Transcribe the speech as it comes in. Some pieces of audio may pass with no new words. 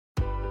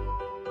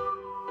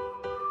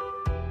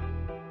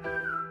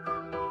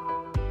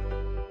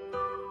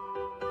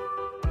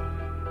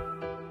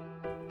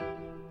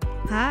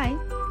Hi.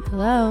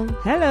 Hello.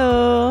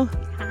 Hello.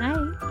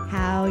 Hi.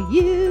 How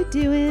you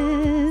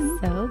doing?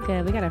 So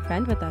good. We got a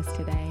friend with us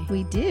today.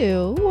 We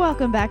do.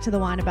 Welcome back to the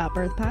Wine About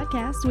Birth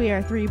podcast. We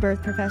are three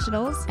birth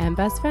professionals, And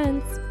best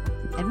friends.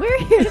 and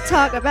we're here to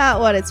talk about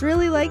what it's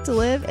really like to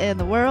live in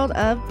the world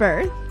of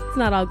birth. It's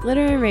not all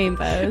glitter and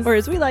rainbows. Or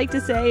as we like to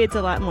say, it's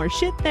a lot more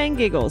shit than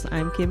giggles.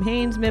 I'm Kim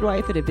Haynes,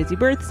 midwife at a busy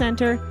birth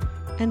center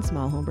and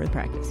small home birth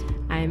practice.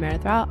 I'm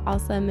Meredith Rao,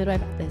 also a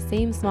midwife at the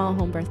same small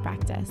home birth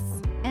practice.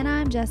 And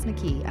I'm Jess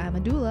McKee. I'm a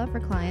doula for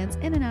clients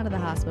in and out of the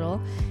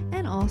hospital,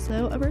 and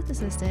also a birth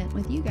assistant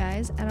with you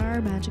guys at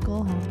our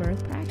magical home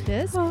birth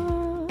practice.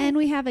 Aww. And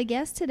we have a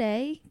guest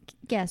today.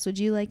 Guest, would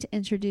you like to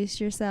introduce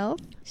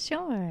yourself?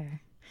 Sure.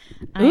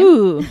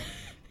 Ooh.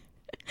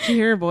 Did you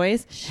hear her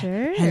voice?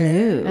 Sure.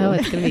 Hello. Oh,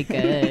 it's going to be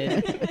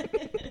good.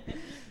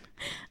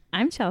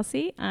 I'm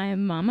Chelsea.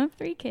 I'm mom of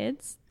 3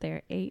 kids.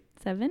 They're 8,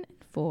 7, and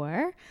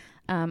 4.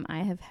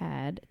 I have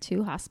had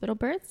 2 hospital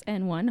births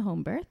and 1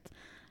 home birth.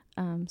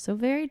 So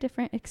very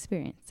different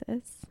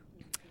experiences.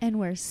 And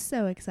we're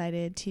so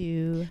excited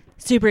to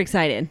Super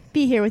excited.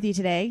 be here with you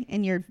today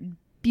in your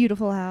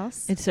beautiful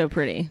house. It's so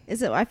pretty.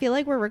 I feel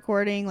like we're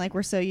recording, like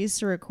we're so used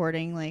to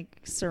recording, like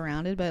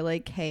surrounded by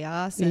like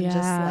chaos and Yeah.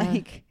 just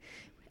like,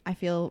 I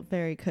feel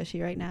very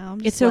cushy right now. I'm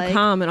just It's so like,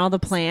 calm and all the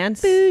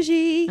plants.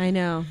 bougie. I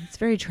know. It's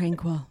very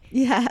tranquil.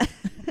 Yeah.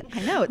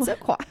 I know. It's so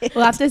quiet.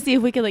 We'll have to see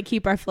if we can like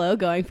keep our flow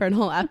going for a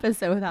whole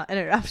episode without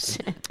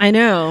interruption. I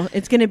know.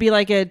 It's going to be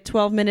like a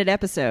 12-minute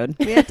episode.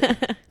 We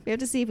have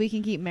to see if we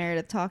can keep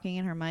Meredith talking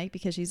in her mic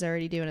because she's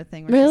already doing a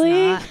thing where Really?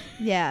 she's not.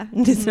 Yeah.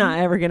 It's not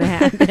ever going to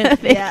happen.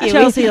 Yeah.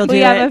 Chelsea will do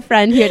We it. have a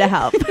friend here to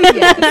help.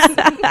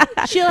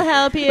 Yes. She'll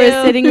help you.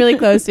 We're sitting really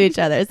close to each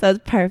other, so it's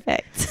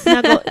perfect.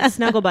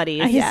 Snuggle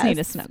buddies. I just Yes. need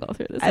to snuggle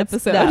through this That's-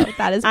 episode. no,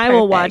 that is I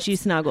will perfect. watch you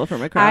snuggle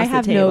from across I the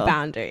have table. no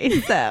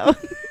boundaries, so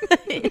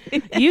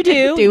You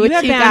do. Do what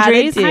have you gotta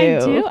boundaries. do. I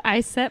do.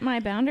 I set my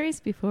boundaries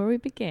before we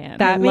began.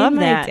 that made love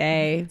my that.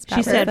 day. She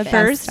That said was the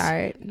first- best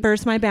start.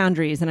 Burst my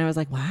boundaries, and I was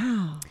like,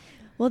 wow.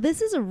 Well,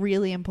 this is a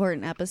really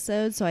important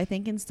episode, so I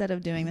think instead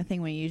of doing the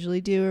thing we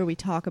usually do where we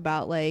talk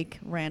about like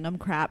random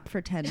crap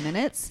for 10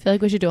 minutes, I feel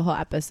like we should do a whole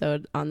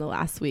episode on the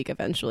last week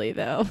eventually,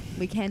 though.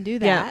 we can do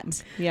Yeah.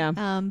 that.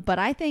 Yeah. But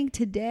I think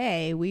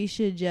today we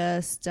should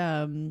just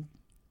dive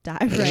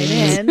right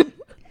in.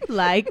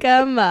 Like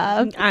a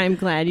mug. I'm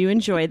glad you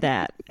enjoyed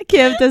that.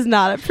 Kim does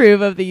not approve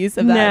of the use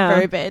of that No.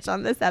 verbiage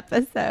on this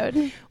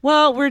episode.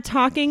 Well, we're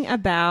talking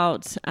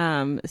about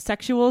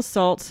sexual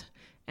assault,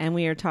 and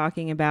we are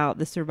talking about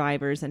the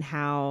survivors and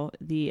how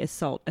the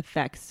assault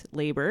affects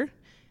labor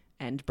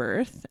and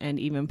birth and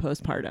even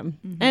postpartum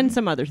and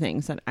some other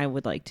things that I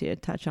would like to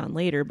touch on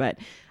later. But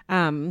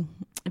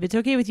if it's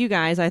okay with you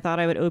guys, I thought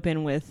I would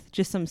open with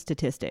just some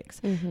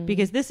statistics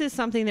because this is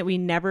something that we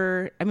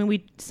never,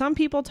 some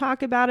people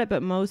talk about it,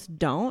 but most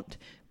don't.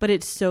 But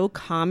it's so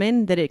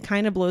common that it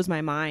kind of blows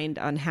my mind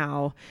on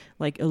how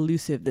like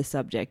elusive the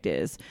subject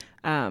is.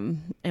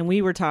 And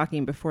we were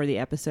talking before the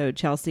episode,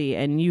 Chelsea,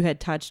 and you had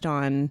touched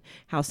on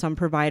how some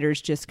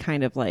providers just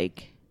kind of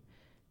like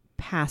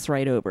pass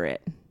right over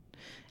it.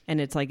 And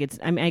it's like,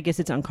 I guess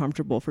it's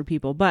uncomfortable for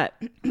people. But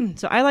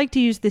so I like to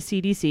use the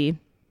CDC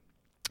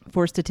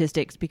for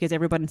statistics because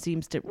everyone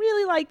seems to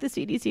really like the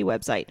CDC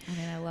website. I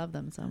mean, I love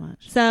them so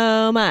much.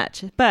 So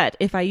much. But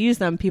if I use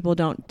them, people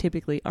don't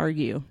typically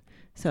argue.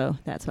 So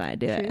that's why I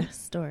do it.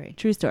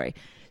 True story.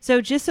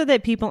 So just so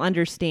that people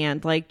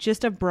understand, like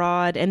just a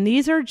broad, and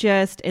these are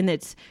just, and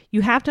it's,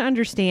 you have to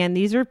understand,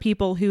 these are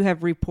people who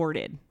have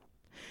reported.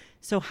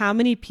 So how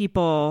many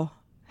people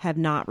have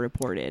not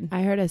reported?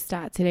 I heard a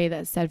stat today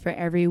that said for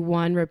every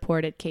 1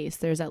 reported case,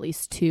 there's at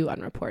least 2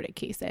 unreported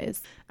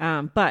cases.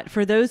 But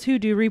for those who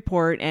do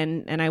report,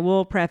 and I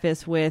will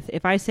preface with,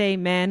 if I say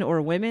men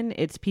or women,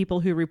 it's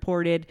people who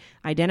reported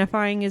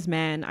identifying as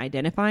men,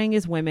 identifying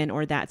as women,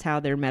 or that's how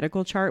their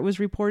medical chart was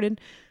reported.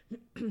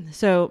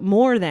 So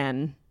more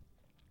than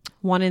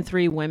 1 in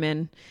 3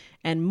 women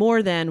and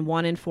more than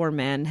 1 in 4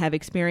 men have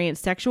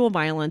experienced sexual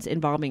violence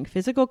involving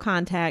physical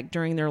contact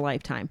during their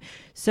lifetime.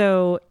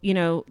 So,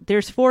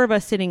 there's 4 of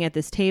us sitting at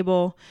this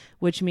table,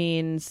 which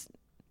means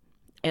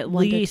at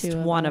 1 to least 2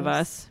 of one of us.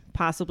 us,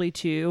 possibly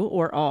 2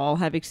 or all,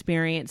 have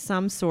experienced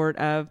some sort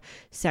of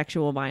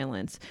sexual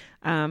violence.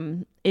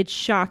 It's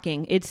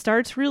shocking. It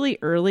starts really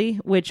early,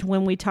 which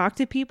when we talk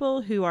to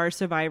people who are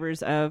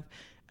survivors of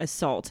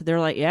assault, they're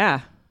like,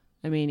 I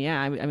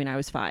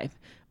was 5.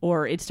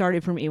 Or it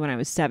started for me when I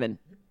was 7,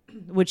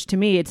 which to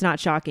me, it's not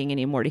shocking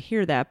anymore to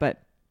hear that.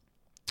 But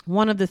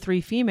one of the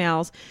 3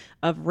 females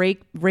of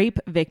rape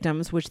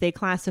victims, which they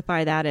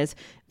classify that as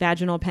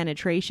vaginal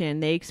penetration,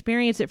 they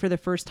experienced it for the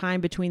first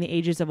time between the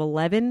ages of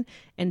 11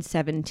 and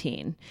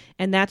 17.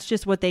 And that's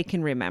just what they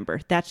can remember.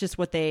 That's just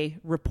what they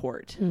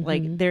report.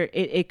 Like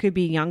it could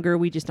be younger.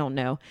 We just don't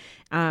know.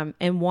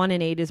 And 1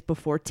 in 8 is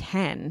before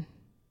 10.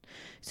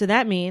 So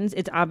that means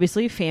it's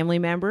obviously a family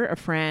member, a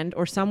friend,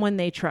 or someone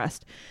they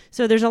trust.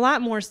 So there's a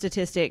lot more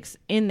statistics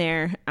in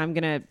there. I'm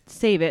going to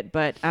save it.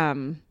 But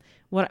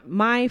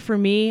for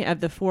me, of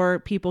the 4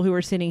 people who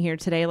are sitting here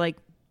today, like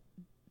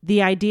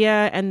the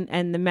idea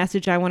and the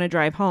message I want to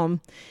drive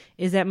home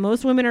is that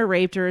most women are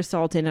raped or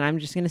assaulted, and I'm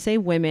just going to say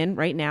women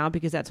right now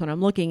because that's what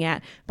I'm looking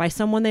at, by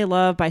someone they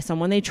love, by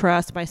someone they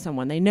trust, by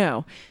someone they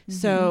know.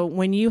 So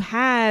when you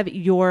have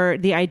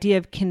the idea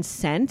of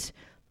consent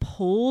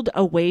pulled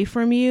away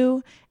from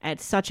you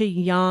at such a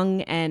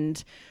young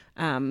and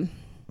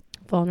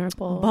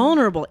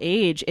vulnerable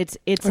age, it's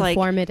like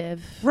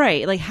formative,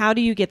 right? Like, how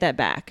do you get that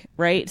back,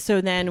 right? So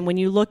then when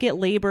you look at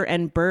labor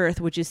and birth,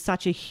 which is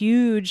such a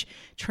huge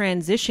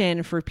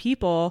transition for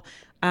people,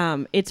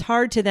 it's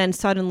hard to then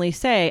suddenly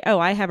say, oh,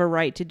 I have a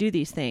right to do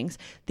these things.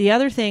 The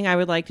other thing I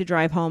would like to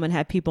drive home and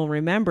have people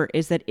remember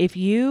is that if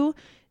you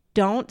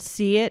don't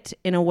see it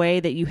in a way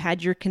that you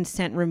had your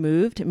consent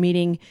removed,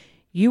 meaning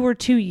you were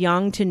too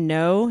young to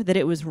know that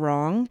it was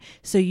wrong,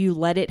 so you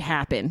let it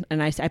happen.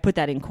 And I put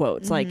that in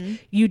quotes, like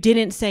you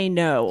didn't say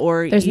no,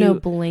 or there's no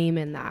blame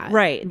in that.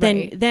 Right.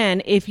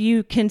 Then if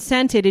you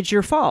consented, it's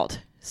your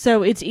fault.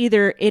 So it's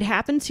either it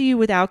happened to you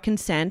without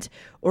consent,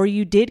 or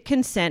you did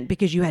consent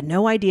because you had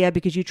no idea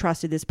because you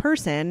trusted this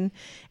person.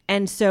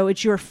 And so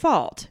it's your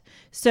fault.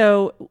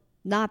 So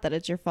not that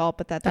it's your fault,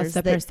 but that that's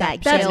there's the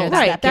that perception. guilt,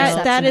 right.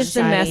 That is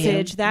the society.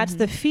 message. That's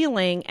the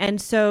feeling. And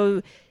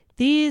so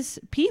these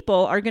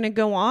people are going to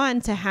go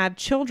on to have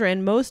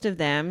children, most of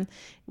them,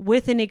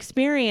 with an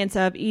experience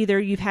of either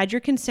you've had your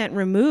consent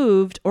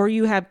removed or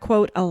you have,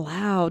 quote,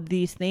 allowed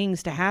these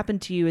things to happen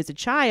to you as a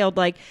child.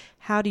 Like,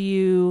 how do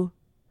you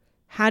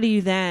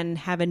then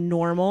have a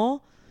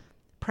normal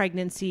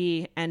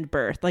pregnancy and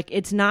birth? Like,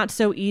 it's not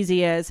so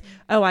easy as,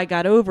 oh, I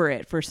got over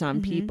it for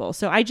some people.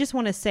 So I just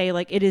want to say,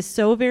 like, it is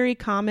so very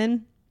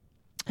common.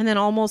 And then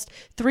almost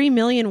 3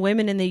 million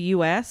women in the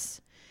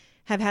U.S.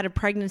 have had a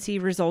pregnancy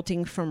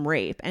resulting from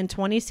rape, and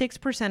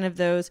 26% of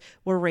those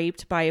were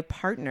raped by a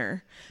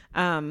partner.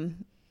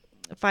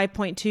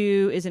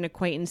 5.2 is an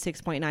acquaintance,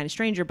 6.9 a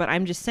stranger. But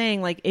I'm just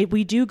saying, like,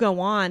 we do go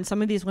on.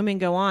 Some of these women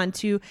go on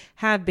to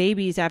have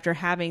babies after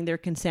having their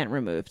consent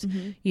removed,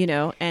 you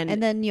know,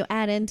 and then you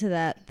add into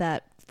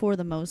that for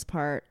the most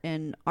part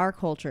in our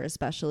culture,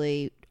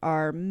 especially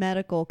our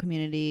medical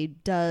community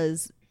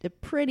does a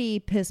pretty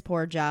piss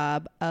poor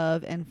job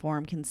of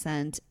informed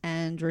consent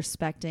and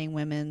respecting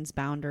women's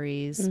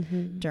boundaries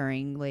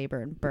during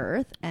labor and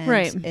birth.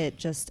 And it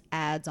just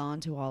adds on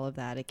to all of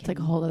that. It's like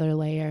a whole other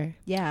layer.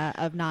 Yeah.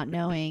 Of not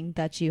knowing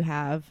that you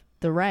have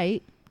the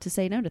right to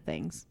say no to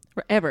things.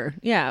 Forever.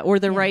 Yeah. Or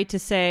the right to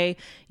say,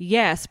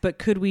 yes, but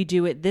could we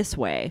do it this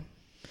way?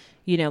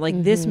 You know,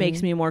 like this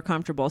makes me more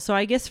comfortable. So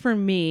I guess for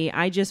me,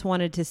 I just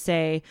wanted to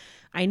say,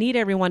 I need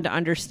everyone to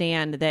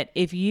understand that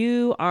if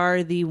you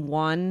are the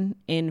 1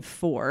 in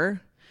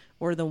 4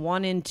 or the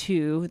 1 in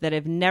 2 that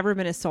have never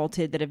been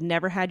assaulted, that have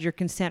never had your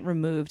consent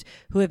removed,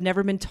 who have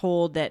never been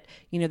told that,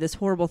 you know, this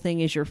horrible thing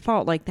is your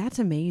fault, like, that's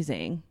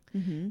amazing.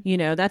 You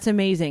know, that's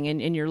amazing.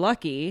 And you're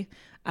lucky.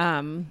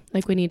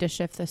 Like, we need to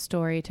shift the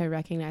story to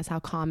recognize how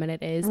common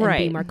it is and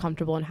be more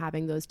comfortable in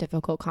having those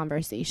difficult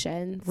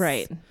conversations.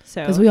 Right.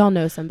 So, because we all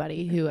know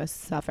somebody who has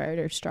suffered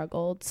or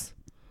struggled.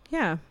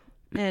 Yeah.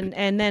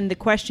 And then the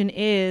question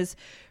is,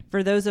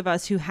 for those of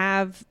us who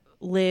have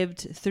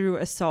lived through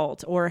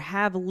assault or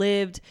have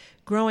lived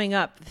growing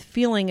up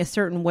feeling a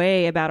certain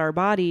way about our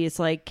bodies,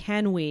 like,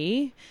 can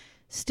we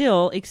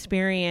still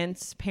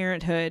experience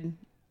parenthood,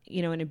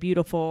 you know, in a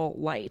beautiful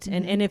light?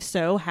 And if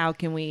so, how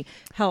can we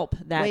help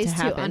that ways to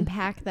happen? To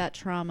unpack that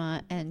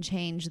trauma and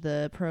change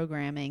the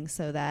programming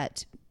so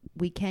that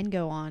we can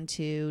go on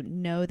to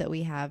know that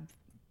we have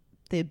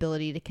the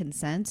ability to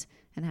consent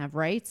and have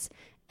rights,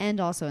 and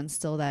also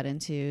instill that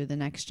into the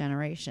next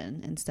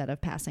generation instead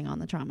of passing on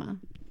the trauma.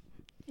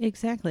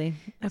 Exactly.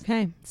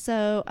 Okay.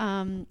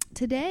 So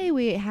today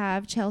we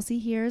have Chelsea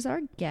here as our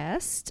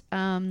guest.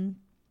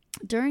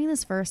 During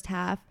this first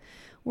half,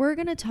 we're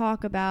going to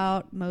talk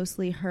about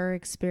mostly her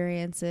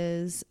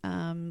experiences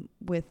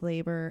with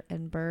labor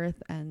and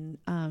birth and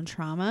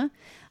trauma.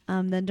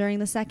 Then during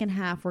the second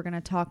half, we're going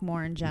to talk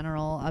more in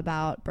general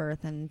about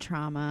birth and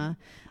trauma.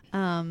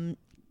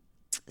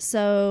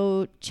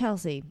 So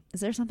Chelsea,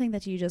 is there something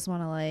that you just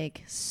want to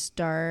like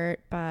start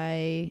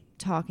by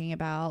talking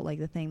about, like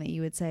the thing that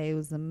you would say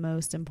was the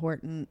most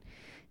important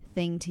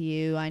thing to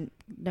you? I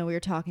know we were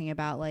talking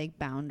about like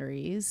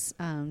boundaries.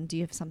 Do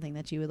you have something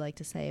that you would like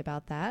to say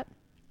about that?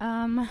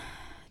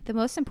 The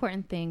most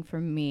important thing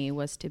for me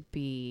was to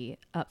be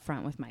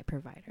upfront with my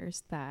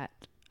providers that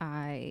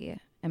I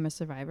am a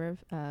survivor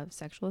of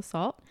sexual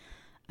assault,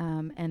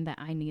 and that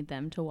I need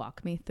them to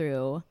walk me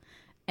through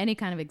any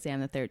kind of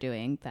exam that they're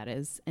doing that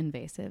is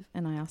invasive.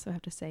 And I also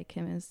have to say,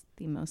 Kim is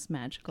the most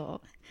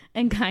magical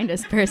and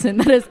kindest person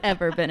that has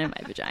ever been in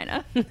my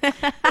vagina. Oh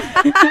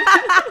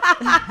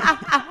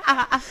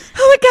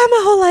my God,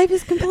 my whole life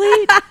is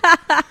complete.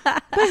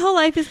 My whole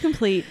life is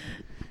complete.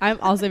 I'm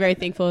also very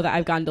thankful that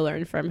I've gotten to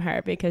learn from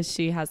her because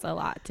she has a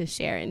lot to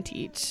share and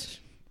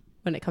teach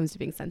when it comes to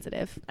being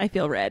sensitive. I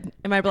feel red.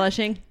 Am I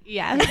blushing?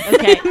 Yeah.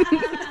 Okay.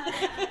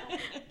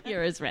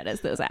 You're as red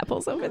as those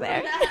apples over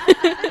there.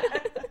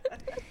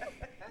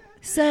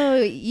 So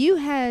you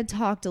had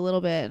talked a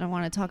little bit, and I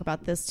want to talk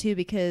about this too,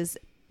 because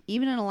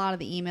even in a lot of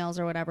the emails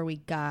or whatever we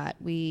got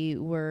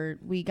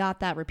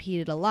that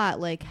repeated a lot,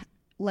 like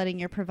letting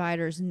your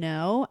providers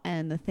know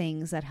and the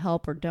things that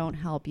help or don't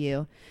help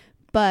you.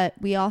 But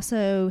we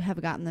also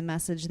have gotten the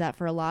message that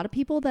for a lot of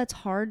people that's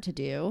hard to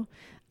do.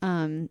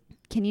 Can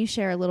you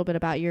share a little bit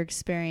about your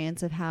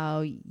experience of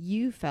how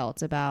you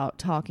felt about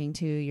talking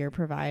to your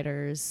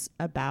providers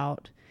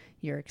about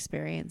your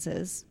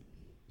experiences?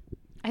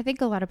 I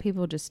think a lot of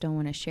people just don't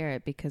want to share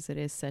it because it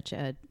is such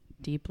a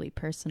deeply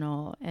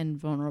personal and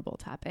vulnerable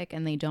topic,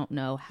 and they don't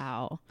know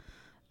how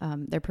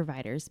their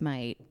providers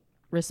might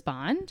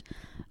respond.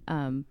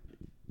 And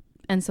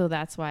so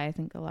that's why I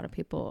think a lot of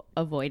people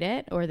avoid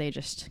it, or they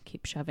just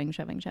keep shoving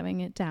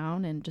it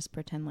down and just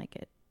pretend like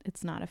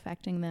it's not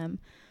affecting them.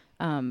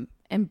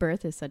 And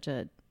birth is such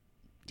a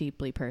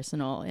deeply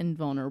personal and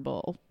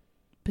vulnerable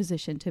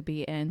position to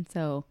be in.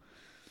 So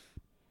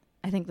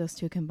I think those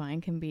two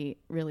combined can be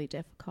really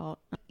difficult.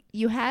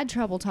 You had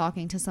trouble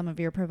talking to some of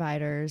your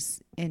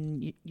providers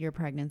in your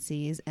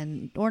pregnancies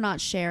or not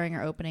sharing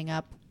or opening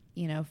up,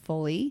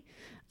 fully,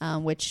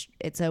 which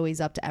it's always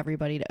up to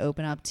everybody to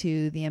open up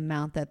to the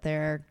amount that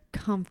they're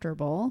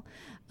comfortable.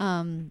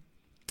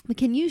 But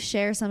can you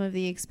share some of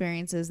the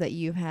experiences that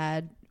you've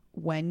had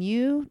when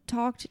you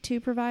talked to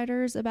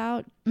providers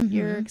about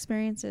your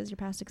experiences, your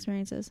past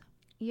experiences?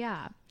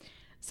 Yeah.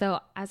 So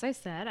as I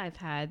said, I've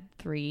had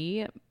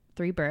three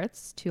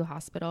births, 2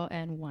 hospital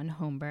and 1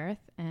 home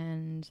birth.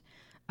 And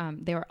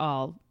they were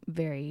all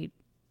very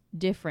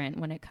different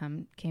when it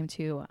came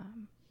to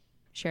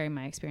sharing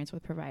my experience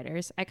with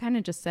providers. I kind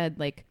of just said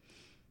like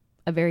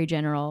a very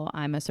general,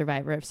 I'm a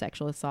survivor of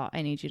sexual assault.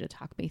 I need you to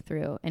talk me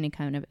through any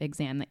kind of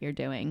exam that you're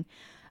doing.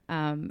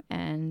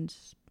 And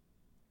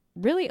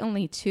really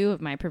only 2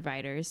 of my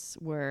providers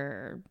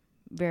were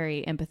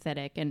very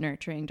empathetic and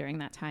nurturing during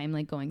that time,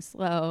 like going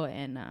slow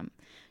and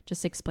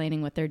just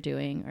explaining what they're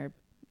doing, or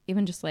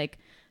even just like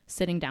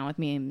sitting down with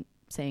me and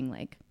saying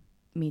like,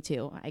 me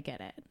too, I get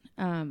it.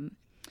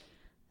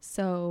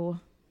 So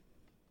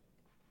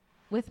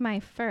with my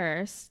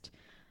first,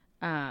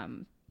 I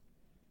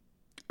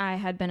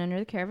had been under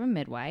the care of a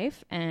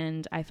midwife,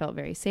 and I felt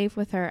very safe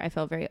with her. I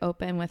felt very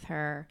open with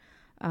her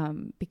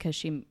because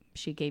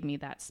she gave me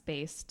that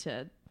space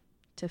to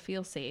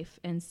feel safe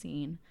and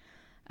seen.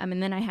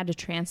 And then I had to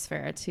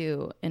transfer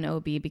to an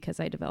OB because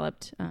I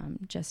developed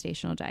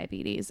gestational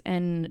diabetes.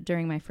 And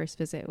during my first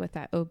visit with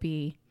that OB,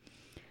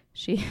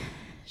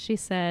 she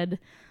said,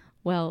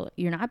 well,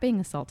 you're not being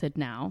assaulted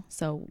now,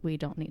 so we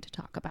don't need to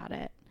talk about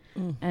it.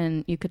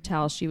 And you could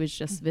tell she was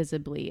just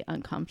visibly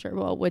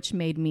uncomfortable, which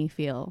made me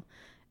feel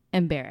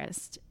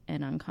embarrassed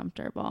and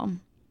uncomfortable.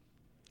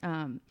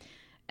 And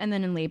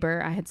then in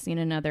labor, I had seen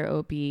another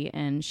OB,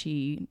 and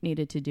she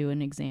needed to do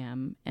an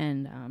exam.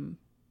 And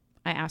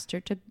I asked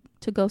her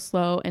to go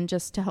slow and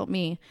just to help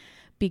me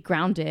be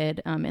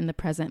grounded in the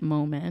present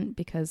moment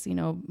because,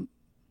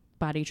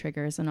 body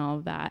triggers and all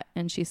of that.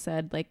 And she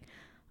said, like,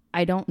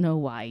 I don't know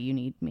why you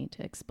need me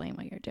to explain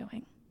what you're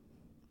doing.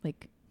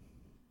 Like,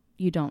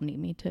 you don't need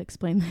me to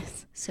explain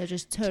this. So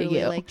just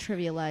totally like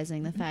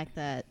trivializing the fact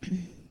that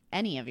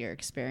any of your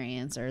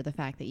experience or the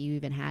fact that you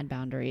even had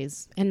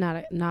boundaries, and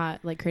not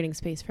like creating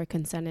space for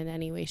consent in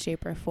any way,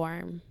 shape, or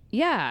form.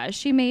 Yeah,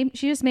 she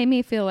just made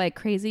me feel like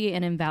crazy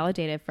and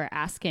invalidated for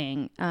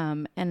asking.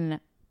 And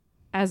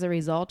as a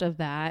result of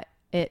that,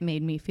 it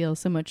made me feel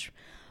so much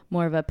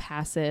more of a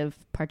passive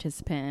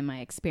participant in my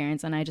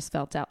experience. And I just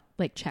felt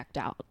checked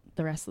out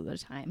the rest of the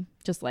time.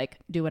 Just like,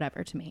 do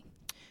whatever to me.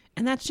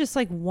 And that's just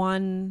like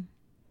one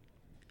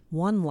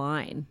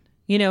line.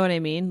 You know what I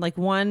mean? Like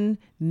 1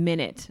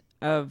 minute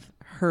of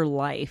her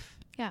life.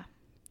 Yeah.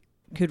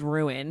 Could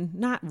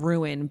not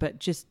ruin, but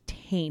just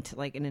taint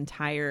like an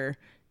entire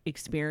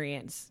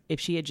experience if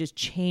she had just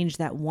changed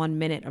that 1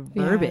 minute of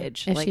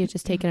verbiage. If she had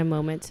just taken a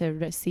moment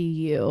to see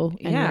you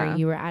and where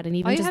you were at, and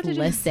even just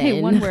listen.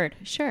 Say one word.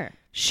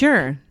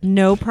 Sure.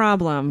 No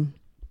problem.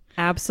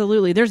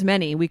 Absolutely. There's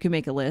many. We could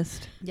make a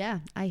list. Yeah,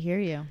 I hear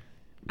you.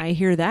 I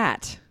hear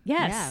that.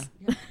 Yes.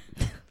 Yeah.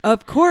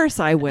 Of course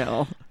I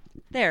will.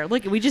 There,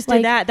 look, we just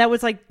did that. That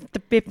was like the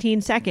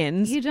 15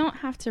 seconds. You don't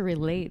have to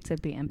relate to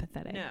be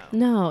empathetic.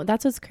 No,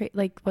 that's what's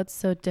what's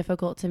so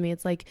difficult to me.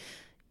 It's like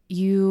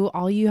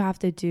all you have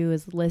to do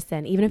is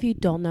listen, even if you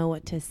don't know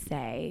what to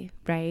say,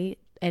 right?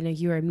 And if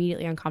you're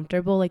immediately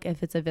uncomfortable, like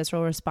if it's a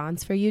visceral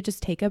response for you,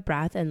 just take a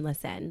breath and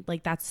listen.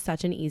 Like that's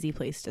such an easy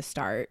place to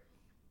start.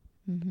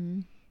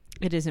 Mm-hmm.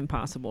 It is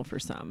impossible for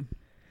some,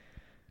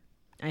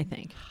 I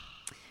think.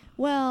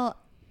 Well,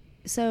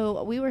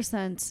 so we were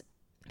sent,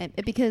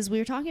 because we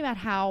were talking about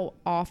how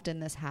often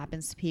this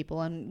happens to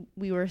people, and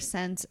we were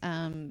sent,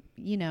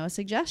 a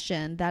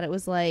suggestion that it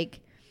was like,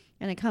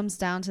 and it comes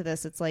down to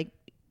this, it's like,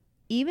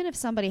 even if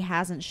somebody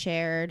hasn't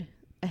shared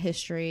a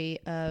history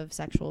of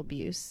sexual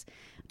abuse,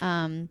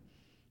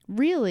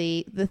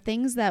 really the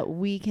things that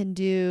we can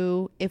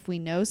do if we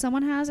know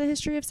someone has a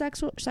history of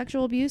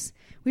sexual abuse,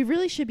 we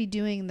really should be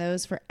doing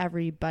those for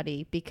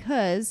everybody,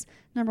 because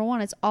number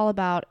one, it's all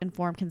about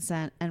informed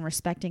consent and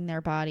respecting their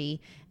body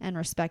and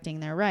respecting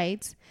their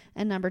rights.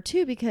 And number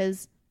two,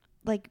 because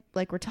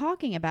we're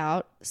talking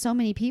about, so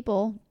many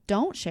people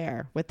don't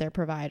share with their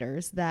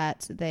providers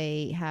that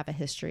they have a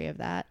history of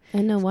that.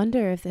 And no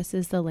wonder if this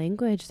is the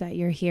language that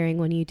you're hearing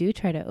when you do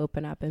try to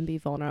open up and be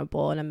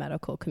vulnerable in a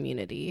medical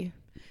community.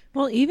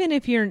 Well, even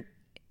if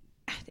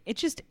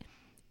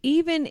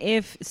even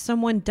if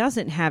someone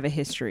doesn't have a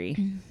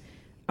history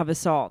of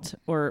assault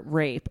or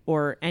rape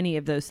or any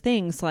of those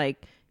things,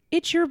 like,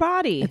 it's your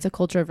body. It's a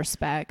culture of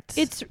respect.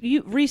 It's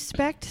you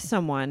respect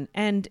someone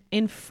and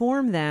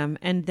inform them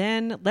and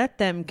then let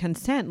them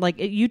consent. Like,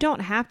 you don't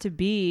have to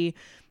be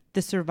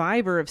the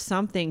survivor of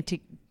something to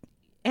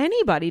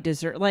anybody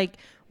deserve. Like,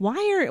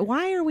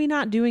 why are we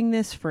not doing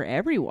this for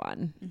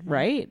everyone? Mm-hmm.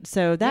 Right.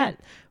 So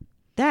that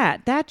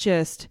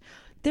just,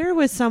 there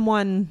was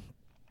someone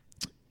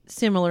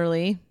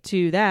similarly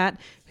to that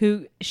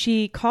who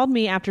she called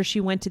me after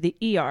she went to the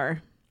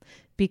ER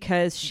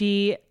because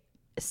she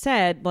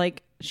said,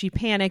 like, she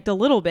panicked a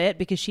little bit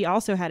because she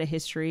also had a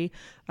history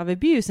of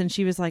abuse. And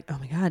she was like, oh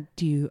my God,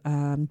 do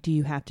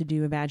you have to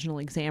do a vaginal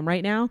exam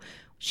right now?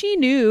 She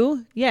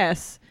knew,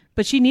 yes,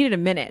 but she needed a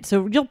minute.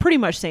 So you'll pretty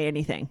much say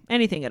anything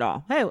at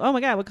all. Hey, oh my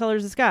God, what color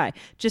is the sky?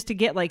 Just to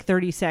get like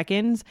 30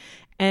 seconds.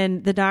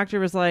 And the doctor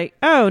was like,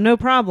 oh, no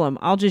problem.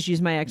 I'll just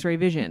use my x-ray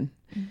vision.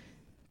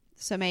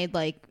 So made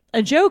like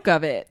a joke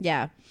of it.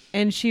 Yeah.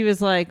 And she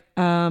was like,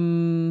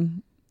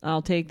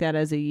 I'll take that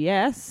as a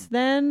yes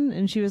then.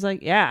 And she was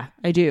like, yeah,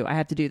 I do. I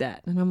have to do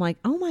that. And I'm like,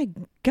 oh my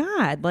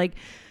God, like,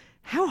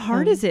 how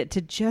hard is it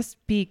to just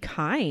be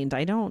kind?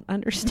 I don't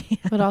understand.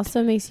 It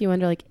also makes you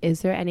wonder, like,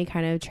 is there any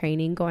kind of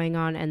training going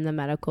on in the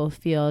medical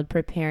field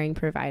preparing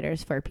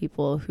providers for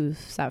people who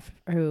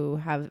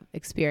have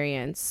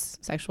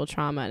experienced sexual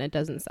trauma? And it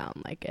doesn't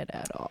sound like it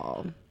at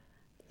all.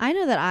 I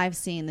know that I've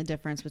seen the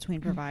difference between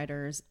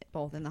providers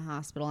both in the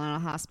hospital and out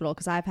of hospital,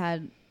 because I've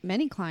had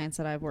many clients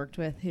that I've worked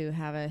with who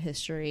have a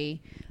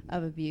history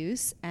of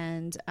abuse.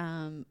 And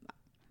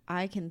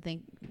I can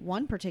think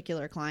one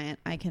particular client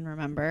I can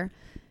remember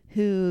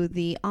who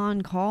the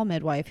on-call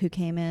midwife who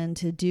came in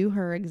to do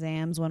her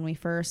exams when we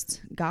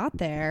first got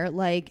there,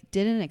 like,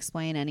 didn't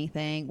explain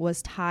anything,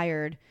 was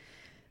tired,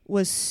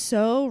 was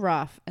so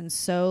rough and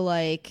so,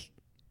 like,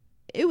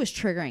 it was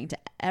triggering to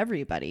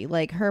everybody.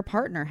 Like, her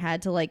partner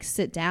had to like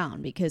sit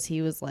down because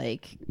he was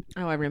like,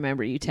 oh, I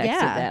remember you texted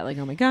that, like,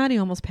 oh my God, he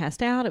almost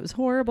passed out. It was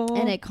horrible.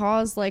 And it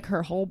caused like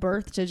her whole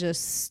birth to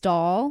just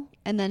stall.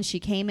 And then she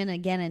came in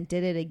again and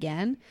did it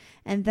again.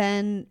 And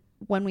then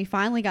when we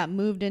finally got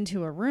moved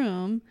into a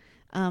room,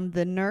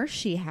 the nurse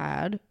she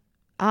had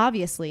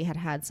obviously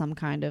had some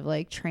kind of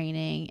like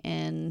training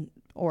in,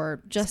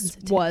 or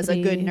just was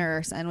a good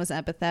nurse and was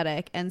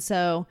empathetic. And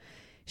so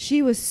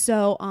she was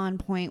so on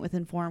point with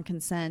informed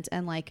consent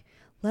and like,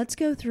 let's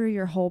go through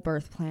your whole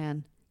birth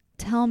plan.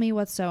 Tell me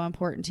what's so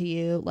important to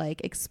you.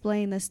 Like,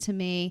 explain this to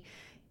me.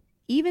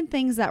 Even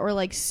things that were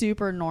like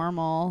super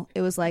normal,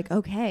 it was like,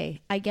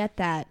 okay, I get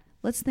that.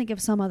 Let's think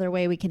of some other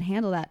way we can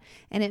handle that.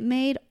 And it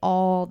made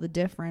all the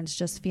difference,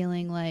 just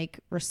feeling like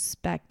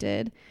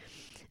respected.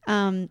 So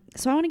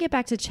I want to get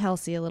back to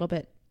Chelsea a little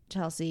bit.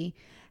 Chelsea,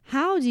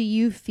 how do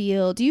you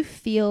feel? Do you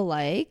feel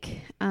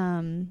like,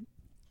 can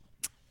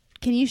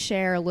you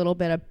share a little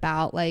bit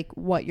about like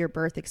what your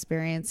birth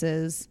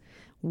experiences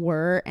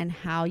were and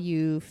how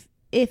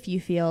if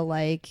you feel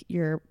like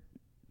your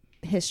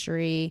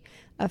history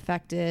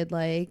affected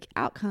like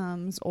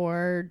outcomes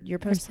or your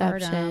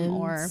postpartum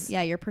or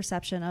your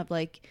perception of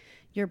like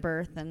your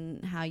birth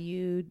and how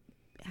you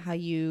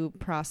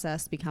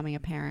processed becoming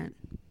a parent?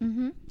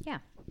 Mm-hmm. Yeah.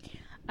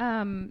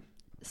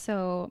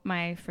 So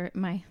my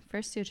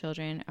first two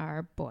children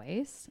are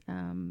boys.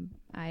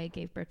 I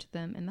gave birth to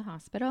them in the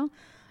hospital.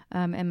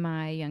 And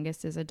my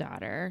youngest is a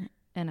daughter,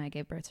 and I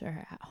gave birth to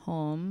her at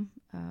home,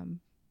 on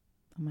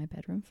my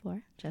bedroom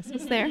floor. Jess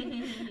was there.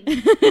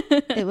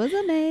 It was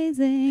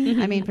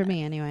amazing. I mean, for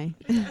me anyway.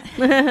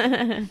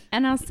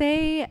 And I'll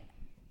say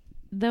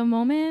the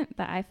moment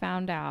that I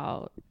found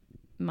out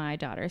my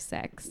daughter's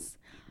sex,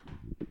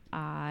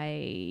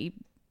 I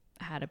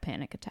had a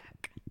panic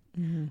attack.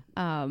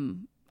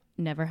 Mm-hmm.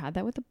 Never had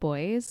that with the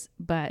boys,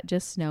 but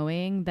just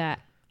knowing that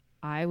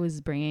I was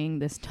bringing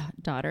this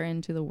daughter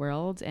into the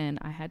world and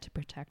I had to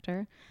protect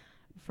her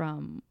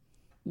from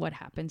what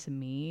happened to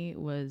me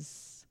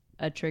was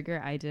a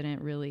trigger I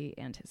didn't really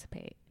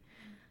anticipate.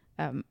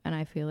 And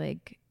I feel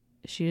like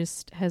she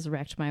just has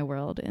wrecked my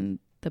world in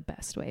the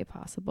best way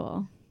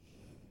possible.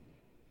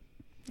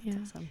 Yeah.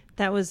 Awesome.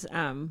 That was,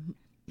 I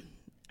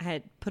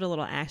had put a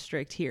little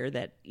asterisk here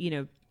that,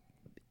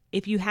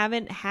 if you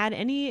haven't had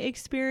any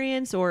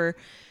experience, or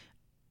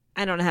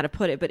I don't know how to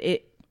put it, but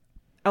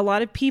a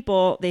lot of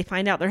people, they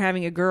find out they're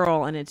having a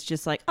girl and it's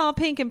just like, oh,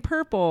 pink and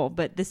purple.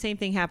 But the same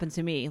thing happened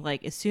to me.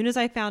 Like, as soon as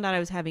I found out I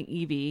was having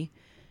Evie,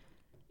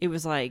 it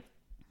was like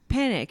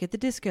Panic at the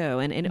Disco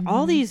and mm-hmm.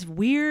 all these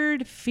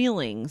weird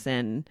feelings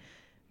and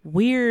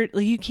weird,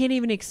 like, you can't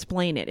even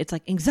explain it. It's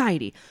like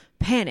anxiety,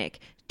 panic,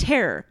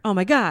 terror. Oh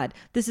my God,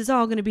 this is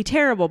all going to be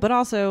terrible. But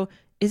also,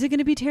 is it going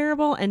to be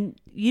terrible? And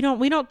we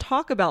don't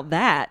talk about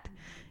that,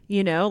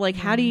 like,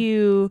 how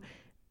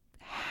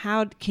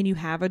can you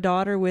have a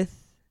daughter with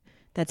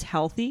that's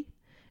healthy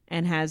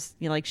and has,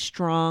 you know, like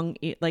strong,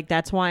 like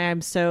that's why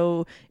I'm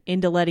so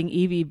into letting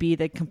Evie be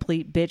the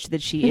complete bitch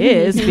that she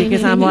is,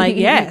 because I'm like,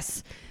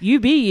 yes, you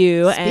be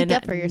you. Speak and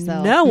up for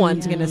yourself. No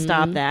one's going to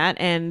stop that.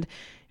 And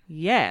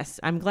yes,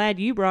 I'm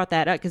glad you brought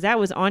that up, because that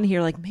was on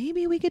here. Like,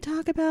 maybe we could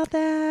talk about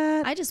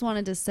that. I just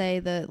wanted to say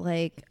that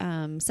like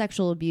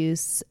sexual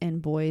abuse in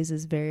boys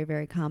is very,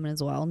 very common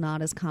as well.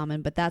 Not as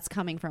common, but that's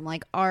coming from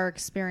like our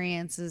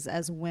experiences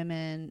as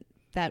women,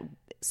 that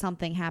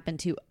something happened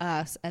to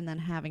us and then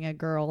having a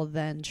girl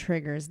then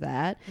triggers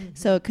that.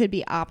 So it could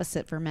be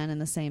opposite for men in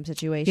the same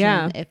situation.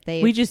 Yeah. If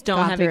they We just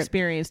don't have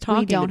experience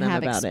talking we don't to them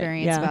have about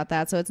experience it. about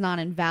that. So it's not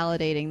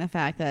invalidating the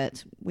fact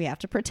that we have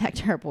to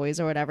protect our boys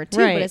or whatever too.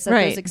 Right, But it's that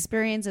right. those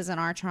experiences and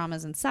our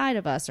traumas inside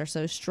of us are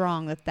so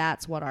strong that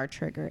that's what our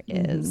trigger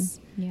is.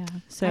 Yeah.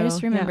 So, I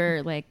just yeah.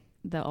 remember like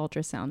the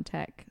ultrasound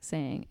tech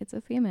saying it's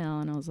a female,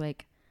 and I was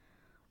like,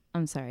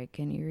 I'm sorry,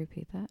 can you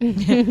repeat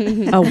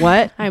that? A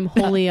what? I'm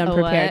wholly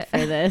unprepared what?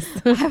 for this.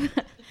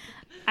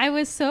 I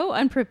was so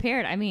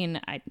unprepared. I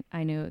mean,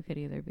 I knew it could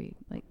either be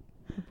like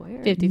a boy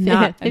or 50,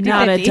 Not 50,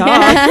 a 50. dog.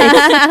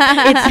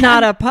 It's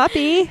not a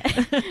puppy.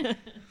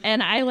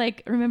 And I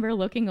like remember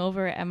looking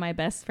over at my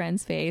best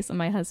friend's face and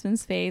my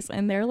husband's face,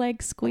 and they're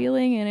like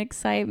squealing in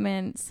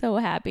excitement, so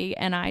happy.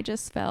 And I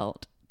just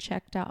felt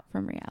checked out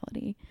from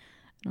reality.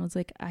 And I was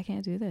like, I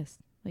can't do this.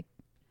 Like,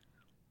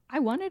 I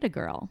wanted a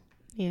girl.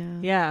 Yeah.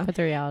 Yeah. But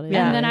the reality.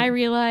 Yeah. And then I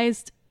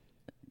realized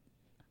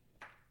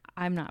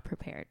I'm not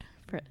prepared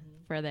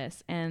for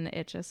this. And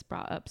it just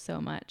brought up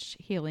so much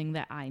healing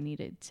that I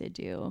needed to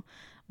do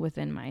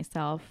within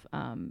myself.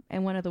 And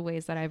one of the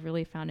ways that I've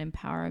really found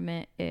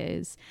empowerment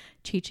is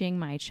teaching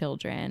my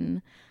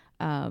children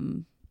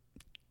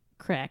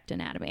correct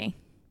anatomy.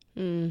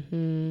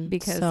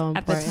 Because So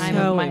at the important. time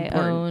So of my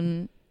important.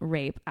 own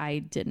rape, I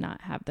did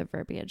not have the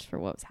verbiage for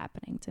what was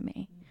happening to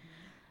me.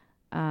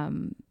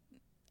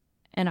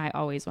 And I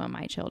always want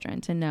my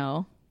children to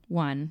know,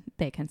 one,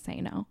 they can say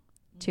no.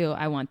 Two,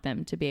 I want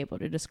them to be able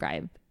to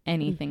describe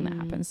anything that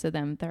happens to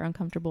them. They're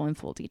uncomfortable in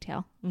full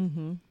detail.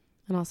 Mm-hmm.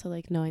 And also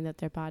like knowing that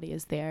their body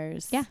is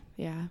theirs. Yeah.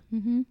 Yeah.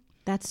 Mm-hmm.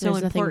 That's so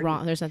There's important. nothing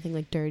wrong. There's nothing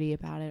like dirty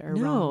about it or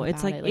No, wrong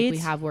it's about like it. Like we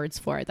it's- have words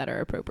for it that are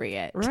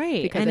appropriate.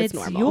 Right. Because and it's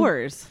it's normal.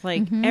 yours.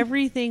 Like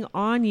everything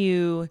on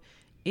you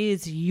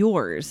is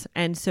yours.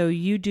 And so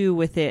you do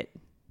with it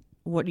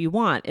what you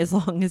want, as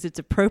long as it's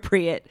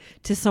appropriate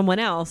to someone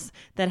else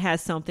that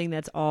has something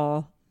that's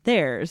all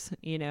theirs,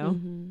 you know?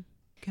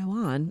 Go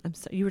on.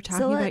 You were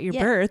talking about your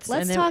births.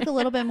 Let's and then- talk a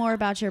little bit more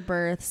about your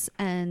births,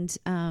 and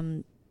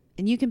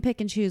you can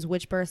pick and choose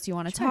which births you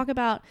want to talk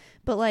about,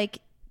 but like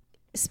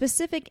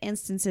specific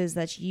instances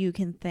that you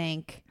can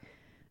think.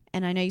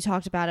 And I know you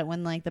talked about it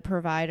when like the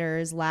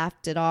providers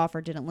laughed it off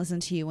or didn't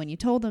listen to you when you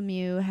told them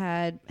you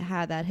had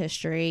that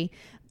history,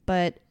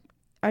 but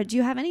do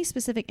you have any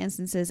specific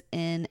instances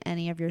in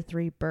any of your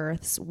 3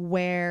 births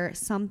where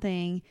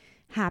something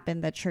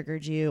happened that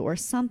triggered you, or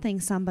something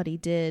somebody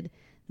did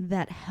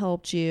that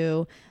helped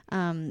you?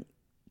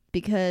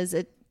 Because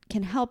it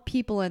can help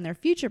people in their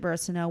future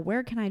births to know,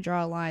 where can I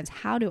draw lines?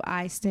 How do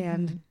I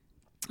stand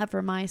up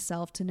for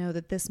myself to know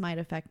that this might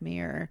affect me,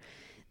 or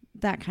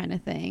that kind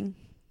of thing?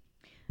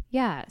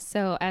 Yeah.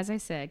 So as I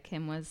said,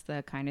 Kim was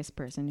the kindest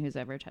person who's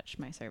ever touched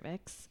my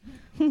cervix.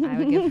 I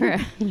would give her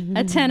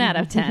a 10 out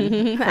of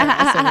 10 for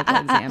a cervical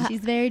exam.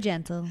 She's very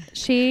gentle.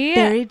 She,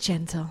 very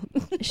gentle.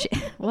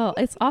 well,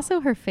 it's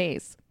also her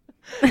face.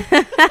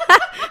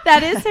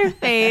 That is her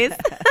face.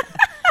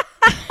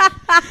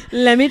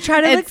 Let me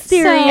try to look It's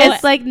serious.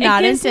 It's like It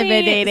not gives me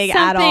intimidating at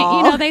something- all.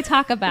 You know, they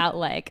talk about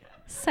like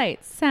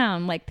sight,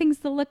 sound, like things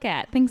to look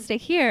at, things to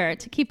hear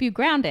to keep you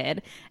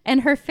grounded.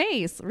 And her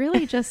face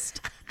really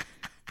just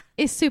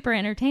is super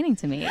entertaining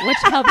to me, which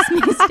helps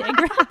me stay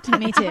grounded.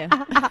 Me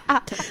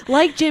too.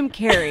 Like Jim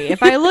Carrey.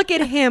 If I look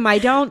at him, I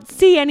don't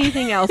see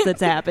anything else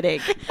that's happening.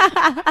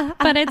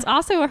 But it's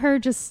also her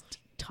just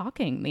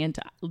talking the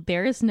entire.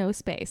 There is no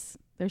space.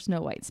 There's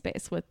no white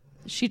space with.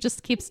 She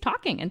just keeps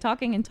talking and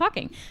talking and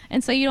talking,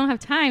 and so you don't have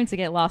time to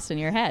get lost in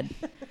your head.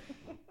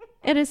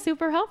 It is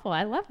super helpful.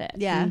 I love it.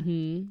 Yeah.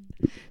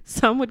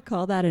 Some would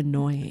call that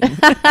annoying.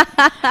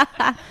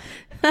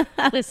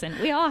 Listen,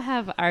 we all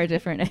have our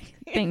different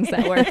things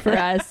that work for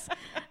us.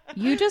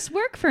 You just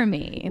work for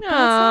me. That's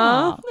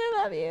all. I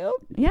love you.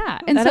 Yeah.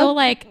 And so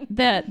like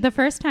the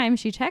first time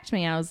she checked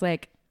me, I was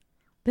like,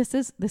 this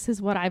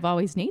is what I've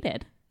always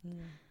needed.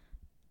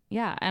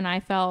 Yeah. And I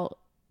felt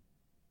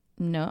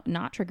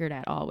not triggered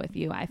at all with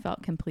you. I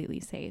felt completely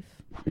safe.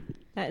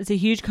 That is a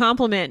huge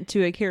compliment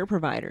to a care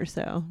provider.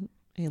 So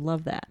I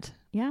love that.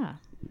 Yeah.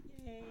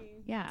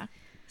 Yeah.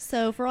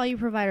 So for all you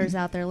providers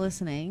out there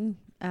listening,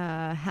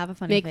 have a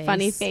funny Make face.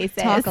 funny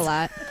faces. Talk a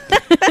lot.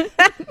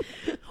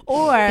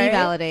 Or Be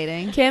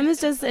validating. Kim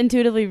is just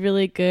intuitively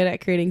really good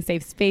at creating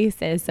safe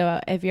spaces. So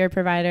if you're a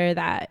provider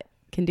that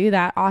can do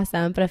that,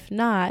 awesome. But if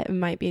not, it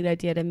might be an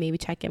idea to maybe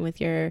check in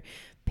with your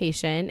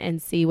patient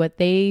and see what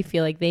they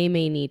feel like they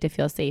may need to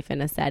feel safe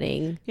in a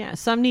setting. Yeah.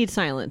 Some need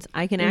silence.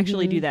 I can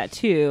actually do that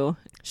too.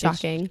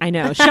 Shocking. I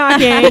know.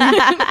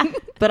 Shocking.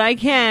 But I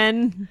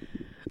can.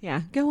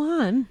 Yeah, go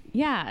on.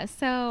 Yeah,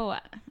 so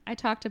I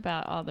talked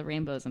about all the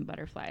rainbows and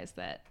butterflies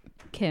that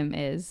Kim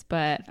is,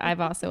 but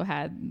I've also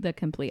had the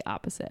complete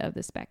opposite of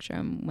the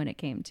spectrum when it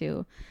came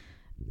to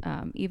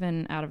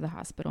even out of the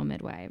hospital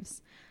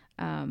midwives.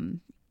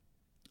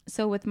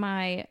 So with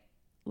my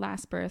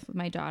last birth with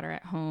my daughter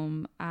at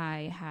home,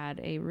 I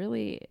had a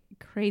really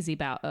crazy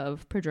bout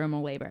of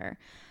prodromal labor.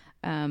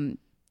 And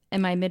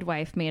my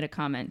midwife made a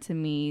comment to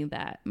me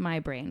that my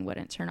brain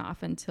wouldn't turn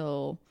off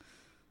until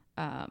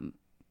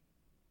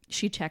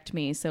she checked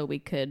me so we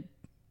could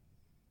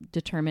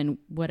determine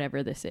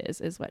whatever this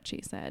is what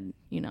she said.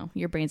 You know,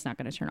 your brain's not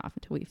going to turn off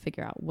until we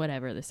figure out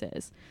whatever this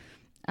is.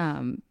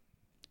 And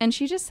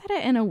she just said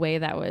it in a way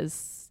that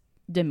was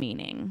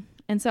demeaning.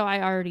 And so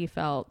I already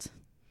felt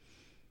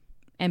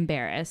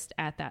embarrassed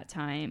at that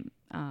time.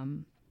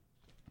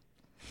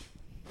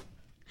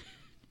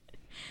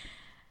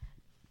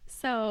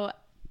 So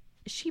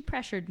she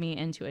pressured me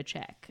into a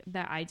check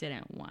that I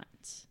didn't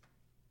want.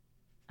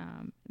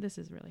 This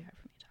is really hard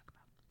for me to talk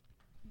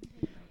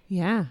about.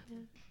 Yeah.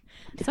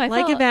 So I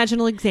Like a felt,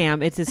 vaginal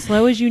exam, it's as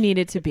slow as you need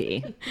it to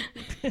be.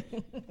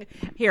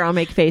 Here, I'll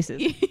make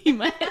faces. you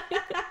might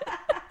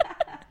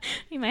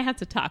have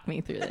to talk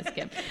me through this,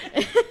 Kim.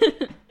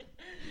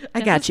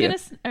 I got you.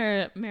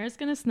 Mara's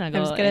gonna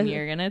snuggle and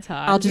you're gonna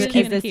talk. I'll just You're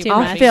keep gonna this I'll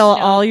much. fill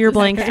No, all your this is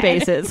blank okay.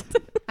 spaces.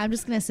 I'm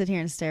just going to sit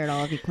here and stare at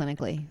all of you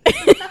clinically.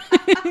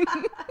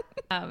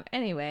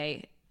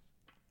 Anyway,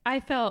 I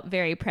felt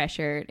very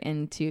pressured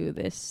into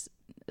this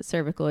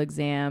cervical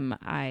exam.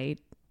 I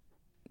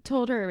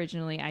told her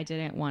originally I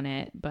didn't want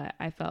it, but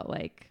I felt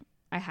like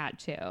I had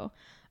to.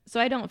 So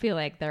I don't feel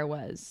like there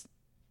was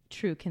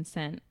true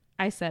consent.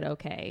 I said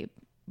okay,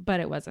 but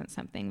it wasn't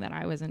something that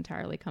I was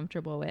entirely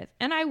comfortable with.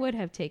 And I would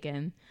have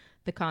taken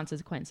the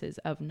consequences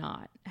of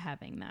not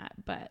having that.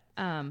 But,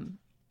 and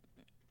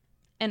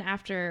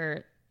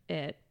after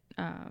it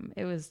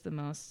was the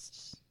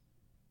most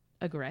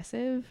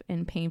aggressive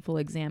and painful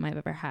exam I've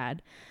ever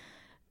had.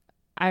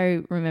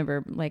 I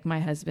remember like my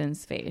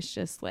husband's face,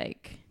 just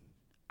like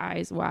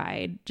eyes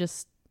wide,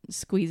 just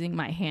squeezing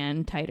my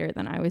hand tighter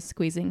than I was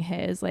squeezing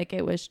his. Like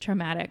it was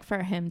traumatic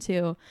for him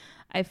too.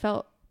 I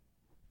felt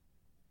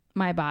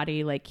my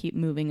body like keep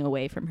moving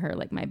away from her.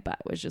 Like my butt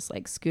was just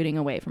like scooting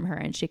away from her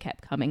and she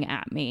kept coming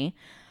at me.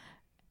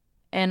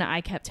 And I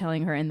kept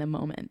telling her in the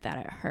moment that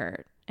it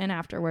hurt. And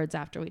afterwards,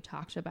 after we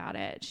talked about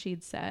it,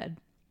 she'd said,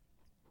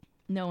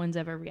 no one's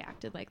ever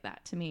reacted like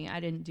that to me. I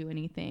didn't do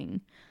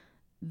anything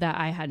that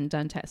I hadn't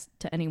done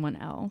to anyone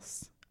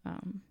else.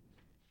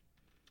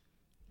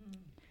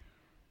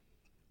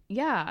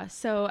 Yeah.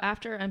 So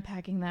after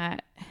unpacking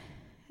that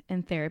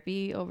in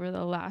therapy over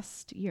the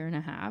last year and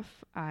a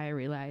half, I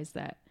realized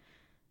that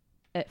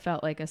it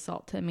felt like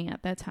assault to me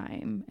at that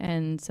time.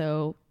 And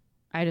so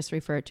I just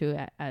refer to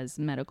it as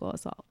medical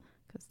assault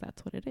because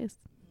that's what it is.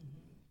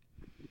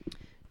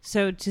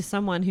 So to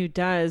someone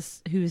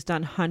who's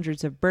done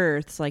hundreds of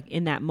births, like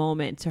in that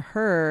moment, to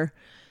her,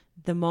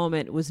 the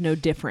moment was no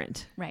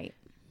different. Right.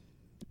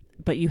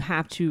 But you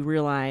have to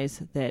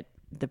realize that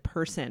the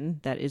person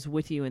that is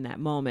with you in that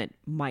moment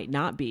might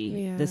not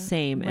be the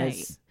same Right.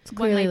 as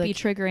What might be like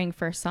triggering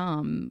for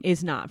some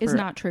is not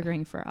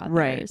triggering for others.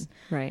 Right.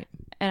 Right.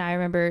 And I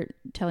remember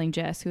telling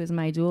Jess, who is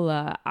my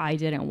doula, I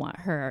didn't want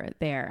her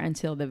there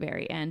until the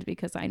very end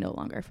because I no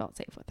longer felt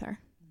safe with her.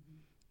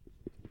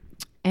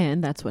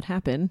 And that's what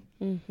happened,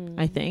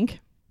 I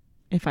think,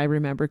 if I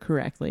remember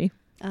correctly.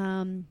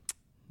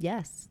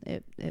 Yes,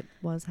 it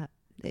was.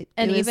 It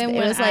when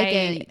was like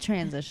a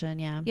transition.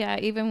 Yeah. Yeah,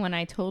 even when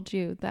I told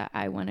you that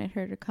I wanted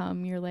her to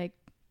come, you're like,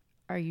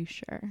 are you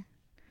sure?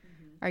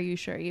 Are you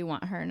sure you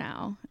want her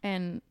now?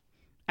 And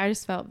I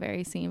just felt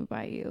very seen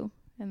by you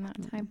in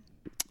that time.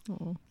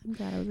 Oh. I'm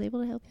glad I was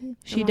able to help you.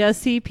 She does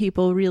see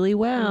people really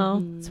well.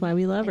 That's why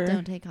we love I her.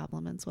 don't take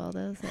compliments well,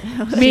 though.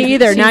 So. Me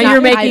either. Now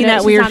you're making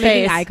that weird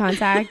face. Eye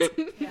contact. I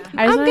just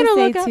I'm want gonna to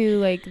look say up- too,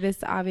 like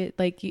this obvious,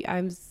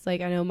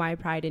 like I know my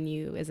pride in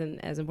you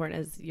isn't as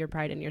important as your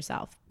pride in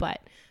yourself, but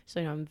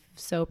so I'm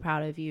so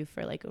proud of you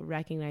for like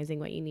recognizing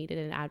what you needed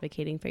and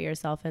advocating for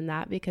yourself in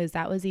that, because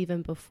that was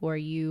even before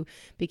you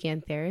began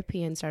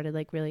therapy and started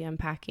like really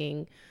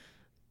unpacking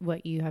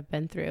what you have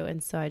been through.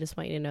 And so I just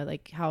want you to know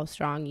like how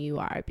strong you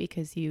are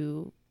because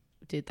you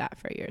did that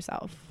for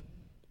yourself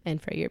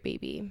and for your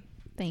baby.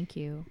 Thank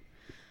you.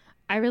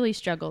 I really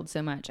struggled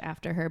so much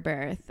after her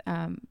birth.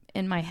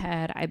 In my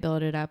head, I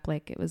built it up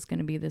like it was going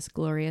to be this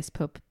glorious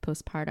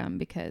postpartum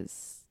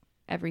because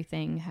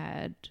everything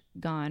had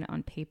gone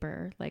on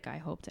paper like I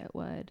hoped it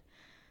would.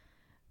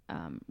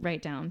 Right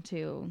down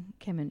to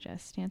Kim and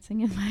Jess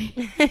dancing in my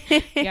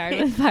yard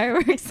with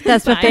fireworks.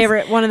 That's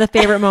one of the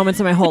favorite moments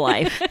of my whole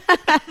life.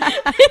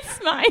 It's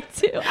mine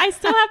too. I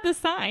still have the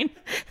sign.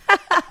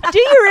 Do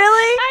you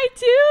really? I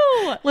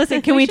do.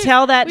 Listen, can we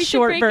tell that we should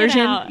short break it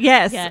version? out.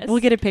 Yes, Yes. we'll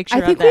get a picture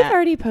I think of we've that.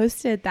 already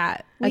posted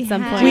that We at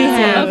some have. point. We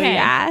have. Okay.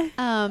 Yeah.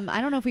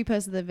 I don't know if we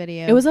posted the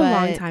video. It was a but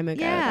long time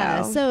ago,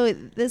 Yeah. though. So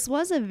this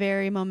was a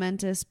very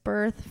momentous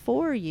birth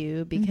for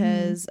you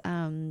because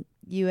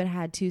you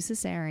had 2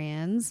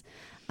 cesareans.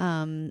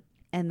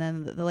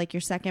 then like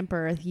your second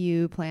birth,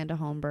 you planned a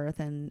home birth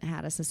and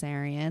had a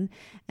cesarean.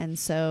 And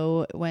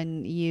so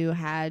when you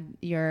had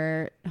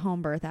your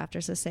home birth after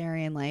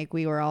cesarean, like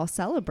we were all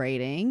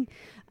celebrating.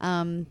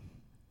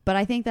 But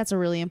I think that's a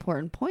really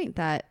important point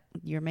that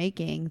you're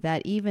making,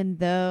 that even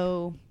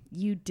though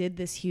you did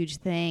this huge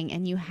thing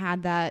and you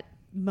had that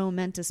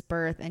momentous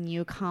birth and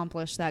you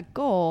accomplished that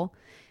goal,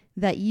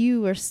 that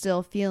you were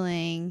still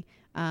feeling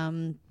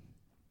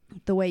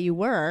the way you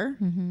were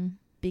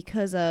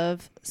because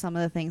of some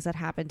of the things that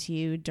happened to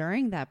you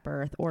during that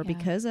birth, or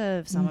because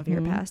of some of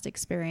your past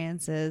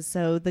experiences.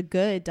 So the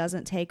good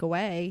doesn't take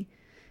away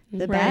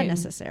the bad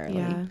necessarily.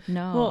 Yeah.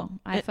 No, Well,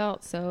 I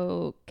felt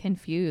so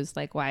confused.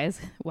 Like, why is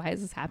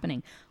this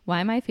happening? Why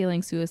am I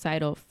feeling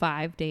suicidal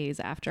 5 days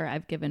after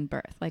I've given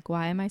birth? Like,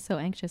 why am I so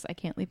anxious? I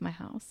can't leave my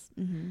house.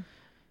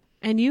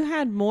 And you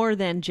had more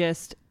than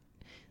just,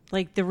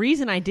 like, the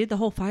reason I did the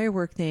whole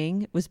firework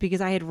thing was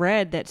because I had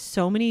read that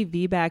so many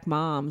VBAC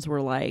moms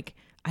were like,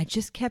 I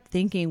just kept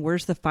thinking,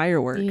 where's the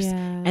fireworks?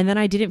 Yeah. And then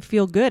I didn't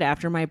feel good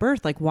after my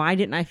birth. Like, why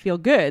didn't I feel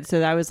good?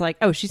 So I was like,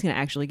 oh, she's going to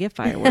actually get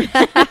fireworks.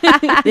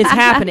 It's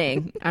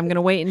happening. I'm going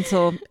to wait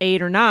until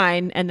 8 or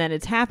 9 and then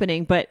it's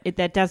happening. But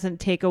that doesn't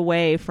take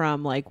away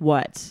from like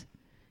what?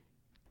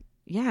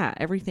 Yeah,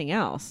 everything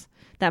else.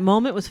 That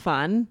moment was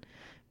fun,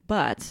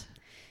 but.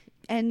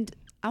 And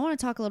I want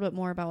to talk a little bit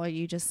more about what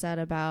you just said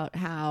about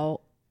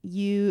how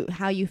you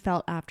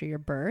felt after your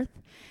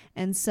birth.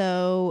 And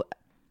so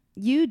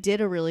you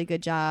did a really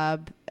good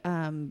job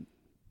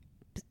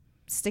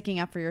sticking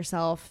up for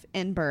yourself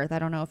in birth. I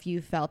don't know if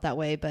you felt that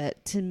way,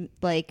 but to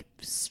like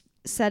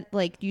set,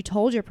 like you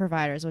told your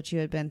providers what you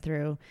had been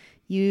through.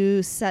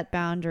 You set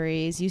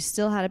boundaries. You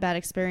still had a bad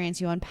experience.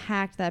 You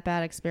unpacked that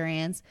bad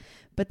experience,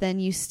 but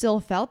then you still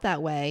felt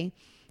that way.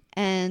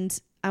 And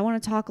I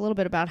want to talk a little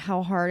bit about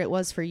how hard it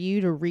was for you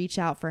to reach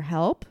out for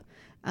help.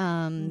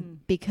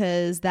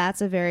 Because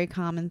that's a very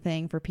common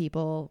thing for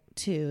people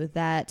too,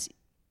 that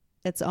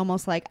it's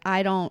almost like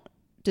I don't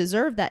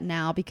deserve that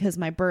now because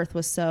my birth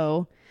was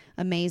so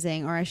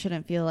amazing, or I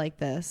shouldn't feel like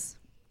this.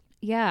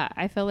 Yeah,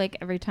 I feel like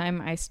every time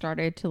I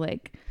started to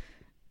like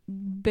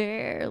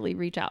barely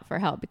reach out for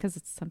help because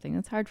it's something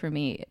that's hard for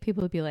me,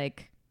 people would be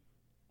like,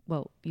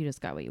 well, you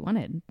just got what you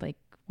wanted. Like,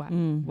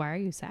 why are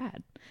you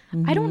sad?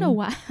 I don't know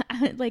why.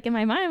 Like in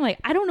my mind, I'm like,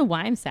 I don't know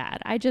why I'm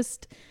sad. It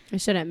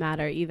shouldn't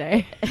matter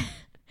either.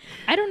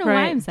 I don't know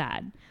why I'm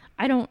sad.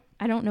 I don't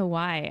know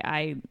why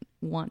I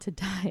want to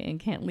die and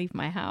can't leave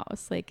my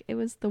house. Like, it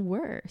was the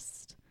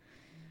worst.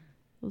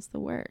 It was the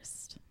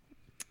worst.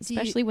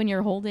 Especially when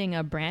you're holding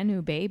a brand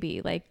new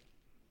baby. Like,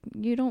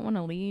 you don't want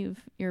to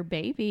leave your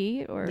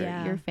baby or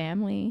your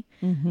family.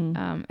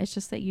 It's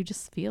just that you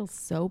just feel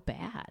so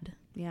bad.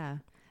 Yeah.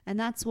 And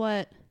that's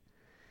like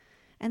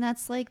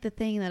the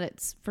thing that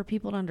it's for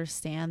people to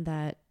understand,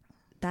 that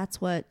that's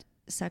what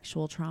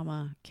sexual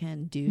trauma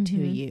can do to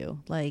you.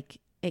 Like,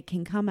 it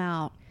can come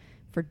out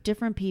for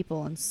different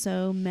people in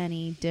so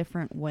many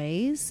different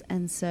ways.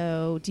 And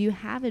so do you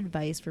have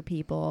advice for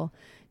people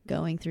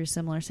going through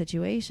similar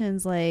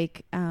situations?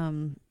 Like,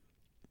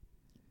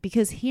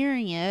 because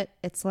hearing it,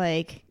 it's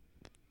like,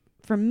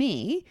 for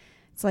me,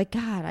 it's like,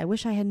 God, I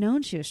wish I had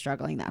known she was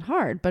struggling that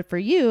hard. But for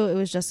you, it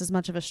was just as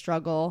much of a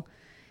struggle.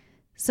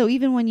 So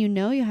even when you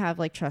know you have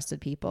like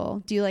trusted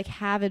people, do you like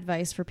have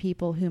advice for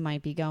people who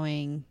might be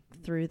going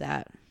through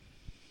that?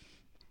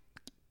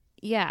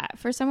 Yeah,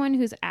 for someone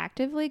who's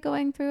actively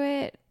going through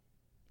it,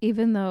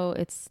 even though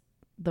it's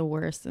the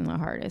worst and the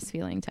hardest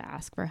feeling to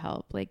ask for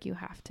help, like, you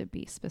have to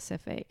be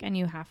specific and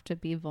you have to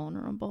be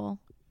vulnerable.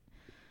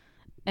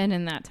 And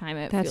in that time,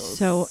 That's feels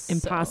so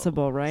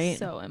impossible, right?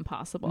 So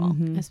impossible.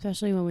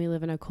 Especially when we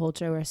live in a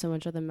culture where so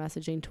much of the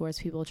messaging towards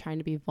people trying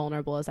to be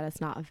vulnerable is that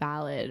it's not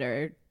valid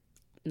or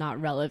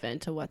not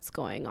relevant to what's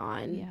going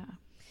on. Yeah.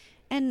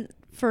 And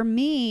for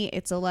me,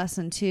 it's a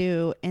lesson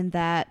too, in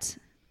that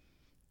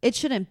it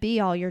shouldn't be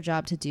all your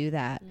job to do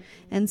that.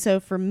 And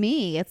so for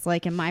me, it's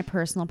like in my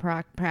personal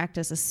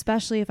practice,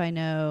 especially if I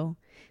know,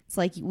 it's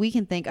like we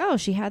can think, oh,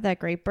 she had that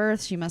great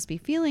birth, she must be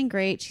feeling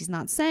great, she's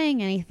not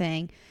saying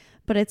anything.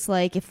 But it's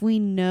like, if we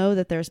know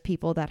that there's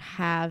people that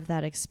have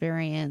that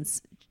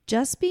experience,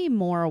 just be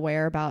more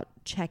aware about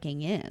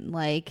checking in.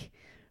 Like,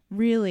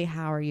 really,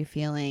 how are you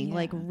feeling? Yeah.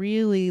 Like,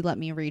 really let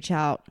me reach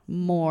out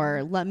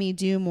more. Let me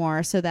do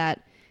more, so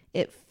that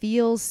it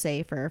feels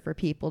safer for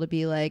people to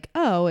be like,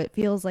 oh, it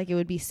feels like it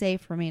would be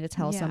safe for me to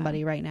tell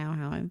somebody right now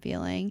how I'm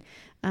feeling.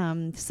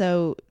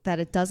 So that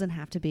it doesn't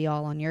have to be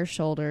all on your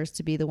shoulders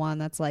to be the one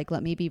that's like,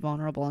 let me be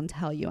vulnerable and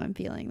tell you I'm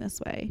feeling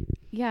this way.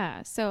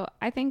 Yeah. So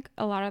I think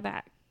a lot of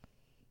that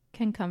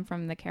can come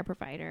from the care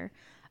provider.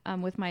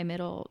 With my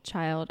middle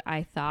child,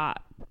 I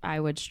thought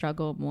I would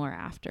struggle more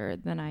after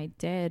than I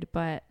did,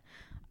 but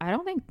I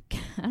don't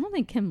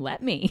think Kim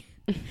let me.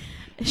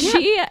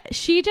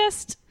 She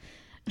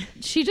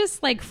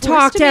just like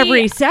talked me,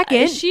 every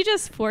second. She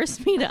just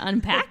forced me to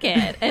unpack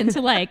it and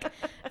to like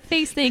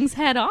face things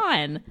head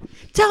on.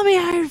 Tell me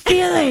how you're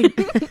feeling.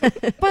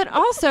 But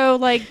also,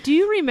 like, do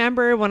you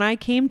remember when I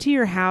came to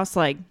your house,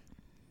 like,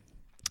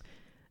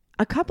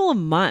 a couple of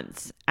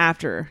months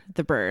after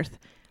the birth,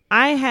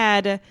 I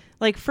had,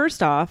 like,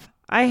 first off,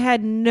 I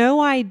had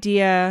no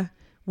idea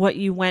what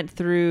you went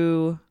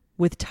through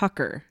with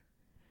Tucker.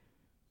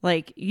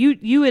 Like,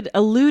 you had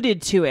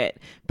alluded to it,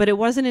 but it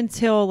wasn't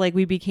until, like,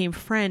 we became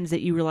friends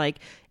that you were like,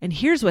 and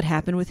here's what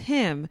happened with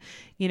him,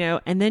 you know.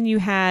 And then you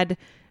had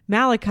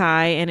Malachi,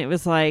 and it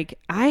was like,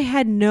 I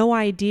had no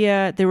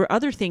idea there were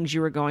other things you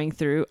were going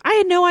through. I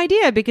had no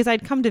idea because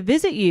I'd come to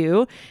visit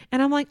you,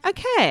 and I'm like,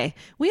 okay,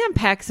 we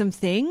unpacked some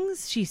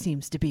things. She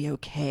seems to be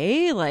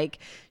okay. Like,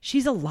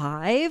 she's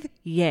alive.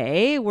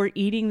 Yay. We're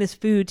eating this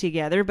food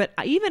together. But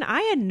even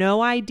I had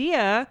no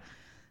idea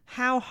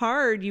how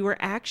hard you were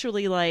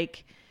actually,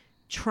 like,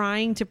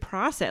 trying to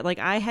process. Like,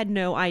 I had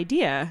no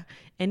idea.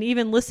 And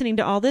even listening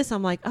to all this,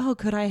 I'm like, oh,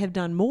 could I have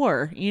done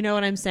more? You know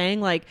what I'm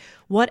saying? Like,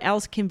 what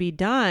else can be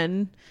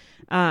done?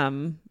 I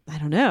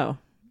don't know.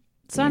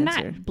 So I'm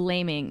not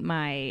blaming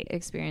my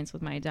experience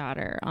with my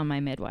daughter on my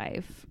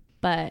midwife,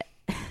 but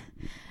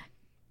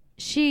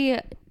she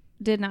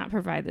did not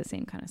provide the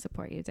same kind of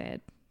support you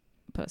did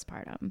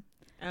postpartum.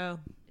 Oh.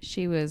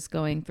 She was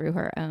going through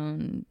her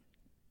own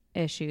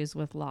issues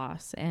with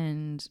loss,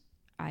 and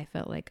I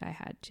felt like I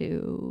had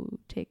to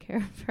take care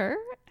of her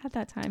at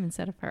that time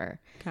instead of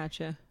her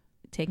Gotcha.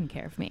 taking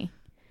care of me.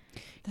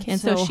 That's And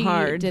so she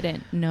hard.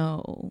 didn't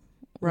know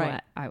Right.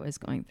 what I was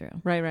going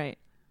through. Right.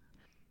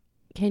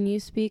 Can you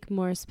speak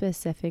more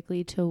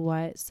specifically to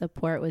what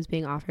support was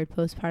being offered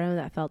postpartum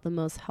that felt the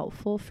most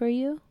helpful for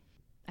you?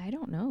 I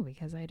don't know,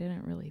 because I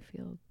didn't really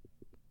feel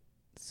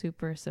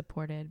super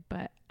supported,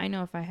 but I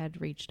know if I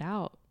had reached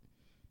out,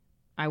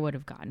 I would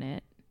have gotten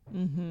it.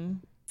 Mm-hmm.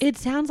 It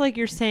sounds like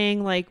you're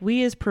saying, like,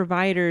 we as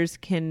providers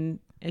can,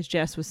 as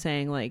Jess was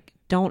saying, like,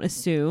 don't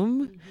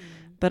assume,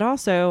 but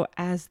also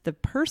as the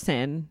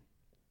person,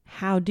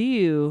 how do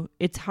you,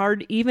 it's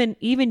hard, even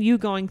you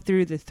going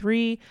through the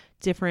 3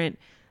 different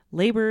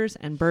labors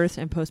and births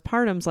and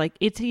postpartums, like,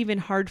 it's even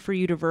hard for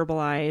you to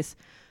verbalize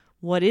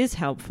what is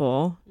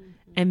helpful.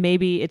 And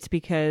maybe it's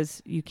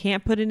because you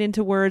can't put it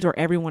into words, or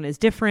everyone is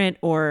different,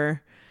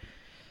 or,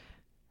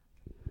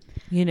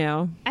 you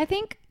know. I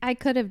think I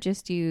could have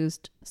just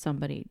used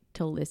somebody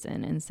to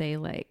listen and say,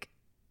 like,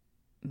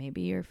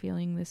 maybe you're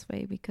feeling this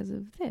way because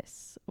of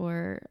this,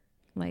 or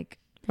like,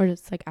 or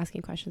just like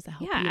asking questions to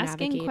help you navigate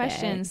asking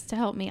questions to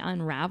help me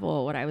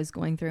unravel what I was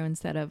going through,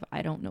 instead of,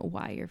 I don't know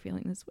why you're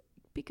feeling this way,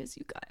 because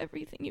you got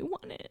everything you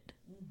wanted.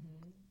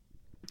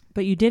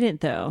 But you didn't,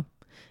 though.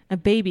 A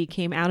baby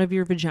came out of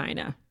your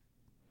vagina.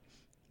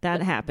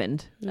 That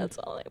happened. That's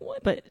all I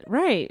wanted. But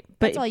right.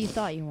 But That's all you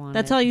thought you wanted.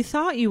 that's all you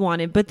thought you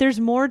wanted. But there's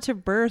more to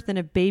birth than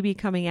a baby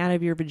coming out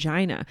of your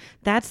vagina.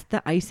 That's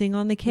the icing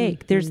on the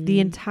cake. There's the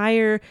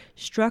entire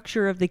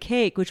structure of the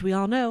cake, which we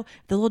all know,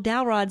 the little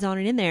dowel rods on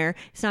it in there,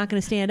 it's not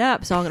going to stand up.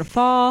 It's all going to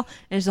fall,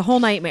 and it's a whole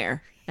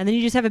nightmare. And then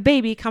you just have a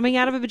baby coming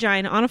out of a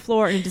vagina on a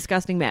floor in a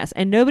disgusting mess.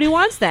 And nobody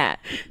wants that.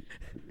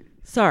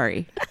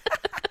 Sorry.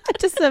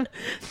 Just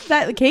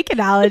that cake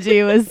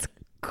analogy was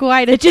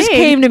quite a It just thing.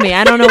 came to me.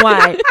 I don't know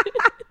why.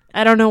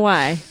 I don't know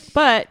why.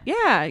 But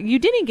yeah, you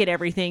didn't get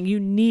everything you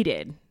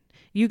needed.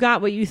 You got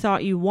what you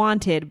thought you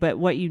wanted, but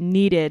what you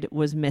needed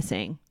was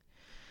missing.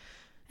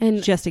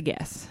 And Just a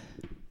guess.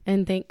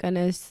 And thank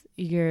goodness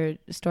your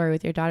story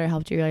with your daughter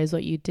helped you realize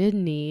what you did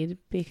need,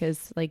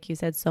 because like you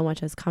said, so much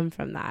has come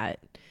from that.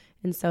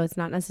 And so it's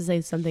not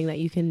necessarily something that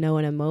you can know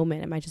in a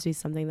moment. It might just be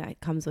something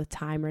that comes with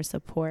time or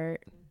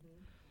support.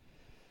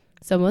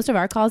 So most of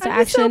our calls to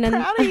action, I'm so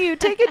proud of you.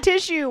 Take a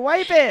tissue,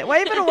 wipe it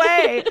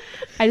away.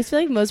 I just feel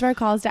like most of our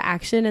calls to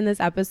action in this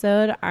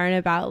episode aren't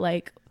about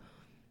like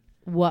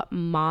what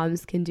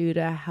moms can do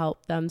to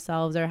help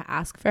themselves or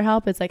ask for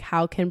help. It's like,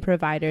 how can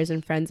providers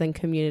and friends and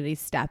community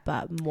step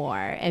up more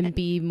and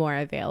be more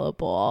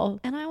available?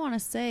 And I want to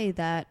say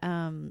that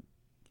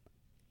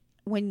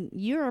when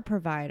you're a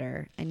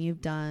provider and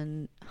you've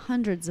done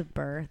hundreds of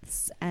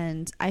births,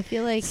 and I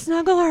feel like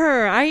Snuggle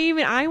her.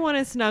 I want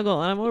to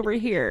snuggle, and I'm over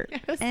here.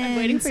 I'm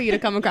waiting for you to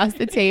come across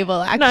the table.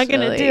 I'm Actually, not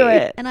going to do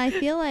it. and I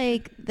feel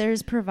like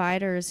there's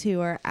providers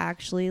who are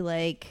actually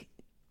like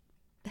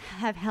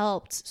have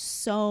helped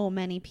so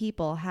many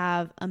people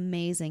have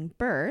amazing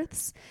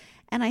births.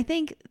 And I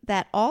think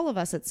that all of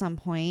us at some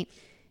point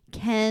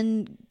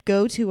can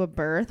go to a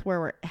birth where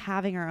we're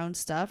having our own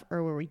stuff,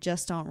 or where we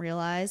just don't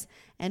realize,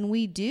 and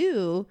we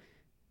do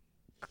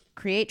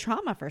create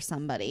trauma for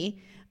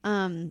somebody,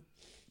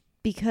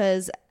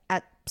 because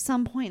at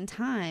some point in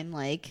time,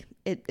 like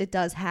it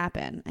does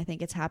happen. I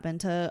think it's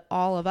happened to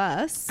all of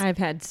us. I've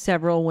had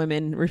several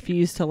women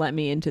refuse to let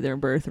me into their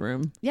birth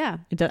room. Yeah.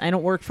 I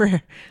don't work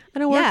for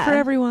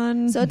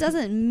everyone. So it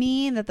doesn't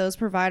mean that those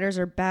providers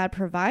are bad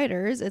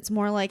providers. It's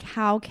more like,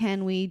 how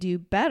can we do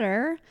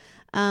better?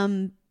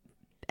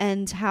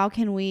 And how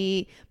can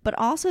we, but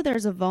also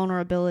there's a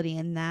vulnerability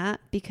in that,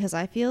 because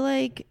I feel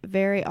like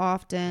very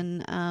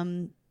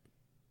often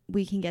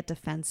we can get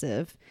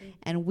defensive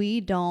and we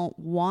don't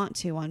want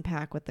to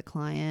unpack with the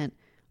client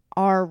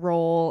our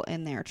role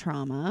in their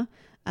trauma,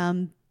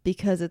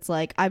 because it's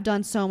like, I've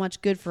done so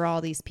much good for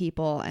all these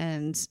people,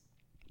 and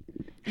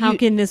How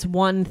can this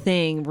one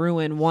thing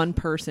ruin one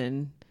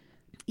person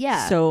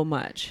so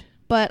much?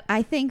 But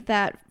I think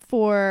that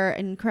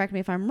and correct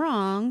me if I'm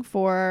wrong,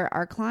 for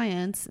our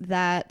clients,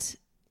 that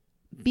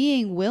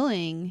being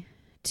willing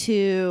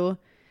to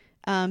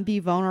be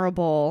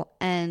vulnerable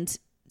and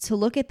to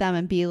look at them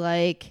and be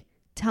like,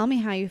 tell me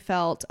how you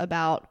felt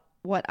about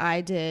what I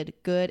did,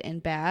 good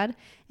and bad,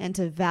 and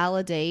to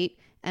validate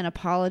and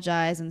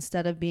apologize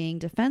instead of being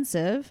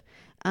defensive,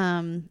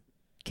 can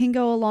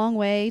go a long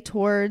way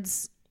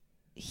towards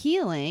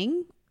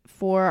healing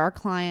for our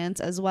clients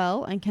as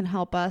well, and can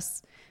help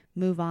us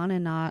move on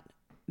and not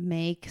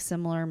make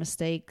similar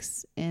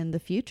mistakes in the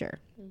future,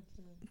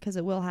 because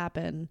it will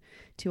happen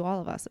to all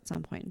of us at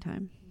some point in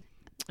time.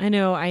 I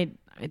know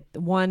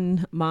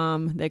one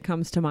mom that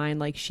comes to mind,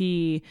 like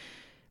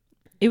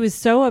it was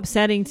so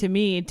upsetting to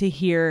me to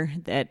hear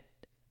that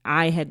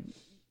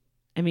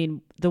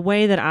the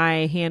way that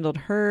I handled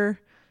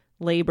her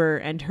labor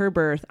and her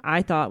birth,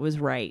 I thought was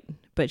right,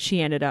 but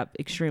she ended up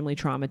extremely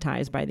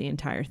traumatized by the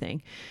entire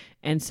thing.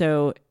 And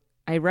so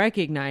I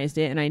recognized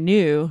it, and I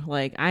knew,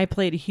 like, I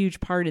played a huge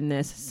part in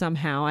this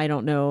somehow. I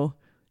don't know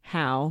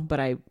how, but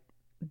I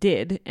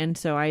did. And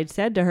so I had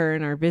said to her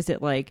in our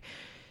visit, like,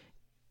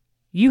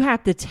 you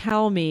have to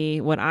tell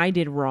me what I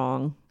did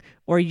wrong,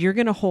 or you're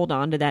going to hold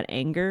on to that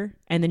anger,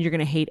 and then you're going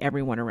to hate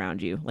everyone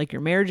around you. Like,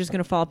 your marriage is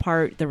going to fall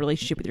apart. The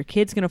relationship with your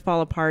kid's going to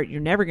fall apart. You're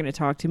never going to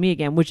talk to me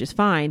again, which is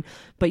fine.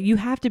 But you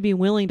have to be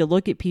willing to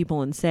look at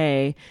people and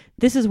say,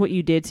 this is what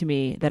you did to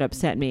me that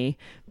upset me.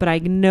 But I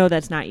know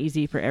that's not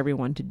easy for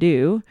everyone to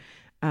do.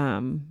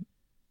 And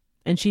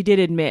she did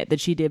admit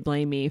that she did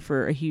blame me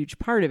for a huge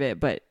part of it,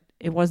 but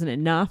it wasn't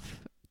enough.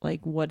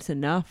 Like, what's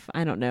enough?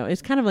 I don't know.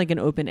 It's kind of like an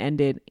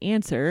open-ended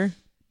answer,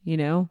 you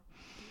know?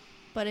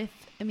 But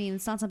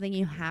it's not something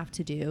you have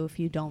to do if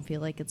you don't feel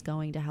like it's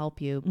going to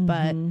help you.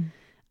 But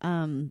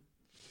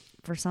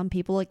for some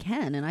people it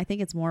can. And I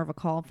think it's more of a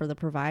call for the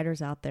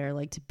providers out there,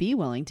 like, to be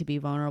willing to be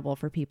vulnerable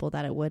for people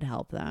that it would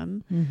help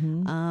them.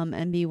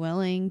 And be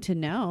willing to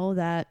know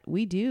that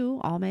we do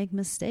all make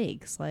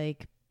mistakes,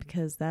 like,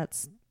 because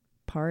that's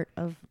part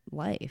of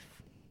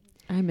life.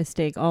 I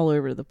mistake all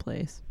over the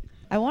place.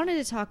 I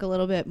wanted to talk a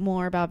little bit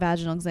more about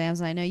vaginal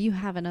exams, and I know you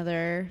have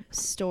another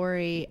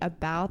story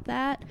about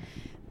that.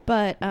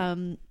 But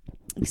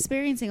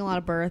experiencing a lot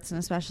of births, and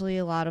especially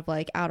a lot of,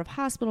 like, out of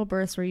hospital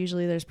births, where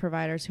usually there's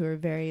providers who are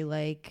very,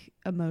 like,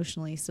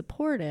 emotionally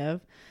supportive.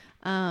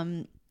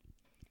 I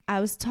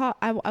was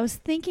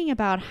thinking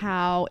about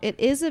how it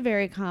is a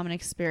very common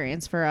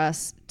experience for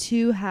us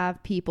to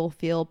have people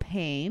feel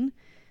pain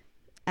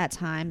at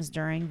times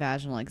during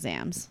vaginal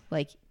exams,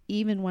 like,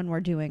 even when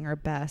we're doing our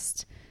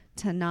best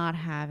to not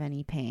have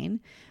any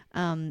pain.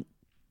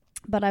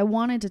 But I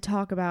wanted to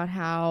talk about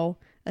how,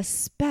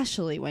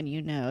 especially when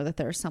you know that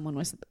there's someone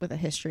with a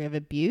history of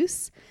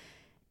abuse,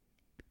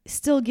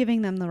 still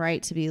giving them the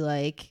right to be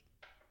like,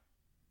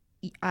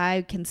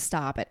 I can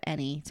stop at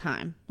any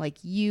time. Like,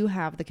 you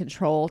have the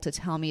control to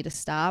tell me to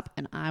stop,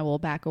 and I will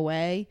back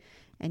away,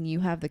 and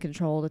you have the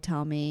control to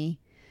tell me,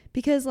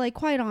 because, like,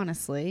 quite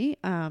honestly,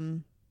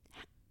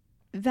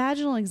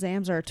 vaginal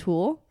exams are a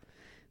tool,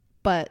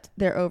 but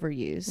they're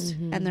overused.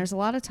 And there's a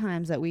lot of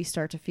times that we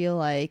start to feel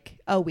like,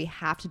 oh, we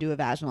have to do a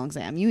vaginal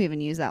exam. You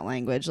even use that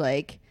language,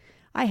 like,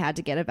 I had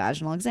to get a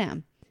vaginal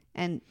exam.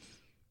 And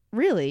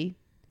really,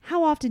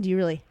 how often do you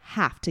really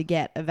have to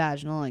get a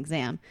vaginal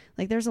exam?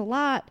 Like, there's a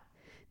lot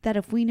that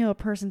if we know a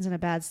person's in a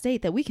bad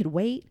state, that we could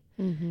wait.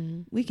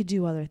 We could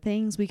do other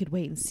things. We could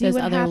wait and see There's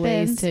what other happens.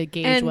 ways to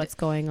gauge And what's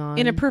going on.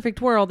 In a perfect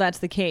world, that's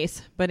the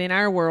case. But in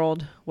our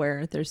world,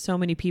 where there's so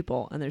many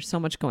people and there's so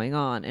much going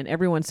on and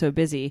everyone's so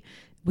busy,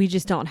 we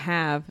just don't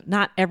have,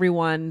 not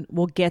everyone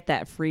will get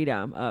that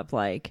freedom of,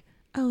 like,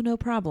 oh, no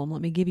problem,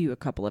 let me give you a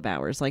couple of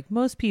hours. Like,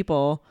 most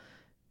people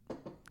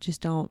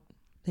just don't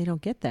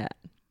get that.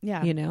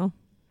 Yeah. You know?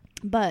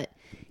 But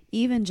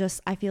even just,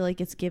 I feel like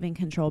it's giving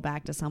control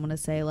back to someone to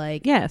say,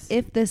 like, yes,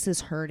 if this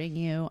is hurting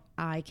you,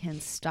 I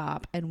can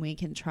stop and we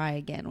can try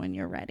again when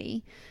you're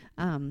ready.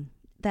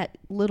 That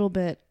little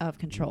bit of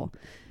control.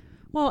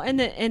 Well,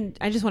 and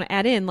I just want to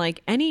add in,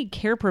 like, any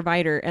care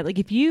provider, like,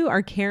 if you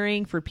are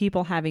caring for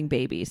people having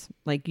babies,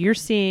 like, you're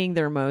seeing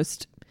their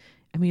most,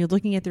 you're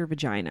looking at their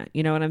vagina,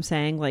 you know what I'm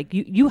saying? Like,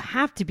 you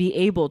have to be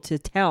able to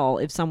tell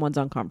if someone's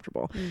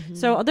uncomfortable.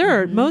 So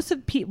there are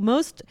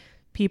most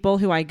people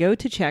who I go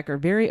to check are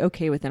very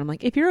okay with it. I'm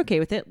like, if you're okay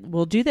with it,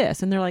 we'll do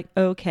this. And they're like,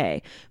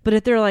 okay. But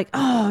if they're like,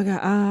 oh,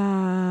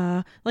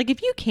 God, like,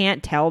 if you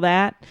can't tell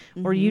that,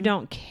 or you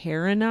don't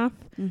care enough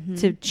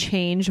to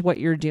change what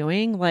you're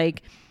doing,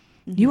 like,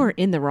 you are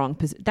in the wrong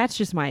position. That's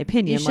just my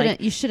opinion.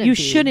 You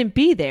shouldn't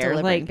be there,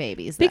 delivering like,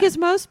 babies then. because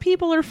most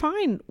people are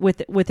fine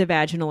with a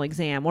vaginal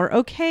exam, or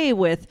okay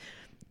with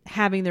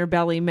having their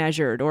belly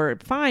measured, or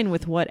fine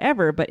with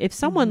whatever. But if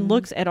someone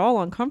looks at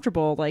all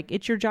uncomfortable, like,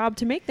 it's your job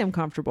to make them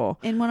comfortable.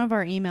 In one of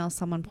our emails,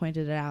 someone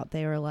pointed it out.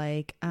 They were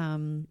like,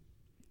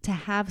 to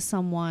have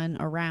someone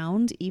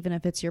around, even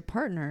if it's your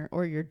partner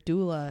or your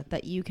doula,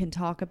 that you can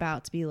talk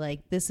about, to be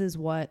like, this is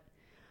what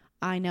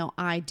I know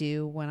I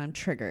do when I'm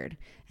triggered.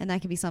 And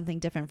that can be something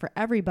different for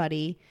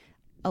everybody.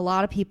 A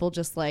lot of people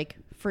just like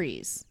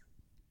freeze.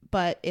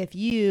 But if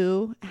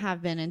you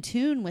have been in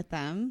tune with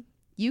them,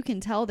 you can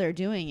tell they're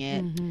doing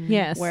it.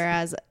 Yes.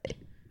 Whereas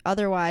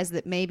otherwise,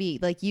 that maybe,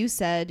 like you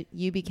said,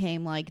 you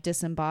became like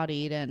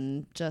disembodied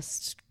and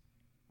just,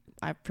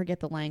 I forget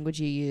the language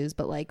you use,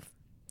 but like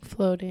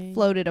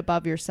floated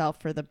above yourself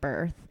for the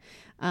birth.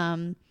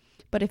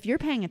 But if you're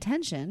paying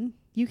attention,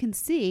 you can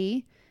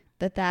see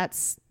that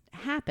that's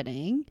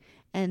happening.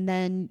 And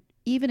then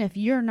even if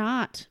you're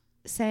not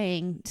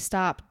saying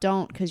stop,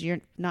 don't, because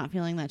you're not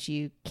feeling that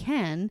you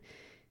can,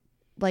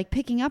 like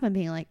picking up and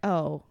being like,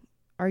 oh,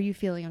 are you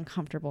feeling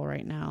uncomfortable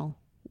right now?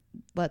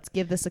 Let's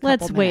give this a couple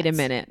minutes. Let's wait a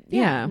minute.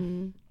 Yeah.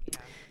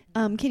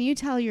 Can you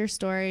tell your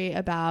story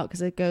about,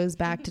 because it goes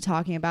back to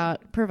talking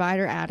about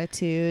provider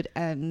attitude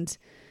and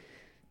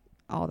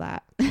all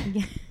that.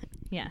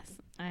 Yes.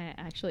 I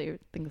actually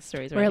think the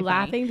story's We're really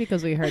laughing funny.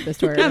 because we heard the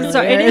story. I'm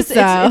sorry. earlier, It's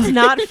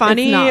not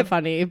funny. It's not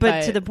funny,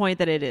 but to the point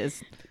that it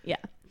is. Yeah.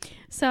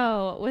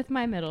 So with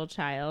my middle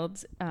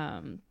child,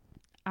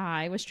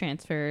 I was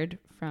transferred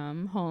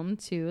from home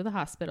to the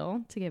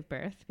hospital to give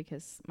birth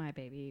because my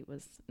baby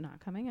was not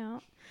coming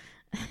out.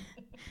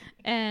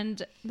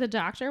 And the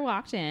doctor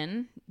walked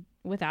in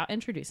without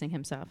introducing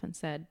himself and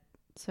said,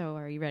 "So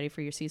are you ready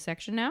for your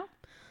C-section now?"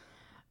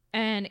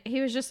 And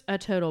he was just a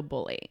total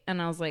bully.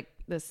 And I was like,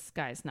 this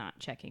guy's not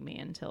checking me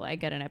until I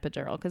get an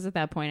epidural. Because at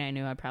that point, I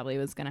knew I probably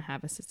was going to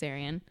have a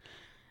cesarean.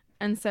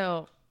 And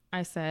so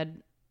I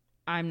said,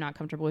 I'm not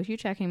comfortable with you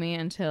checking me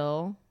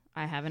until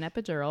I have an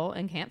epidural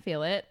and can't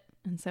feel it.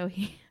 And so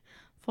he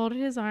folded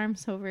his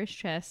arms over his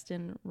chest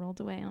and rolled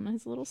away on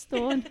his little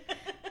stool. And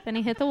then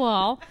he hit the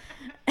wall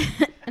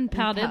and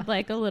pouted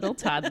like a little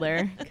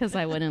toddler because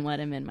I wouldn't let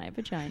him in my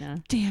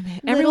vagina. Damn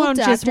it. Little Everyone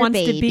just Dr. wants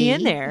to be Baby.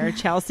 in there,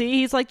 Chelsea.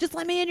 He's like, just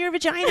let me in your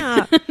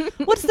vagina.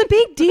 What's the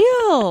big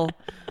deal?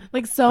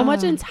 like so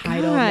much Oh,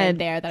 entitlement God.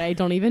 there that I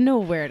don't even know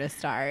where to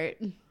start.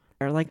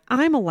 Or like,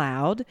 I'm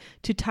allowed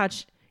to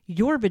touch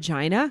your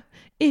vagina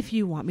if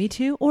you want me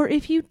to or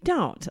if you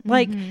don't.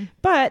 Like,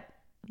 but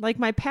like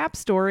my PAP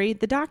story,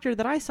 the doctor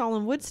that I saw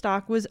in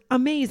Woodstock was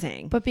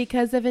amazing. But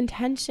because of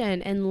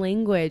intention and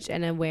language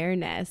and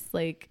awareness,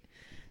 like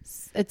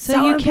it's So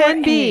so you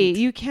can be, important.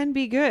 you can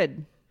be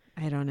good.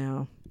 I don't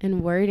know.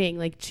 And wording,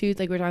 like choose,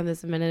 like we were talking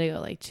this a minute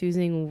ago, like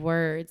choosing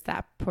words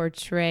that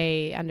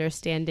portray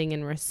understanding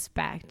and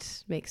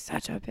respect makes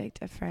such a big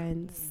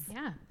difference.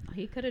 Yeah.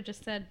 He could have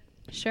just said,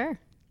 sure.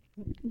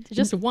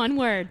 Just one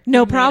word.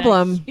 No made a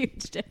problem.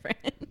 Huge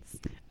difference.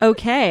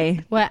 Okay.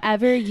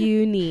 Whatever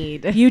you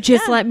need. You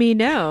just let me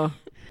know.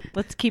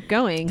 Let's keep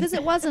going. Because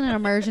it wasn't an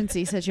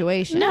emergency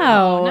situation.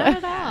 No. Not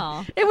at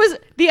all. It was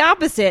the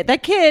opposite.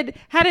 That kid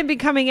hadn't been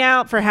coming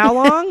out for how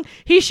long?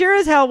 He sure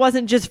as hell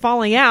wasn't just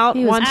falling out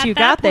He was- once At you that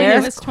got point, there.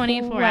 It was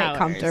 24 Quite hours.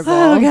 comfortable.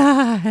 Oh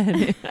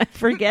God. I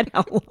forget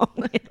how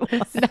long it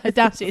was.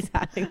 Now she's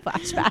having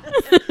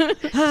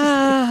flashbacks.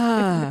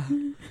 Ah.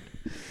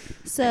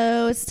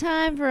 So it's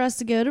time for us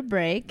to go to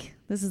break.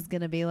 This is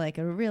going to be like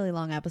a really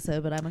long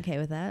episode, but I'm okay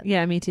with that.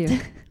 Yeah, me too.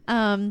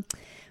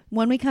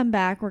 When we come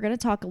back, we're going to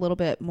talk a little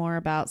bit more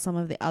about some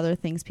of the other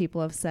things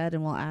people have said,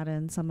 and we'll add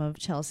in some of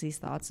Chelsea's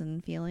thoughts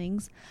and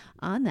feelings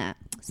on that.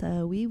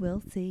 So we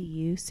will see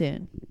you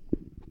soon.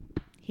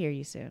 Hear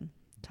you soon.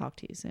 Talk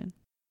to you soon.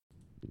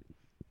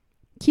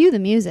 Cue the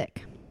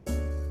music.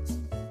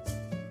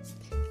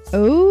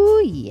 Oh,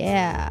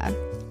 yeah.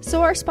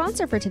 So our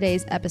sponsor for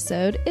today's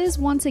episode is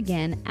once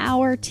again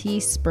our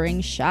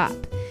Teespring shop.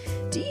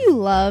 Do you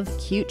love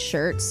cute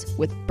shirts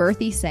with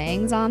birthy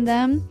sayings on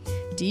them?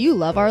 Do you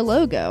love our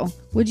logo?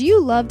 Would you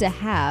love to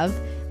have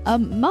a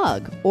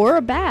mug or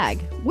a bag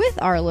with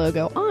our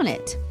logo on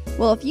it?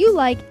 Well, if you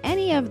like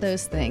any of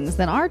those things,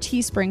 then our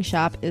Teespring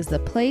shop is the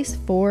place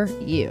for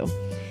you.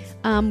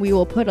 We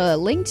will put a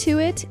link to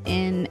it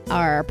in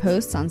our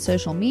posts on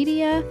social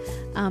media,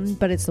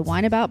 but it's the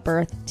Wine About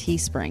Birth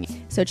Teespring.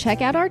 So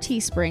check out our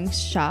Teespring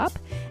shop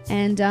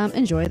and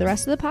enjoy the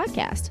rest of the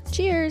podcast.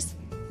 Cheers!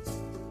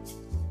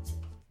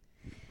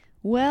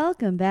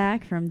 Welcome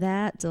back from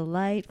that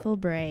delightful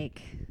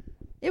break.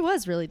 It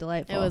was really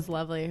delightful. It was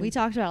lovely. We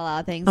talked about a lot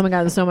of things. Oh my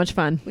God, it was so much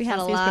fun. We had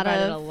Chelsea's a lot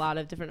provided of a lot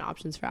of different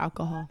options for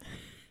alcohol.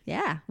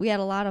 yeah. We had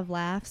a lot of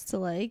laughs to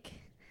like,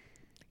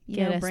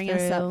 Get us bring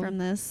us up through. from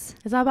this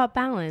It's all about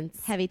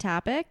balance. heavy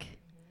topic.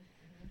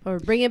 Or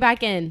bring it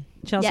back in.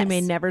 Chelsea Yes. may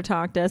never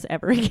talk to us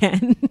ever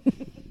again.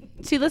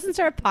 She listens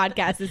to our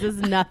podcast. This is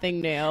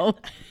nothing new.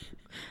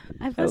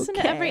 I've listened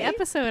to every Okay.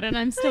 episode and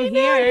I'm still I know,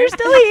 here. you're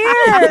still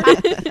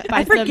here. By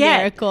I some forget.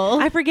 miracle.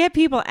 I forget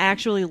people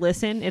actually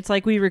listen. It's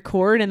like we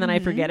record and then I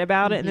forget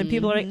about it. And then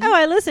people are like, oh,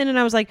 I listened. And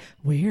I was like,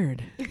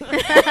 weird.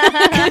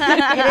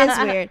 It is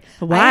weird.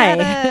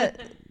 Why?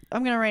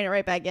 I'm going to rein it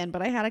right back in,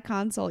 but I had a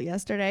consult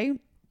yesterday.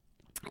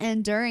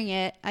 And during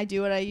it, I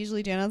do what I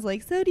usually do. And I was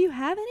like, so do you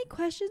have any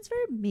questions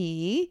for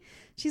me?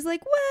 she's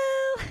like,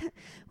 well,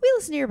 we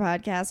listen to your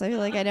podcast. I feel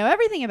like I know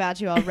everything about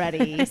you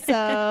already.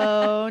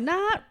 So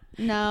not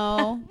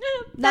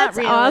That's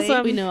really.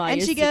 awesome. We know all And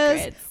your she goes,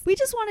 secrets. we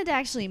just wanted to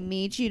actually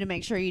meet you to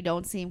make sure you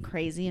don't seem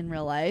crazy in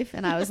real life.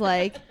 And I was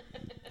like,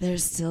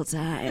 there's still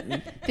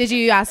time. Did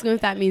you ask him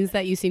if that means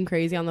that you seem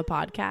crazy on the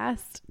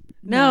podcast?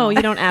 No,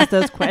 you don't ask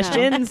those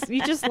questions.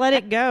 You just let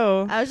it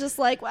go. I was just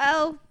like,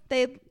 well,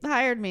 they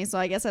hired me, so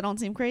I guess I don't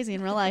seem crazy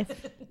in real life.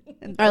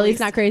 And Or at least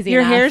not crazy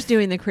Your enough. hair's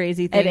doing the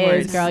crazy thing. It where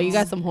is, it's- girl. You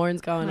got some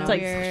horns going my on. It's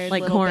like- weird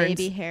like little horns.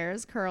 baby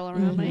hairs curl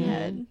around my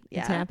head. Yeah.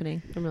 It's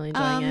happening. I'm really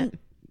enjoying it.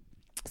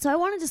 So I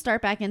wanted to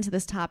start back into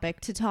this topic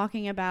to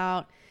talking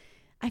about,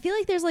 I feel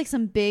like there's like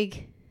some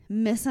big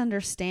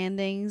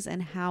misunderstandings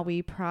and how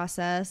we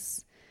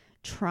process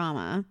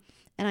trauma.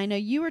 And I know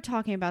you were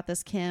talking about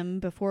this, Kim,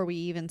 before we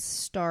even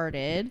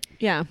started,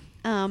 Yeah.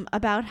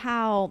 about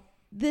how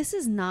this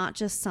is not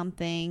just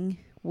something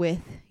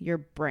with your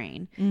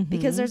brain,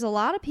 because there's a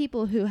lot of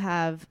people who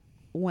have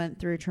went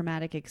through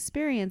traumatic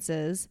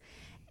experiences,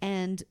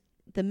 and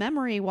the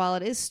memory, while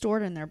it is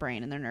stored in their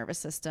brain and their nervous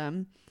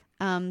system,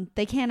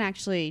 they can't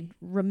actually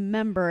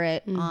remember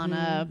it on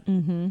a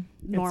normal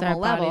It's our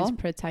level. body's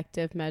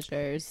protective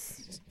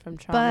measures from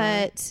trauma.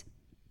 But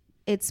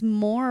it's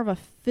more of a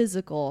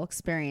physical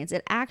experience.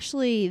 It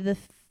actually,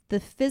 the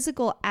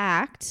physical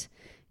act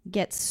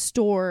gets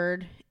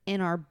stored in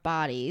our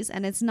bodies,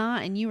 and it's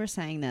not, and you were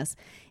saying this,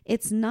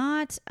 it's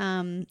not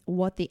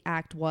what the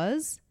act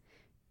was,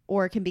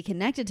 or it can be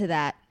connected to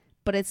that,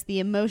 but it's the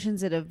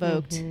emotions it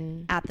evoked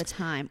at the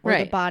time, or the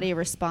Right. body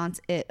response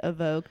it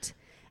evoked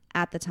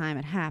at the time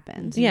it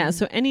happened. Yeah.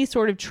 So any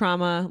sort of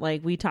trauma,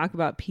 like we talk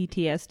about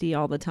PTSD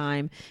all the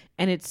time,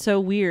 and it's so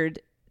weird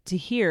to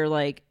hear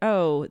like,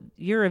 oh,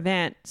 your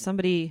event,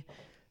 somebody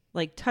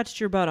like touched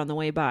your butt on the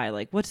way by.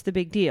 Like, what's the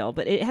big deal?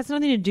 But it has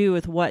nothing to do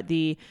with what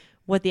the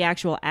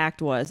actual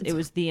act was. It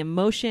was the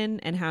emotion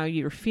and how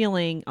you're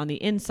feeling on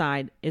the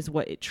inside is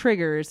what it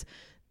triggers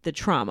the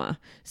trauma.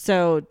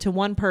 So to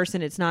one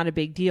person, it's not a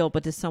big deal,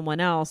 but to someone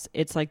else,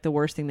 it's like the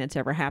worst thing that's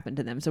ever happened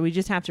to them. So we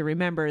just have to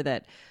remember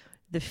that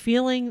the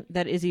feeling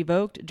that is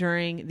evoked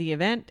during the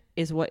event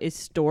is what is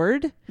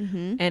stored,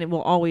 and it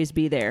will always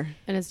be there.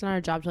 And it's not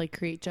our job to like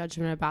create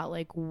judgment about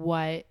like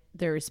what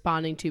they're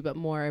responding to, but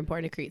more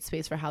important to create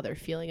space for how they're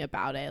feeling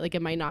about it. Like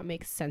it might not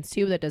make sense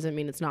to you, but that doesn't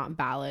mean it's not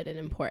valid and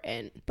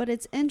important. But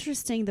it's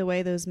interesting the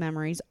way those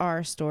memories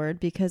are stored,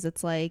 because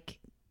it's like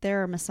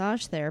there are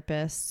massage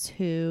therapists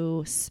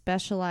who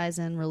specialize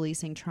in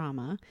releasing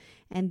trauma,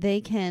 and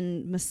they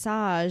can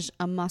massage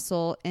a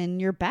muscle in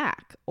your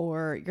back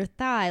or your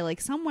thigh, like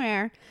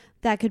somewhere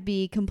that could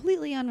be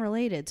completely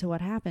unrelated to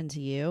what happened to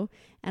you.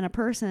 And a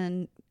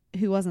person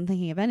who wasn't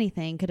thinking of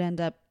anything could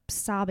end up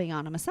sobbing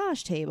on a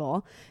massage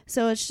table.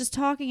 So it's just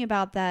talking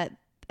about that.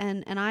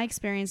 And I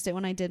experienced it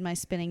when I did my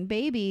spinning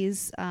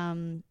babies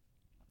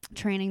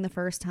training the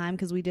first time,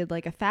 because we did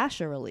like a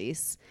fascia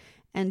release.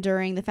 And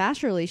during the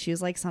fascia release, she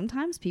was like,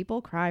 sometimes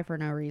people cry for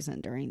no reason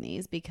during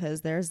these,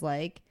 because there's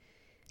like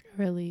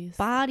Release.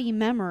 body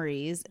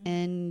memories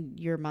in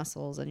your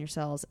muscles and your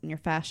cells and your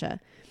fascia.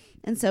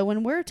 And so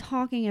when we're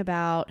talking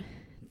about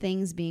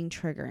things being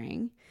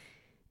triggering,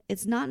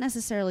 it's not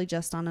necessarily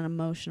just on an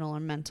emotional or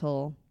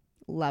mental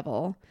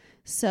level.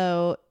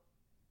 So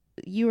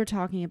you were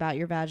talking about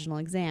your vaginal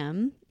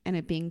exam and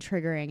it being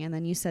triggering, and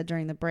then you said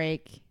during the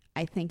break,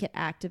 I think it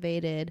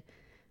activated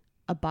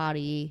a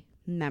body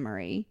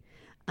memory.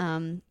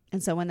 And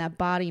so when that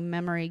body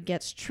memory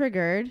gets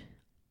triggered,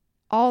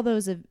 all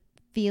those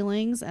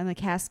feelings and the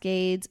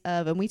cascades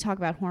of, and we talk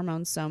about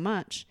hormones so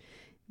much,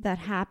 that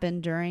happen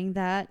during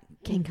that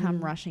can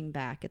come rushing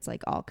back. It's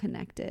like all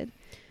connected.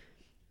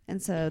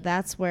 And so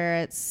that's where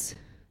it's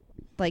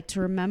like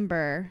to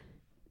remember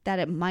that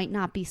it might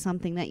not be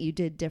something that you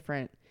did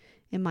different.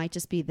 It might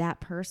just be that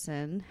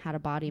person had a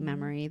body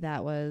memory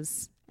that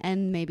was,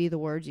 and maybe the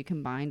words you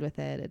combined with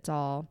it. It's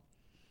all,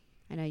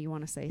 I know you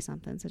want to say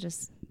something, so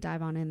just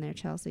dive on in there,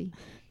 Chelsea.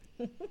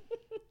 Are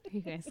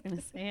you guys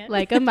gonna say it?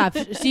 Like a muff.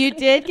 You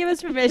did give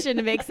us permission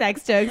to make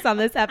sex jokes on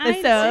this I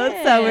episode,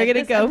 did. so we're gonna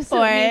This go episode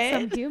for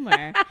needs it. Some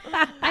humor.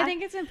 I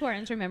think it's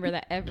important to remember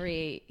that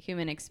every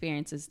human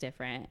experience is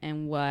different,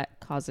 and what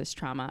causes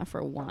trauma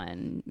for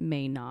one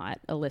may not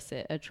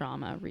elicit a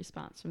trauma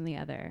response from the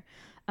other.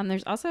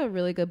 There's also a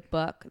really good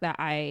book that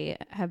I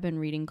have been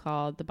reading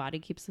called "The Body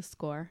Keeps the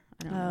Score."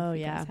 I don't know if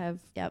you guys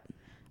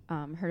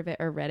have heard of it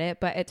or read it,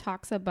 but it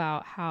talks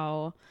about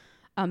how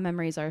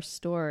memories are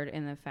stored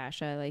in the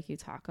fascia, like you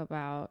talk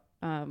about,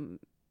 and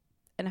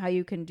how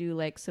you can do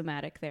like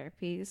somatic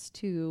therapies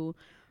to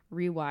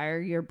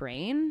rewire your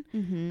brain,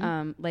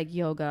 like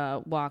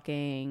yoga,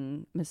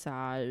 walking,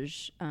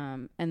 massage,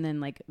 and then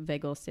like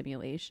vagal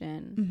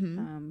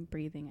stimulation,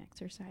 breathing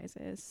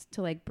exercises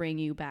to like bring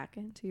you back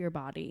into your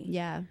body.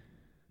 Yeah.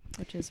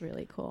 Which is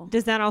really cool.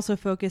 Does that also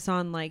focus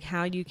on like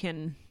how you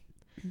can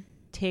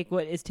take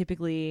what is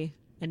typically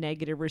a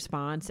negative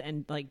response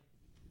and like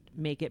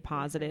make it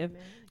positive?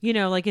 You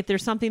know, like if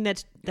there's something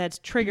that's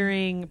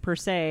triggering per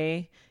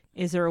se,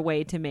 is there a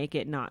way to make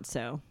it not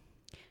so?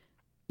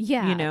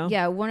 Yeah. You know?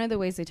 Yeah. One of the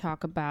ways they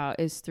talk about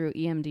is through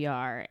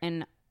EMDR.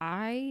 And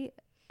I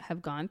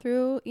have gone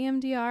through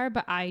EMDR,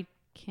 but I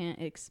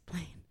can't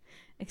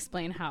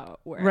explain how it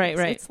works. Right.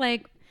 It's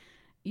like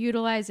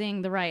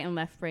utilizing the right and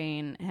left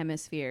brain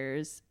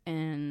hemispheres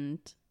and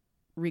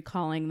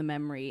recalling the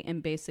memory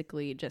and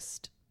basically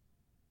just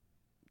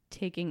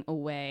taking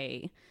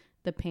away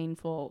the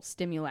painful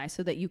stimuli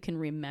so that you can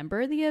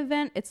remember the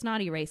event. It's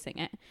not erasing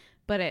it,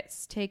 but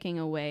it's taking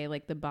away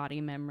like the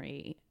body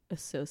memory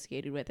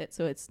associated with it,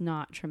 so it's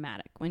not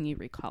traumatic when you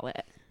recall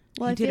it.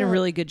 Well, You I did a feel-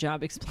 really good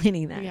job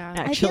explaining that. Yeah.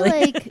 Actually,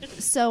 I feel like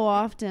so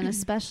often,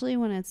 especially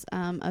when it's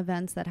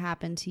events that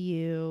happen to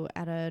you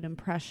at an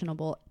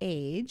impressionable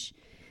age,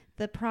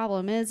 the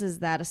problem is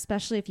that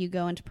especially if you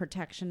go into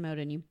protection mode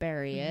and you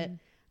bury it,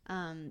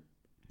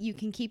 you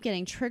can keep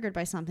getting triggered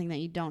by something that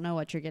you don't know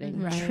what you're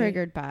getting Right.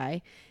 triggered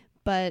by.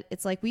 But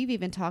it's like we've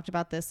even talked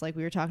about this, like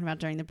we were talking about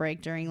during the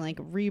break, during like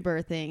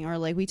rebirthing, or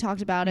like we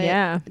talked about it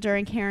Yeah.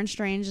 during Karen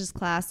Strange's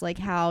class, like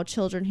how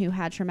children who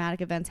had traumatic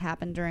events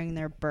happen during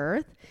their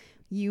birth,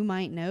 you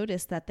might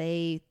notice that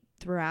they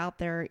throughout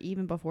their,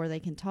 even before they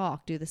can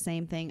talk, do the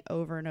same thing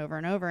over and over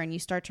and over. And you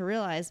start to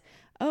realize,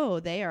 oh,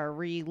 they are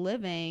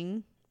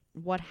reliving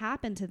what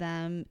happened to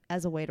them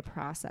as a way to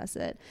process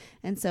it.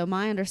 And so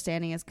my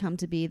understanding has come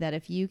to be that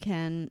if you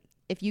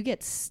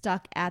get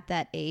stuck at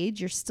that age,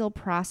 you're still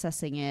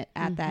processing it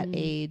at that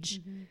age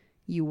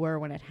you were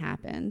when it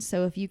happened.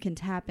 So if you can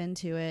tap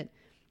into it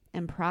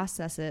and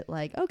process it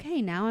like,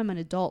 okay, now I'm an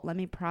adult, let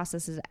me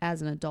process it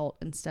as an adult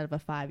instead of a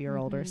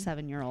 5-year-old or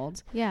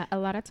 7-year-old. Yeah, a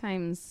lot of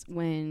times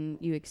when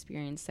you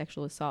experience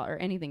sexual assault or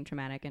anything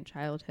traumatic in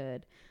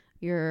childhood,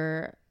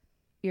 your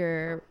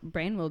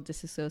brain will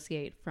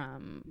disassociate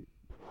from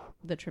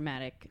the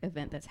traumatic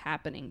event that's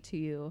happening to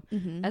you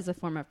as a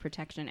form of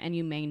protection, and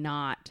you may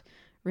not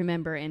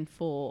remember in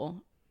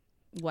full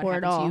what Or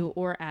at happened to all. you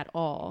or at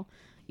all.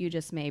 You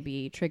just may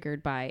be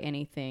triggered by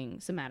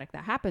anything somatic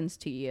that happens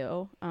to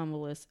you,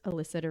 will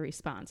elicit a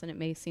response, and it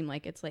may seem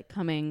like it's like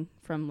coming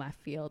from left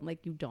field,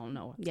 like you don't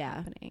know what's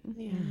happening.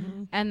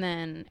 Yeah. And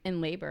then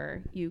in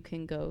labor, you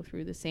can go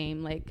through the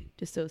same like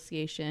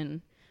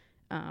dissociation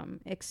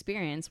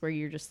experience where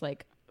you're just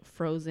like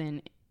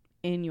frozen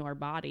in your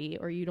body,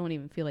 or you don't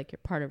even feel like you're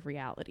part of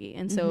reality.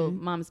 And so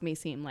moms may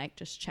seem like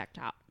just checked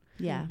out.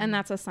 Yeah. And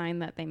that's a sign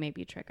that they may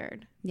be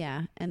triggered.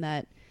 Yeah. And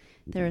that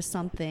there is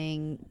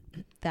something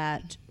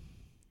that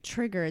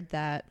triggered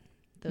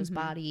those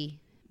body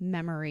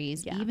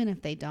memories, even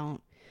if they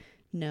don't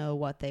know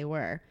what they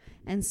were.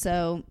 And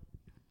so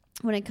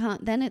when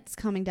then it's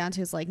coming down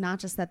to, it's like, not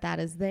just that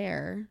is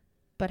there,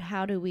 but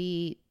how do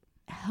we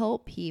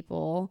help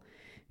people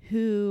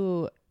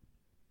who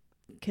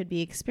could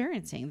be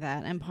experiencing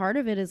that? And part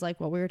of it is like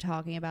what we were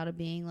talking about, of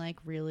being like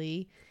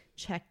really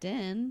checked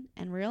in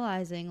and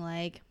realizing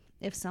like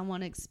if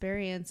someone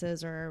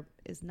experiences or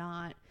is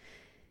not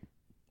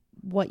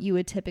what you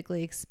would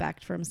typically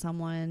expect from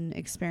someone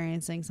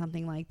experiencing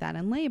something like that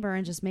in labor,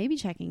 and just maybe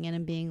checking in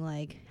and being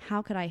like,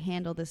 how could I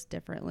handle this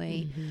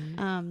differently?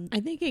 I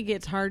think it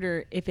gets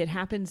harder if it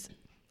happens.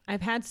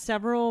 I've had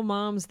several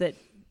moms that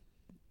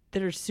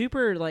are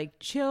super like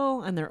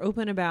chill, and they're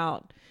open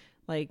about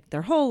like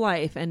their whole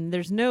life, and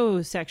there's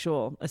no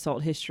sexual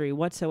assault history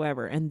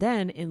whatsoever. And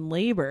then in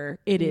labor,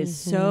 it is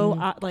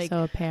so like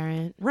so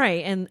apparent.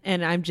 right.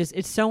 And I'm just,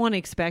 it's so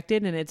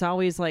unexpected, and it's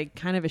always like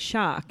kind of a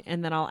shock.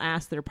 And then I'll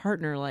ask their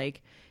partner,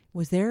 like,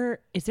 is there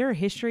a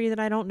history that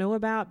I don't know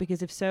about?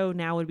 Because if so,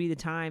 now would be the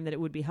time that it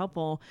would be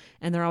helpful.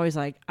 And they're always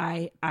like,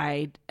 I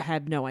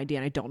have no idea,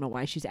 and I don't know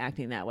why she's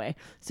acting that way.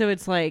 So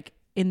it's like,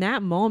 in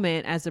that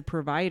moment, as a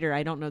provider,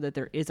 I don't know that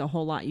there is a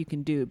whole lot you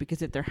can do,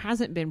 because if there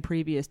hasn't been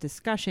previous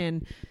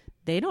discussion,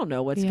 they don't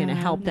know what's going to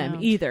help them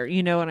either.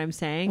 You know what I'm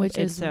saying? Which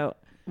is so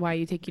why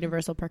you take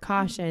universal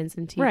precautions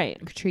and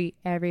treat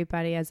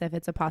everybody as if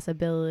it's a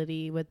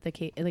possibility with the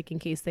case, like in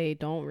case they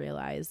don't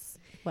realize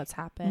what's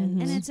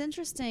happened. And it's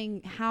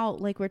interesting how,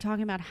 like, we're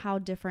talking about how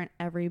different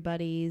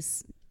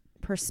everybody's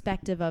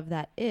perspective of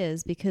that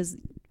is, because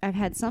I've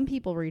had some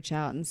people reach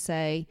out and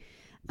say,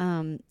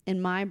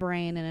 in my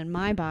brain and in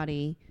my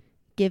body,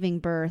 giving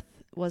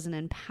birth was an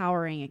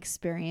empowering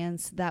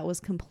experience that was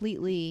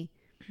completely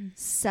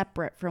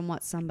separate from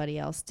what somebody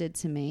else did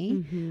to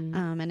me.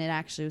 And it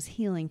actually was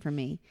healing for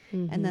me.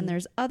 And then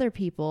there's other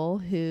people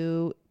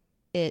who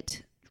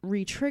it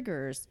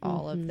re-triggers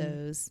all of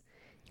those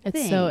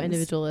It's so things.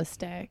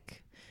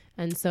 individualistic.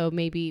 And so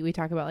maybe we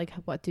talk about like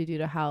what to do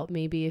to help.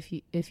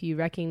 Maybe if you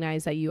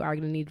recognize that you are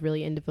going to need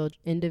really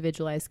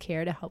individualized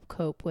care to help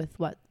cope with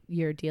what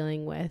you're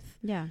dealing with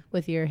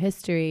with your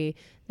history,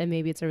 then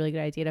maybe it's a really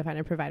good idea to find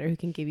a provider who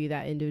can give you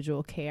that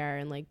individual care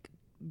and like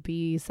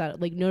be subtle,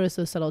 like notice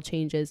those subtle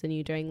changes in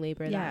you during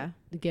labor that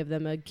give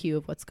them a cue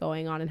of what's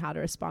going on and how to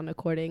respond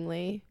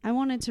accordingly. I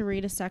wanted to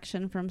read a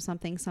section from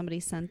something somebody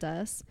sent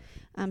us.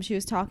 She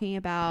was talking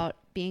about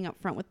being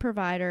upfront with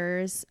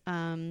providers,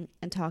 and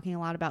talking a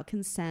lot about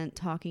consent,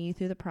 talking you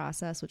through the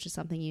process, which is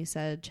something you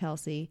said,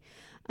 Chelsea.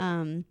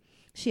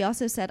 She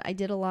also said, I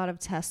did a lot of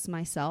tests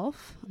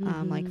myself,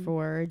 like Mm-hmm.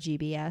 for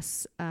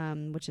GBS,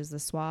 which is the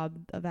swab,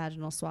 a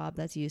vaginal swab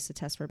that's used to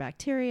test for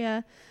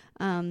bacteria.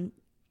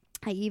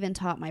 I even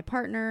taught my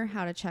partner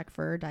how to check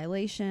for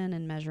dilation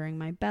and measuring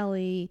my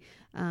belly.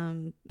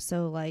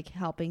 So like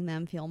helping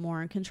them feel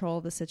more in control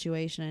of the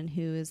situation and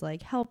who is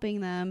like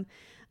helping them.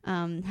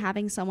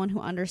 Having someone who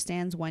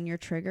understands when you're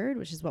triggered,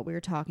 which is what we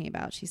were talking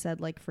about. She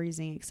said like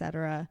freezing,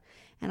 etc.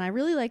 And I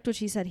really liked what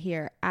she said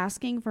here,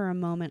 asking for a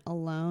moment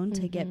alone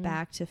to get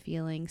back to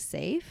feeling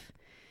safe,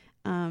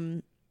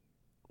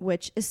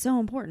 which is so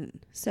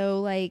important.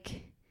 So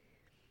like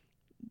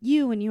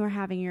you, when you were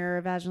having your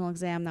vaginal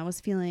exam, that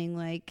was feeling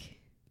like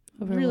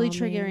really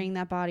triggering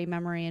that body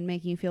memory and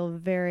making you feel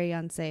very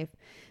unsafe.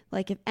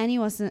 Like if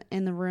anyone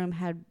in the room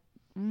had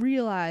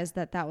realized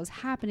that that was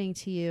happening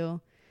to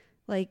you,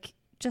 like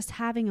just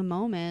having a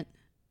moment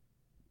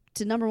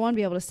to, number one,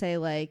 be able to say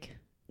like,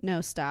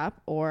 no,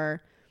 stop,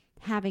 or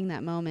having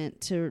that moment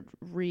to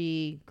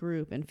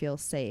regroup and feel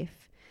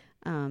safe.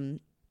 And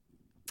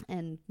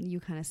you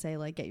kind of say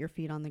like, get your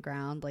feet on the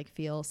ground, like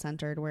feel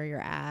centered where you're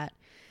at.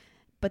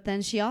 But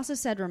then she also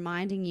said,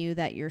 reminding you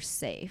that you're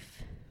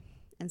safe.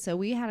 And so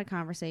we had a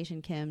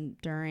conversation, Kim,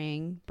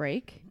 during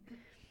break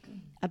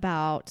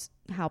about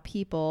how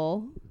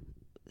people,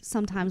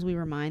 sometimes we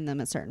remind them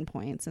at certain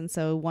points. And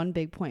so one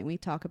big point we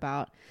talk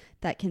about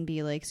that can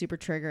be like super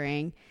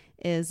triggering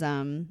is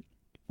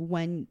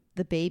when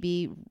the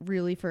baby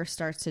really first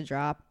starts to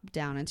drop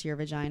down into your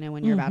vagina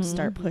when you're about to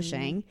start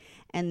pushing.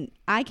 And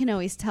I can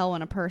always tell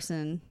when a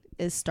person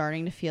is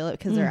starting to feel it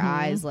because their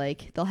eyes,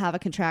 like they'll have a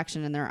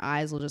contraction and their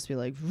eyes will just be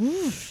like,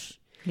 whoosh.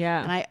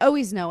 Yeah. And I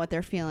always know what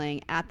they're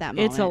feeling at that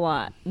moment. It's a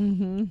lot.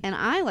 And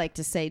I like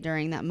to say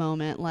during that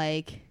moment,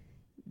 like,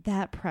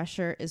 that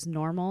pressure is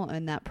normal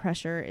and that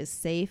pressure is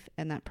safe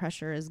and that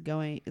pressure is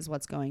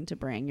what's going to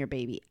bring your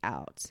baby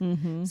out.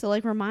 So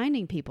like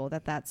reminding people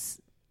that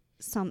that's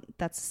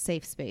a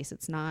safe space.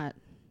 It's not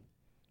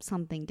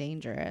something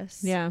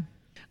dangerous. Yeah.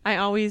 I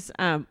always,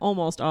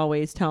 almost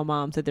always tell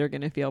moms that they're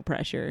going to feel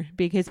pressure,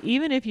 because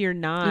even if you're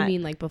not, You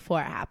mean like before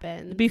it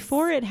happens?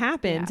 before it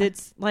happens, Yeah.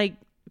 it's like,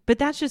 but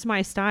that's just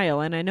my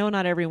style. And I know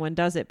not everyone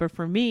does it, but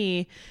for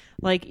me,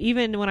 like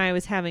even when I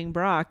was having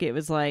Brock, it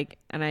was like,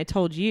 and I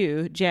told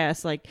you,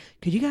 Jess, like,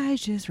 could you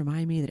guys just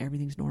remind me that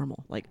everything's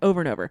normal? Like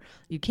over and over.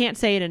 You can't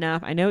say it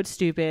enough. I know it's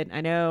stupid.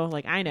 I know.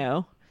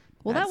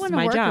 Well, That's that wouldn't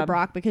my work for job.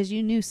 Brock because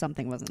you knew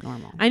something wasn't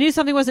normal. I knew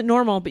something wasn't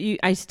normal, but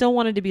I still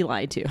wanted to be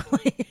lied to.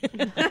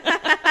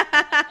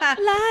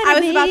 I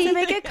was about to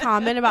make a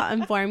comment about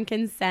informed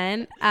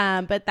consent,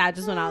 but that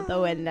just went out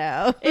the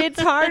window. It's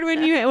hard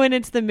when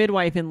it's the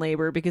midwife in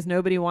labor, because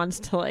nobody wants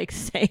to like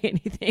say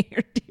anything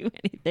or do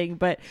anything.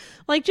 But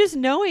like just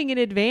knowing in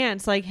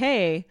advance, like,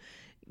 hey,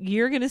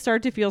 you're going to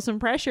start to feel some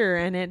pressure,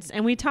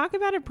 and we talk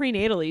about it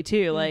prenatally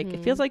too. Like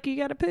it feels like you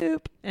got to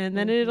poop, and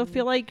then it'll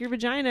feel like your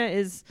vagina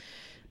is.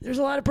 There's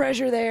a lot of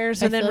pressure there.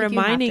 So I then feel like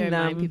reminding you have to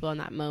them, remind people in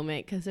that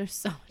moment because there's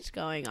so much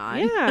going on.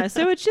 yeah.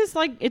 So it's just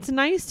like, it's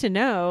nice to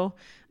know.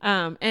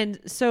 And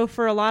so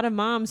for a lot of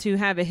moms who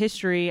have a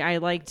history, I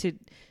like to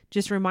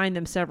just remind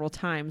them several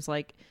times,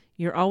 like,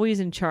 you're always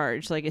in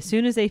charge. Like as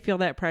soon as they feel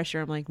that pressure,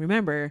 I'm like,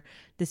 remember,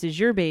 this is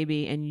your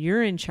baby and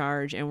you're in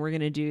charge, and we're going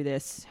to do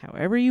this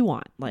however you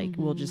want. Like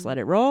we'll just let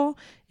it roll.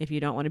 If you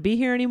don't want to be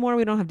here anymore,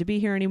 we don't have to be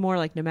here anymore.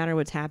 Like no matter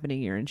what's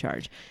happening, you're in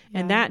charge.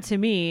 And that to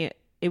me,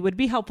 it would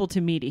be helpful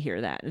to me to hear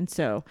that. And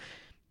so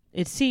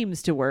it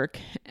seems to work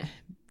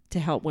to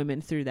help women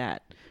through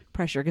that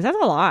pressure, because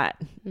that's a lot.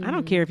 I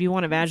don't care if you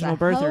want a vaginal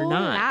birth or whole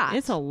not. lot.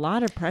 It's a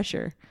lot of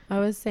pressure. I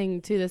was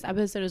saying too, this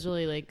episode is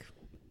really like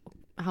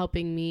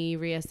helping me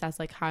reassess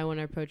like how I want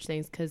to approach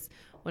things, because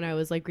when I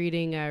was like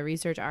reading a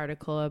research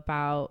article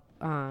about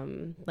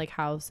like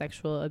how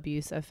sexual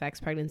abuse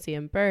affects pregnancy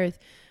and birth,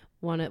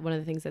 one of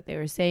the things that they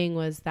were saying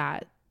was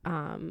that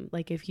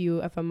like if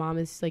a mom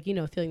is like, you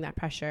know, feeling that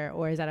pressure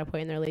or is at a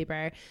point in their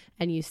labor,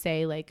 and you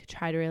say like,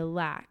 try to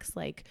relax,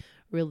 like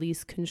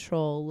release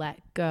control, let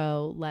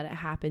go, let it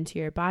happen to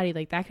your body,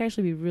 like that can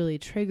actually be really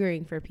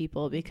triggering for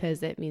people,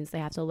 because it means they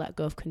have to let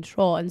go of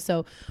control. And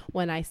so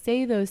when I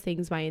say those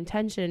things, my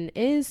intention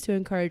is to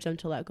encourage them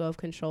to let go of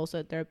control so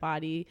that their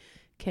body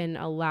can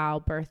allow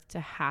birth to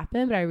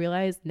happen. But I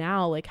realize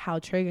now like how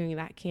triggering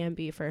that can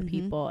be for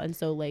people. And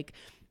so like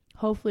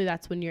hopefully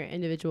that's when your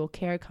individual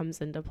care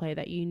comes into play,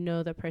 that you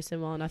know the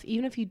person well enough,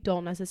 even if you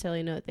don't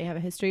necessarily know that they have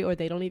a history, or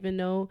they don't even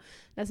know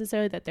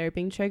necessarily that they're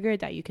being triggered,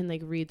 that you can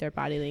like read their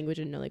body language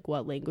and know like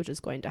what language is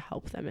going to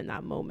help them in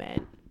that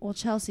moment. Well,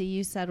 Chelsea,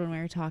 you said when we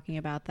were talking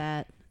about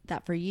that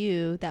for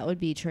you, that would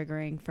be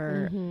triggering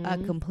for a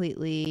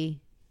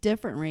completely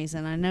different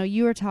reason. I know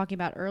you were talking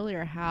about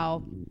earlier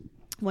how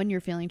when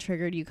you're feeling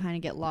triggered, you kind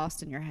of get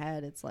lost in your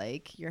head. It's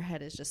like your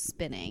head is just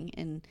spinning.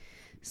 And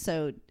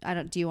So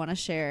do you want to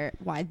share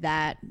why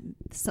that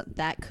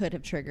could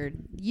have triggered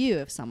you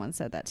if someone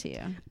said that to you?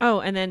 Oh,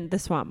 and then the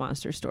swamp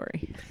monster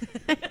story.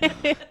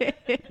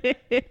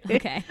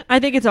 Okay. I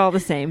think it's all the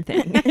same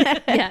thing.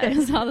 Yeah, it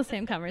was all the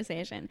same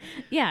conversation.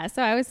 Yeah,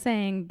 so I was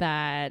saying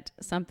that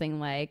something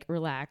like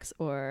relax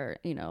or,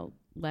 you know,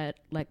 let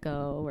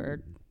go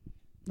or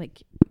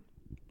like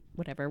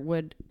whatever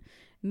would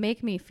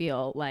make me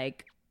feel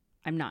like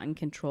I'm not in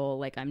control,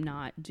 like I'm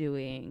not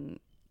doing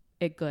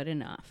it good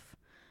enough.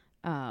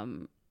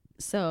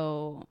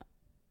 So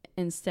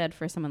instead,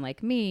 for someone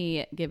like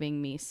me,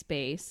 giving me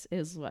space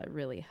is what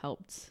really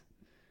helped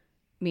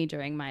me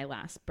during my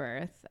last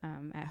birth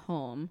at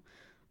home.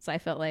 So I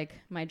felt like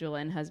my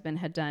doula and husband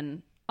had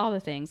done all the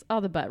things,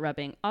 all the butt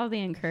rubbing, all the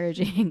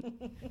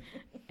encouraging.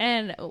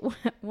 And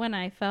when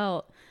I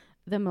felt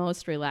the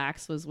most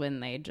relaxed was when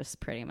they just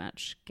pretty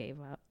much gave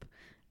up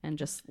and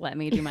just let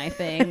me do my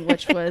thing,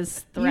 which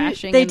was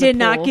thrashing. They in did the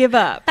not pool. give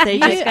up. They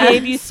just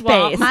gave you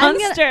Swamp space.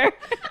 monster.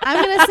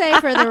 I'm going to say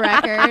for the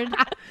record,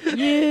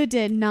 you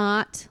did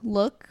not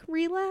look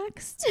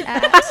relaxed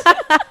at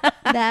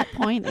that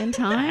point in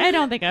time. I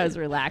don't think I was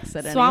relaxed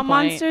at Swamp any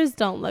point. monsters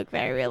don't look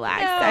very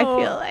relaxed. No.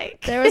 I feel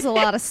like There was a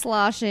lot of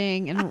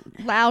sloshing and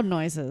loud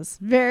noises,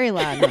 very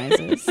loud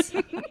noises.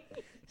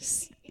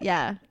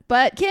 Yeah.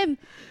 But Kim,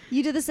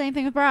 you did the same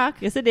thing with Brock.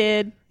 Yes, I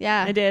did.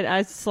 Yeah. I did.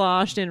 I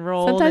sloshed and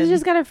rolled. sometimes and you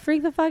just gotta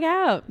freak the fuck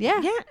out. Yeah.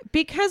 yeah,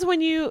 because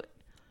when you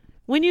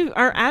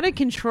are out of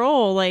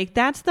control, like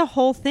that's the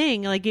whole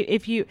thing. Like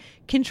if you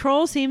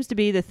control seems to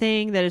be the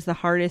thing that is the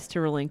hardest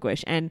to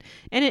relinquish, and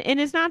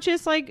it's not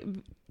just like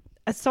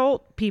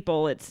assault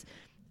people. It's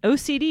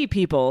OCD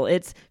people.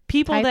 It's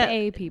people Type that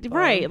A people.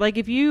 right. Like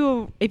if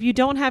you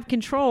don't have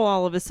control,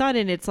 all of a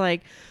sudden it's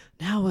like,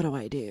 now what do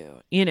I do?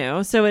 You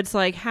know? So it's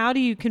like, how do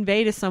you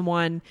convey to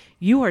someone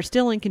you are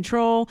still in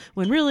control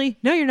when really,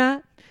 no, you're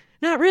not.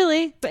 Not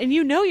really. But, and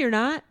you know you're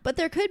not. But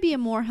there could be a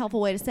more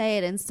helpful way to say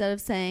it instead of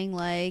saying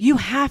like, You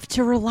have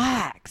to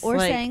relax. or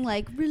Like, saying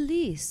like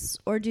release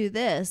or do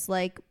this.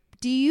 Like,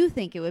 do you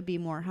think it would be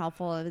more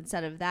helpful if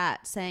instead of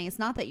that saying it's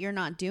not that you're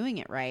not doing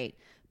it right,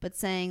 but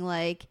saying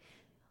like,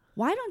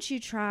 why don't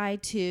you try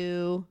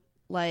to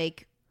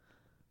like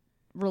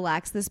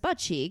relax this butt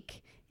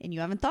cheek? And you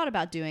haven't thought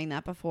about doing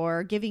that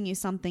before, giving you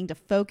something to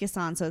focus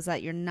on so it's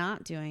that you're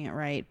not doing it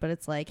right. But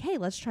it's like, hey,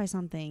 let's try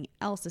something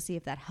else to see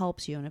if that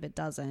helps you. And if it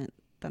doesn't,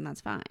 then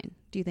that's fine.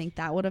 Do you think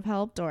that would have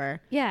helped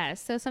or? Yeah,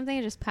 so something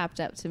just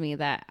popped up to me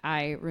that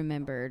I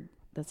remembered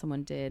that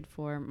someone did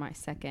for my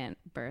second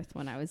birth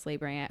when I was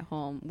laboring at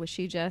home was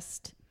she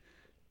just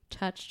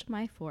touched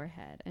my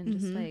forehead and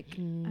just like, I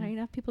don't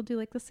know if people do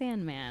like the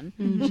Sandman.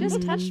 She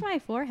just touched my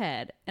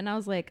forehead and I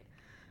was like,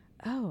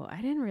 oh, I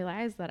didn't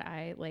realize that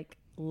I like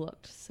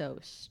looked so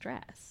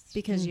stressed.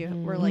 Because you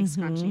were like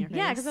scrunching your face.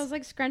 Yeah, because I was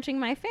like scrunching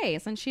my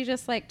face and she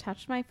just like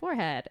touched my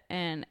forehead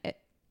and it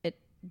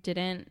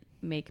didn't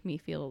make me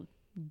feel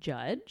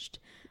judged.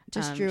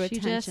 Just drew She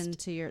attention just-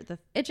 to your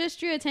it just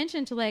drew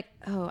attention to like,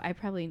 oh, I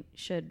probably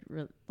should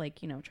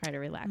like, you know, try to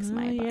relax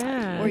my body.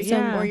 yeah. or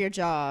Yeah. or your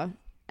jaw.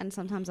 And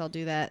sometimes I'll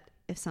do that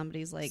if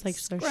somebody's like, It's like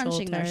their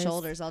scrunching their shoulders.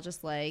 shoulders. I'll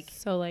just like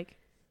So like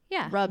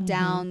Yeah. rub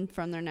down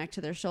from their neck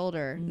to their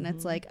shoulder, and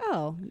it's like,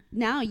 oh,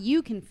 now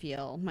you can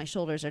feel my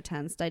shoulders are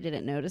tensed. I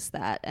didn't notice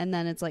that, and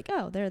then it's like,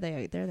 oh, there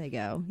they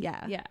go.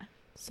 Yeah, Yeah.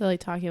 So like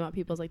talking about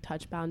people's like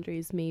touch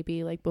boundaries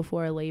maybe like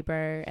before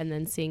labor and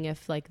then seeing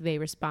if like they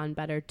respond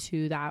better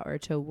to that or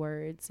to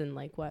words and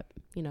like what,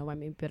 you know, what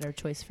may be a better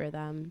choice for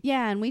them.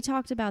 Yeah, and we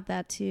talked about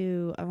that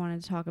too. I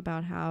wanted to talk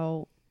about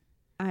how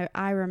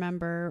I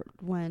remember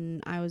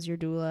when I was your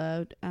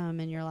doula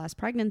in your last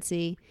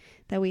pregnancy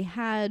that we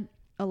had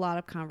a lot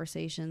of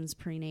conversations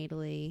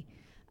prenatally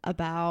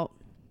about,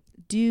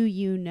 do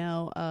you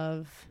know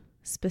of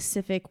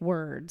specific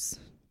words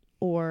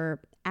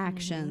or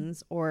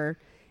actions or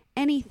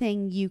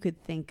anything you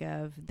could think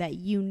of that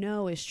you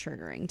know is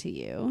triggering to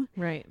you.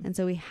 right. And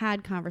so we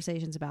had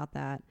conversations about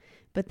that.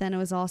 But then it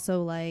was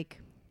also like,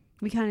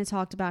 we kind of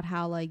talked about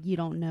how like you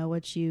don't know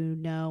what you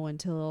know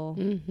until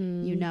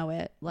you know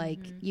it. Like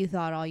you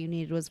thought all you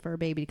needed was for a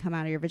baby to come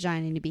out of your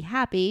vagina and to be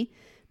happy.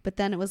 But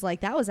then it was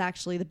like that was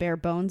actually the bare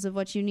bones of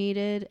what you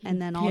needed,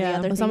 and then all the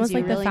other it was things almost you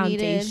like really the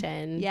needed.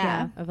 foundation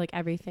Yeah. of like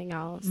everything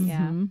else.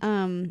 Yeah.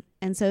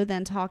 And so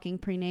then talking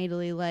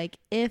prenatally, like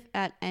if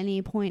at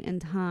any point in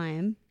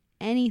time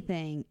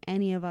anything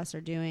any of us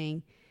are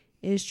doing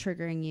is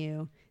triggering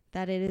you,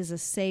 that it is a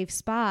safe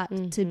spot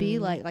to be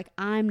like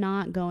I'm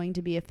not going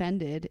to be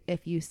offended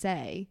if you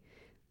say,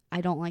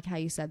 I don't like how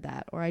you said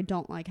that, or I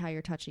don't like how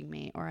you're touching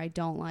me, or I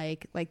don't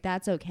like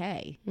that's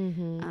okay.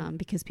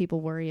 Because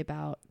people worry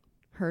about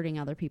hurting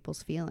other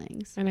people's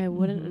feelings. And I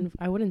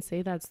wouldn't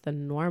say that's the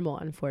normal,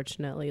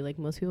 unfortunately. Like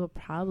most people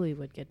probably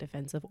would get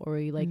defensive, or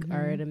you like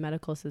are in a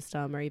medical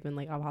system or even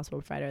like a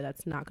hospital provider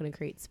that's not going to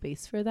create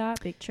space for that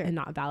True. and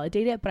not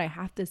validate it. But I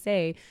have to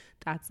say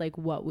that's like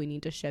what we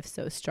need to shift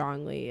so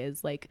strongly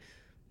is like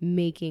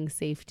making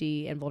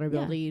safety and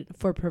vulnerability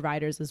for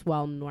providers as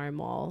well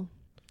normal.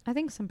 I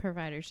think some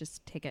providers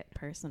just take it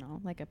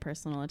personal, like a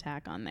personal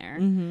attack on their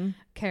Mm-hmm.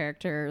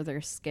 character,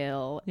 their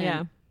skill. And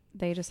Yeah.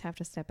 they just have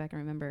to step back and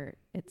remember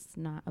it's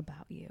not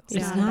about you. It's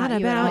It's not not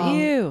about you at about all.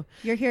 you.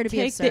 You're here to be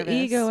of Take service. the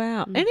ego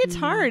out. And it's Mhm.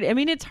 hard. I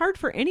mean, it's hard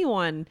for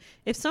anyone.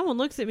 If someone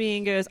looks at me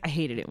and goes, I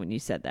hated it when you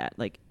said that.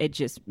 Like, it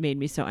just made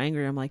me so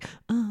angry. I'm like,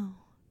 oh,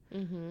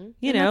 Mm-hmm.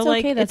 you know,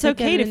 like, it's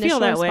okay to feel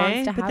that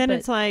way. But then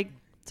it's like,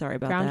 sorry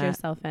about ground that.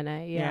 yourself in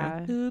it.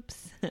 Yeah.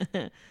 Oops.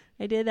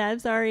 I did that. I'm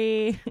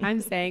sorry.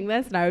 I'm saying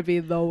this, and I would be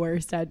the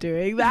worst at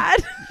doing that.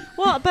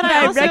 Well, but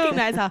I I also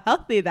recognize how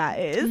healthy that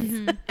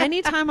is.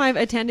 anytime I've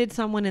attended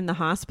someone in the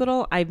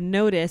hospital, I've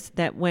noticed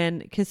that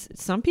because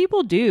some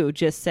people do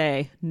just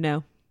say,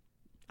 no,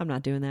 I'm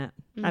not doing that.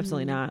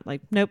 Absolutely not.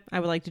 Like, nope, I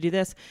would like to do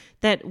this.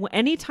 That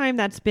anytime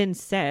that's been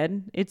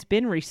said, it's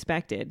been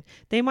respected.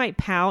 They might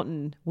pout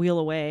and wheel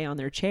away on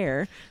their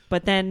chair,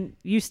 but then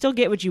you still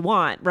get what you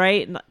want,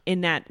 right?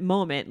 In that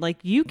moment, like,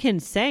 you can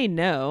say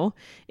no.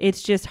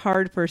 It's just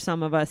hard for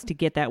some of us to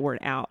get that word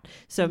out.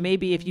 So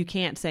maybe if you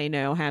can't say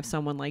no, have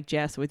someone like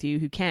Jess with you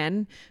who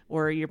can,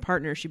 or your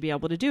partner should be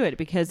able to do it,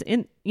 because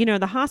in,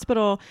 the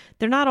hospital,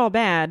 they're not all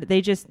bad.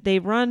 They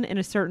run in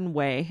a certain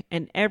way,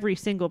 and every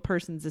single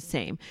person's the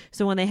same.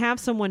 So when they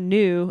have someone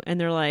new and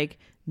they're like,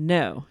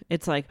 no,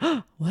 it's like,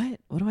 oh, what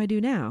do I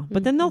do now?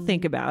 But then they'll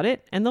think about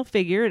it and they'll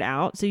figure it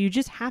out. So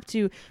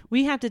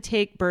we have to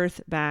take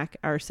birth back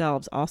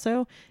ourselves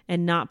also,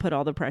 and not put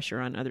all the pressure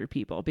on other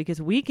people, because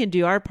we can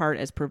do our part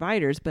as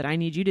providers, but I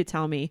need you to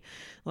tell me,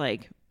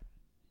 like,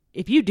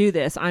 if you do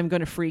this, I'm going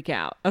to freak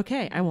out.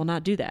 Okay, I will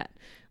not do that.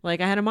 Like,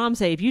 I had a mom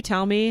say, if you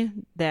tell me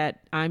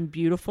that I'm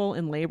beautiful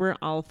in labor,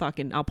 I'll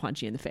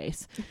punch you in the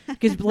face,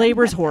 because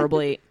labor's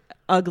horribly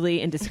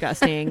ugly and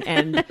disgusting,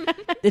 and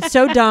it's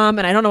so dumb,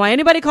 and I don't know why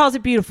anybody calls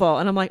it beautiful.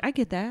 And I'm like, I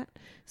get that.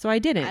 So I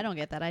didn't. I don't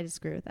get that. I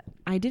disagree with that.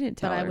 I didn't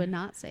tell But her. I would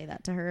not say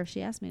that to her if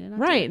she asked me to not.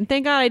 Right. Do it. And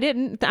thank God I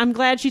didn't. I'm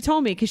glad she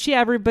told me, because she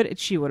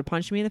would have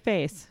punched me in the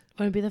face.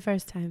 Wouldn't be the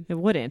first time. It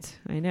wouldn't.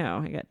 I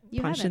know. I got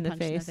You punched in haven't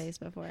the punched face. in the face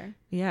before.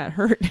 Yeah, it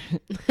hurt.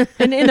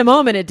 And in the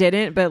moment it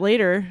didn't, but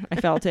later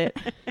I felt it.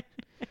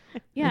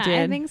 Yeah, I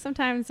did. think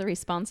sometimes the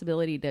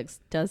responsibility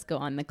does go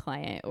on the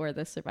client or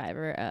the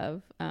survivor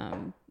of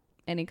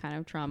any kind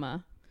of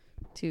trauma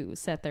to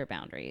set their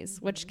boundaries,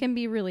 which can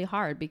be really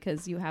hard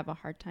because you have a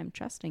hard time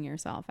trusting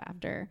yourself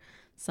after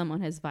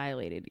someone has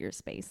violated your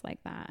space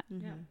like that.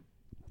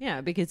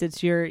 Yeah, because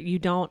it's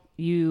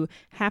you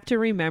have to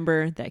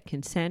remember that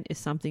consent is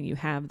something you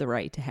have the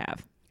right to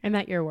have. And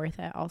that you're worth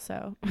it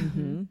also.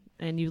 Mm-hmm.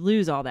 And you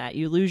lose all that.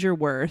 You lose your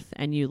worth,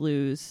 and you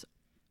lose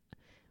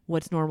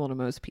what's normal to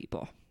most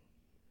people.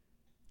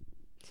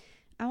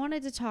 I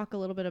wanted to talk a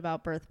little bit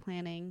about birth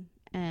planning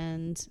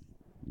and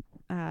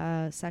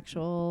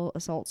sexual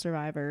assault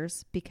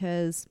survivors,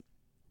 because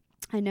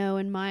I know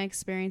in my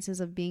experiences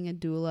of being a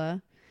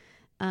doula,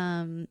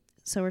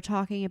 so we're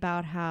talking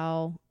about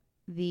how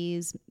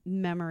these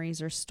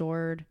memories are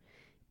stored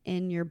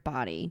in your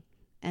body,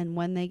 and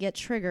when they get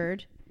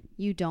triggered,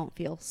 you don't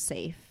feel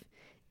safe.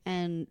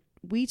 And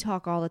we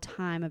talk all the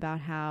time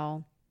about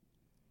how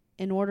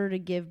in order to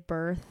give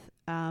birth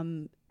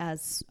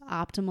as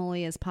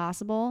optimally as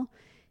possible,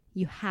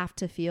 you have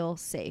to feel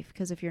safe,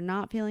 because if you're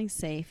not feeling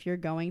safe, you're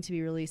going to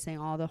be releasing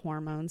all the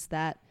hormones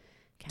that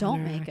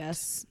don't make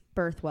us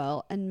birth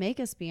well and make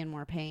us be in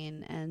more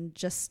pain and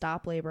just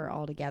stop labor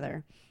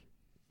altogether.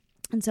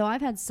 And so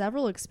I've had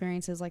several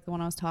experiences like the one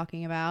I was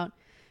talking about,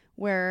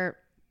 where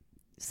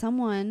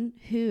someone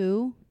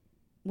who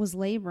was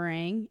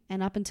laboring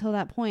and up until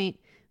that point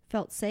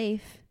felt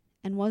safe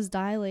and was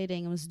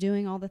dilating and was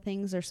doing all the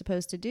things they're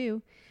supposed to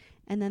do,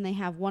 and then they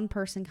have one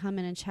person come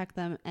in and check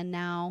them, and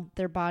now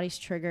their body's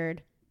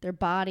triggered. Their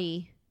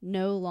body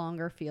no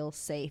longer feels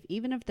safe.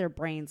 Even if their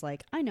brain's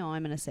like, I know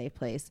I'm in a safe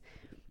place,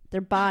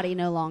 their body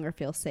no longer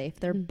feels safe.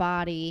 Their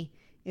body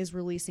is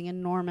releasing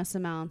enormous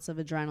amounts of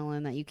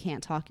adrenaline that you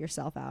can't talk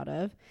yourself out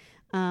of.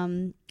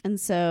 And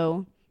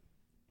so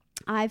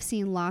I've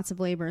seen lots of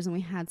labors, and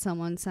we had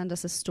someone send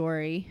us a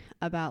story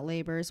about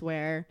labors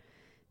where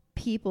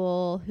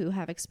people who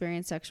have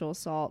experienced sexual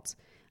assault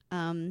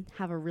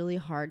have a really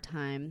hard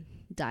time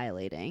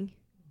dilating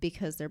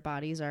because their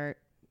bodies are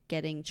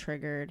getting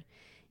triggered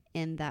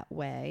in that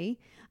way.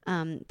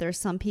 There's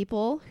some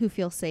people who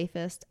feel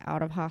safest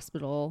out of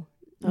hospital,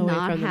 Away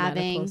not from the medical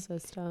having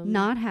system.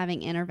 not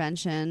having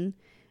intervention.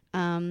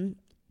 And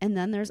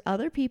then there's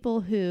other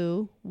people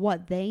who,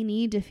 what they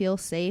need to feel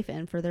safe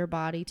and for their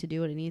body to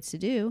do what it needs to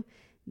do,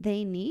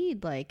 they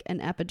need like an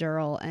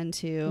epidural and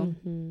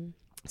to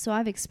So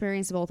I've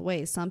experienced both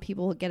ways. Some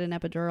people get an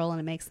epidural and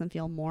it makes them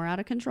feel more out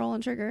of control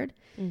and triggered.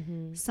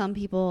 Some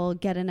people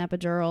get an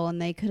epidural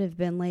and they could have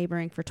been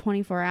laboring for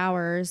 24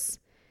 hours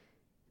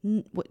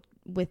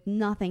with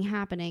nothing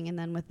happening, and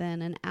then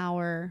within an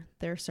hour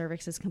their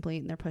cervix is complete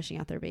and they're pushing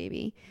out their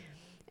baby.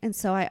 And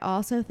so I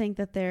also think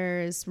that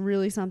there's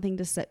really something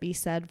to be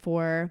said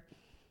for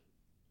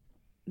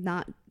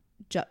not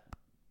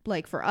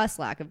like for us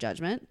lack of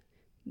judgment,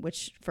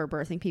 which for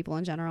birthing people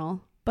in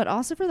general, but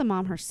also for the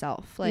mom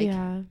herself. Like,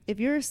 yeah. if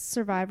you're a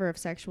survivor of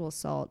sexual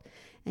assault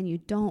and you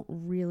don't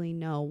really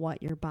know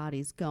what your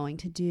body's going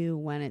to do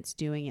when it's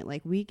doing it,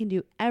 like, we can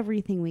do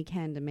everything we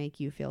can to make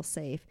you feel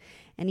safe.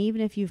 And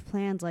even if you've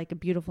planned like a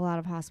beautiful out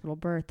of hospital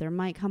birth, there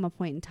might come a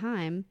point in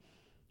time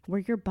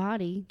where your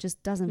body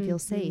just doesn't feel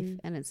safe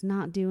and it's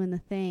not doing the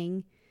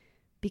thing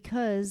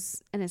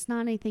and it's not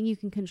anything you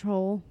can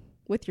control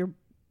with your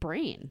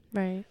brain.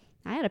 Right.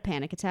 I had a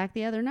panic attack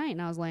the other night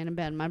and I was laying in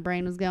bed and my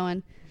brain was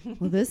going,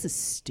 well, this is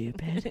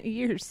stupid.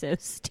 You're so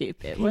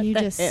stupid. Can What you the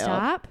just hell?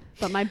 stop?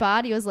 But my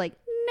body was like,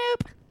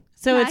 nope.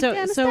 So Not it's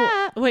gonna so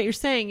stop. what you're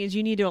saying is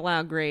you need to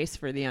allow grace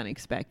for the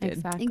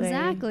unexpected.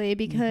 Exactly,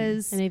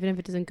 because And even if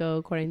it doesn't go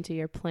according to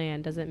your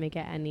plan, doesn't make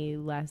it any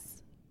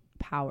less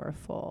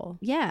powerful.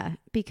 yeah,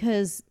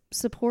 because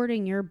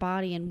supporting your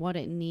body and what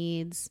it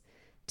needs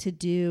to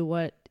do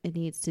what it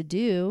needs to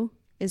do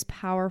is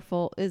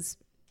powerful, is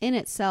in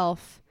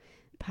itself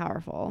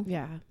powerful.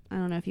 Yeah. I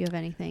don't know if you have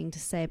anything to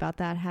say about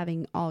that,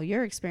 having all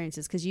your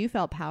experiences, because you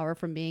felt power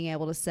from being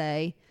able to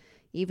say,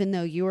 even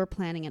though you were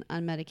planning an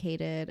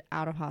unmedicated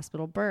out of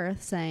hospital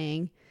birth,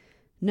 saying,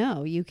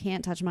 no, you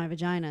can't touch my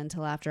vagina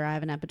until after I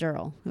have an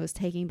epidural. It was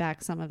taking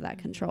back some of that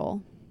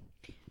control.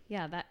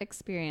 Yeah, that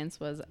experience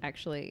was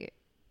actually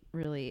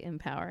really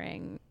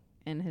empowering,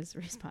 and his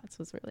response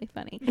was really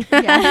funny.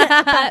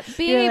 Yeah. But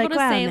being You're able like, to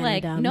wow, say, man,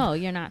 like, dumb. no,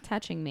 you're not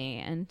touching me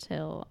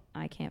until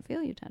I can't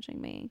feel you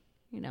touching me,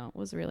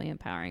 was really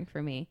empowering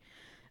for me.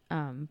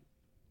 And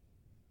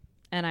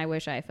I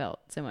wish I felt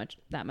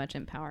that much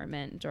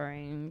empowerment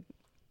during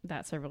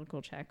that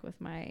cervical check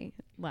with my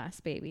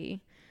last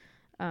baby.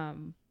 But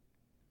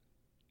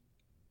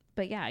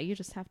yeah, you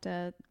just have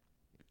to,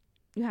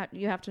 you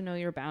have to know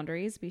your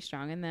boundaries, be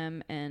strong in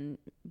them, and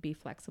be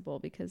flexible,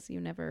 because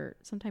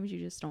sometimes you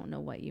just don't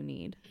know what you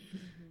need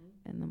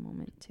in the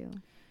moment too.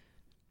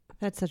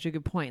 That's such a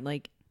good point.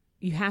 Like,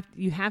 you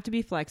have to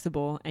be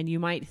flexible, and you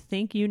might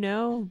think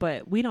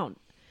but we don't.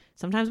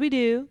 Sometimes we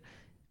do,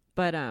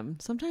 but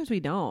sometimes we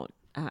don't.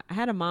 I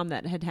had a mom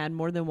that had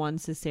more than one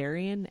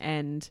cesarean,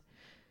 and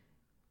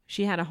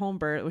she had a home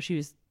birth. Well,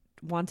 she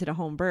wanted a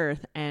home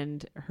birth,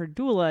 and her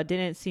doula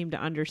didn't seem to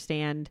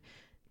understand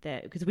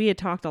that, because we had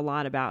talked a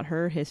lot about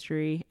her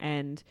history,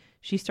 and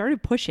she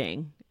started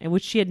pushing, and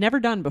which she had never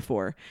done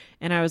before.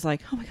 And I was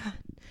like, oh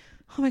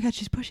my God,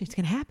 she's pushing. It's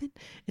going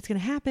to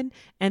happen.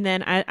 And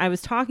then I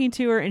was talking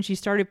to her, and she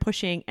started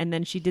pushing, and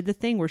then she did the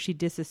thing where she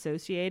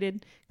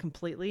disassociated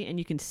completely, and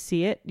you can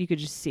see it. You could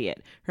just see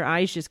it. Her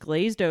eyes just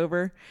glazed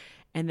over.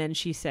 And then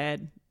she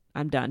said,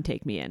 I'm done.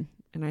 Take me in.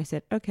 And I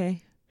said,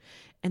 okay.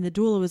 And the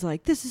doula was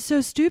like, this is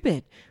so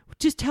stupid.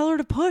 Just tell her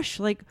to push.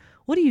 Like,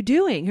 what are you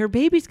doing? Her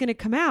baby's going to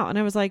come out. And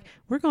I was like,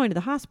 we're going to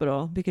the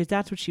hospital because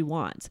that's what she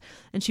wants.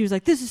 And she was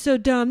like, this is so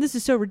dumb. This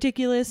is so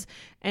ridiculous.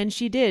 And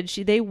she did.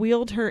 They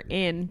wheeled her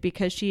in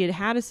because she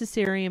had a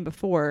cesarean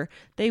before.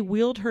 They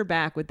wheeled her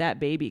back with that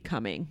baby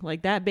coming.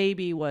 Like, that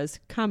baby was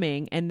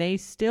coming, and they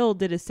still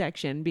did a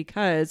section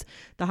because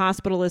the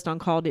hospitalist on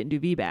call didn't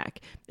do VBAC.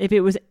 If it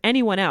was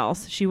anyone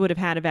else, she would have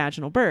had a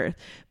vaginal birth.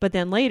 But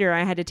then later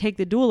I had to take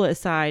the doula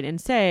aside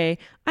and say,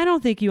 I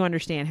don't think you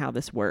understand how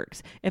this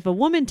works. If a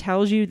woman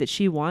tells you that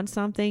she wants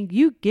something,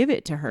 you give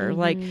it to her.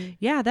 Like,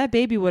 yeah, that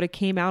baby would have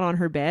came out on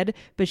her bed,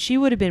 but she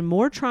would have been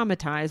more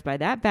traumatized by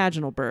that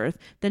vaginal birth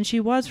than she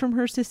was from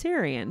her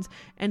cesareans.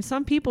 And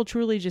some people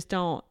truly just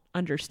don't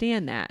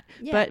understand that.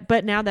 Yeah.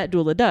 But now that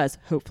doula does,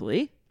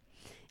 hopefully.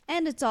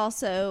 And it's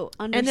also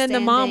And understanding.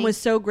 then the mom was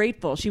so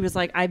grateful. She was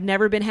like, I've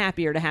never been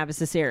happier to have a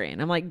cesarean.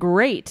 I'm like,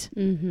 great.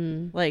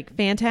 Like,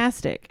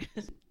 fantastic.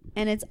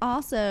 And it's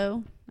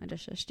also, I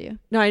just shushed you.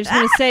 No, I just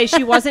want to say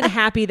she wasn't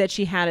happy that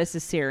she had a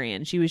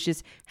cesarean. She was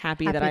just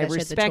happy that I that she had the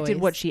respected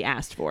choice. what she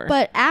asked for.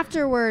 But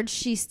afterwards,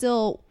 she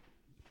still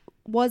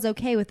was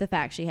okay with the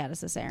fact she had a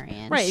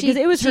cesarean. Right, because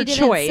it was her didn't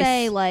choice.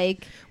 Say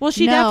like, well,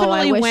 she no,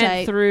 definitely I wish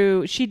went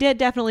through. She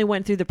definitely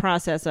went through the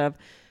process of,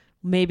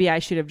 maybe I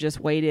should have just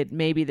waited,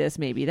 maybe this,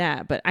 maybe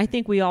that. But I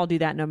think we all do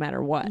that no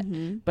matter what.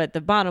 But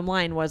the bottom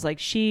line was, like,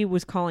 she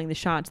was calling the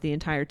shots the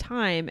entire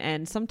time,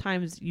 and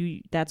sometimes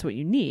that's what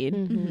you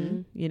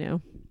need, you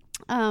know.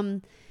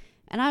 And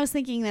I was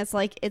thinking that's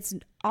like, it's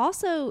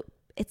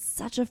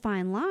such a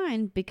fine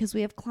line, because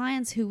we have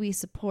clients who we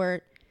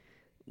support,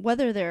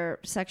 whether they're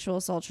sexual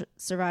assault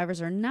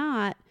survivors or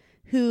not,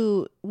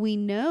 who we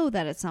know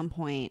that at some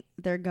point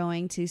they're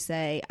going to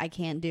say, I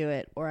can't do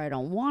it, or I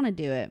don't want to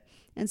do it.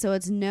 And so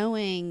it's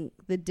knowing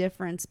the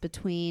difference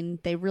between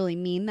they really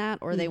mean that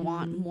or they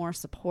want more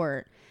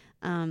support,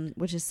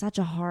 which is such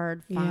a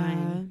hard,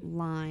 fine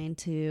line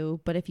to.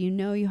 But if you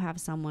know you have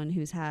someone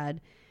who's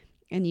had,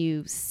 and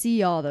you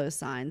see all those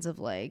signs of,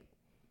 like,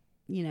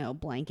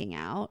 blanking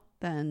out,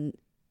 then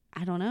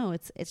I don't know.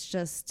 It's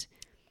just.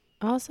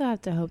 I also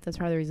have to hope that's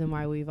part of the reason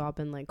why we've all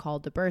been, like,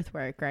 called to birth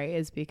work, right?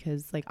 Is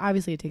because, like,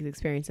 obviously it takes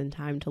experience and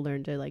time to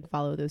learn to, like,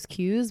 follow those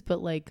cues.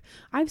 But, like,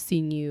 I've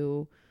seen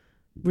you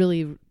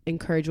really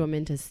encourage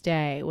women to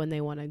stay when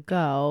they want to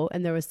go.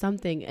 And there was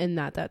something in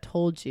that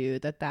told you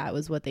that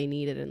was what they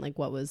needed, and, like,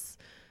 what was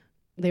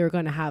they were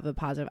going to have a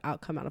positive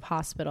outcome out of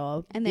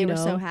hospital. And they you were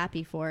know? so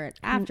happy for it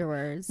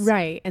afterwards.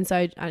 Right. And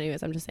so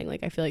anyways, I'm just saying,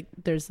 like, I feel like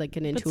there's like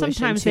an intuition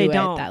sometimes to they it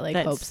don't. that like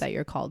That's- hopes that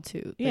you're called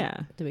to, like, Yeah.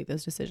 to make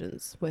those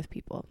decisions with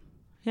people.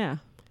 Yeah.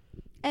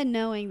 And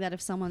knowing that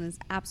if someone is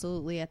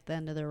absolutely at the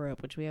end of the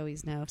rope, which we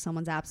always know, if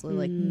someone's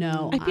absolutely like,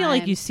 no, I feel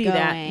like I'm you see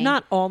that. going.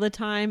 Not all the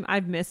time.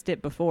 I've missed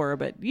it before,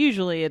 but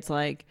usually it's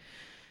like,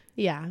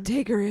 Yeah.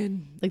 take her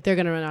in. Like they're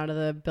going to run out of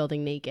the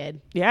building naked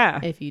Yeah.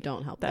 if you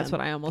don't help That's them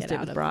what I almost get did out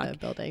with of Brock. the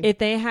building. If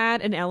they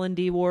had an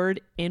L&D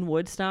ward in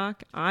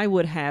Woodstock, I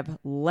would have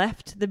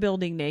left the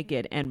building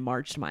naked and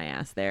marched my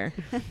ass there.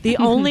 The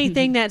only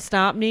thing that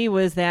stopped me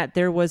was that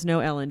there was no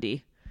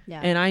L&D. Yeah.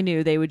 And I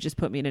knew they would just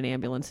put me in an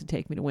ambulance and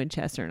take me to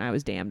Winchester, and I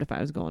was damned if I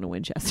was going to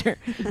Winchester.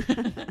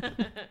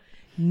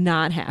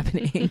 Not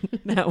happening.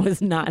 That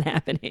was not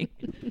happening.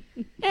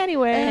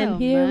 Anyway. Oh,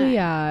 and here we my.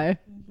 are.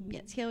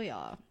 Yes, here we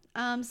are.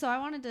 So I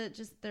wanted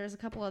to there's a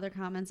couple other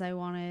comments I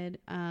wanted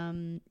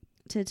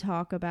to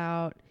talk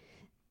about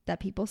that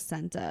people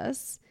sent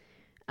us.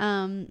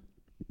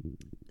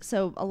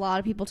 So a lot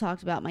of people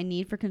talked about my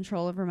need for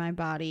control over my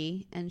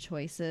body and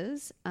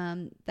choices,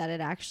 that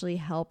it actually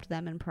helped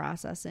them in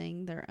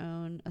processing their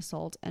own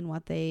assault and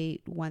what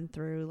they went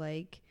through,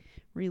 like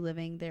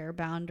reliving their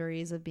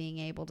boundaries of being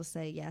able to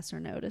say yes or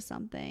no to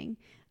something.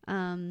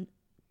 And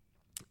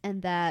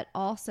that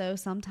also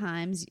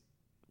sometimes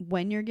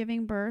when you're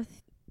giving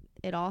birth,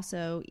 it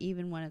also,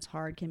 even when it's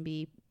hard, can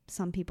be,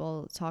 some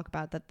people talk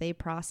about that they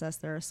process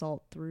their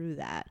assault through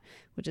that,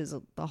 which is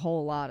a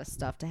whole lot of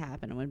stuff to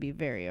happen and would be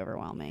very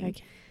overwhelming. I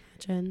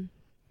can't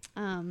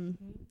imagine.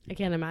 I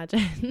can't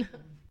imagine.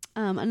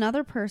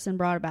 Another person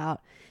brought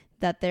about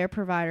that their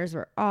providers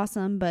were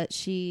awesome, but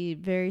she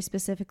very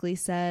specifically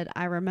said,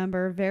 I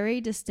remember very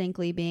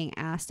distinctly being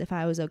asked if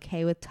I was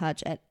okay with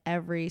touch at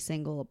every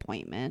single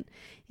appointment.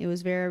 It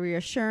was very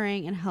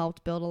reassuring and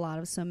helped build a lot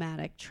of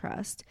somatic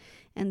trust.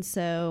 And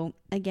so,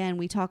 again,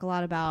 we talk a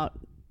lot about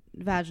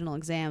vaginal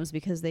exams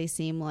because they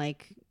seem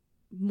like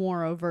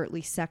more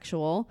overtly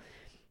sexual,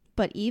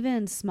 but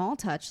even small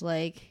touch,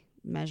 like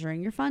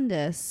measuring your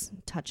fundus,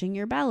 touching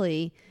your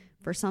belly,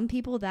 for some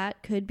people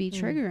that could be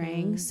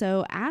triggering.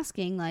 So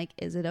asking, like,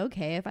 is it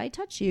okay if I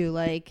touch you?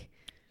 Like,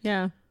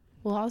 Yeah.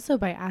 Well, also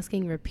by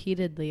asking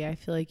repeatedly, I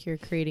feel like you're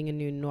creating a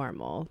new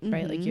normal,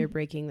 right? Like you're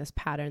breaking this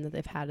pattern that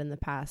they've had in the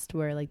past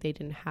where like they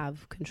didn't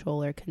have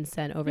control or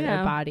consent over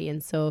their body.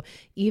 And so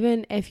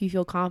even if you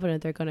feel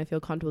confident they're going to feel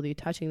comfortable with you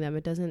touching them,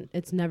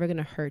 it's never going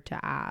to hurt to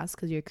ask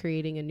because you're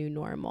creating a new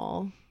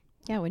normal.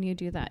 Yeah, when you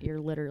do that, you're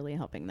literally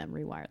helping them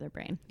rewire their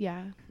brain.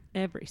 Yeah.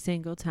 Every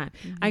single time.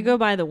 I go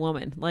by the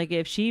woman. Like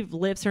if she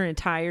lifts her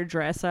entire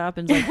dress up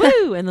and is like,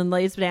 woo, and then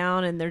lays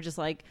down and they're just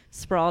like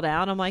sprawled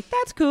out, I'm like,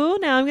 that's cool.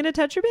 Now I'm going to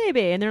touch your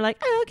baby. And they're like,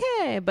 oh,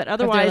 okay. But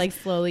otherwise, like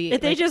slowly, if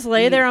they just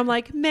lay there, I'm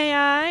like, may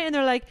I? And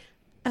they're like,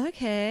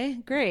 okay,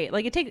 great.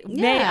 Like it takes,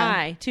 may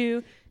I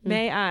to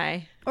may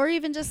I. or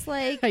even just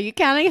like, Are you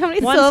counting how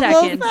many 1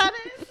 syllables second. that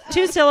is?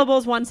 2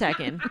 syllables, 1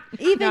 second.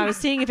 even No, I was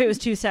seeing if it was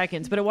 2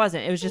 seconds, but it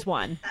wasn't. It was just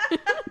one.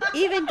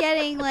 even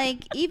getting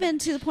like, even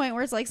to the point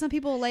where it's like some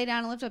people lay down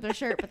and lift up their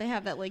shirt, but they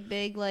have that like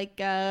big like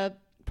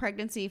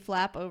pregnancy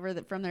flap over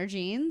from their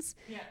jeans,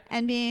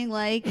 and being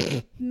like,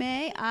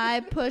 may I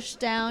push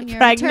down your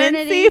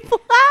maternity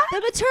the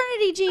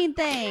maternity gene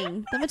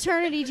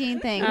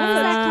thing, what is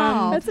that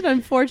called? That's an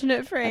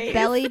unfortunate phrase. A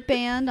belly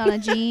band on a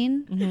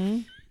jean, Mm-hmm.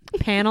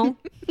 Panel.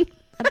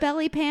 a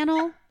belly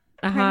panel,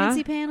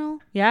 pregnancy panel.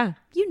 Yeah.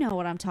 You know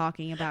what I'm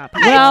talking about.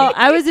 Well,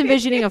 I was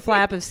envisioning a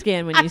flap of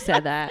skin when you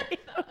said that.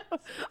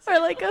 Or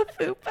like a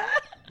fupa.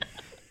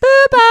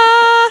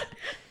 Booba!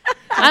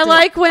 I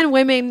like when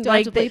women Do I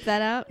have like to bleep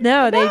that out?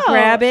 no, they No.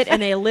 grab it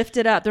and they lift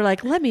it up. They're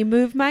like, "Let me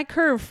move my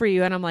curve for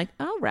you," and I'm like,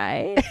 "All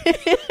right,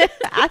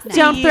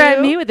 don't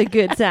threaten me with a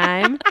good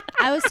time.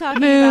 I was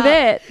talking Move about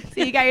it."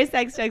 So you got your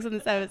sex jokes on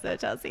this episode,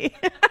 Chelsea.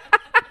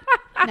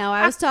 No,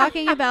 I was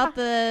talking about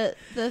the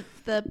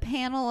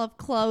panel of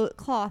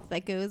cloth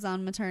that goes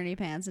on maternity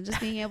pants, and just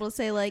being able to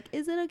say like,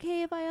 is it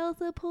okay if I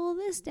also pull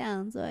this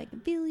down so I can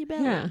feel your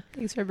belly? Yeah,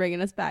 Thanks for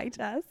bringing us back,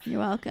 Jess. You're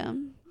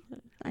welcome.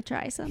 I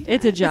try sometimes.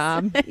 it's a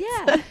job, Yeah.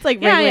 It's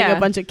like Yeah, wrangling yeah. a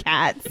bunch of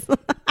cats.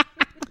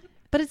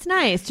 but it's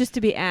nice just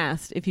to be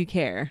asked if you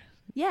care.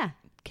 Yeah.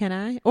 Can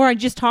I? Or I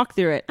just talk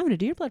through it. I'm going to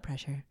do your blood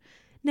pressure.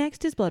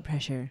 Next is blood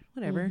pressure.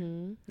 Whatever.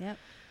 Yep.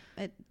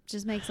 It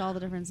just makes all the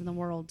difference in the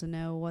world to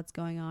know what's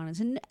going on,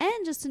 and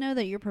just to know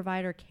that your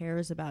provider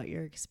cares about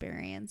your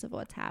experience of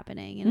what's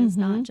happening, and it's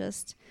not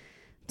just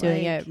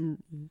Doing like, it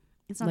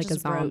it's not like a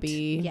just rote.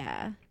 zombie.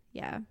 Yeah.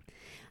 Yeah.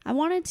 I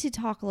wanted to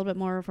talk a little bit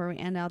more before we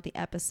end out the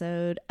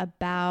episode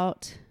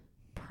about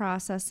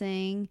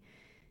processing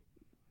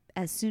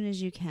as soon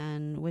as you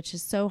can, which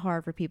is so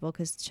hard for people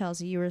because,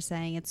 Chelsea, you were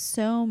saying it's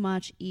so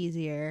much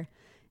easier.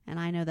 And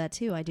I know that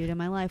too. I do it in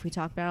my life. We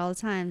talk about it all the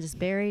time, just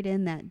buried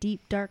in that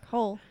deep, dark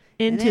hole.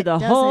 Into and it the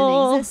doesn't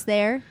hole. exist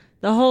there.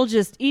 the hole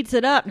just eats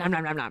it up, nom,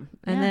 nom, nom, nom,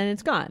 and Yeah. then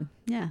it's gone.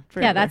 Yeah.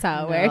 Forever. Yeah, that's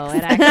how it No, works.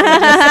 it actually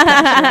just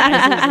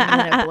pressurizes and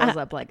then it blows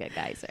up like a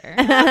geyser.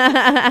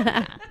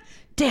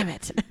 Damn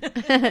it.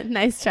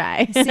 Nice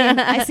try.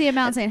 I see a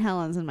Mount St.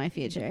 Helens in my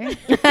future.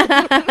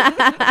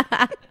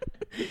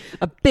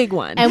 A big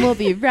one. And we'll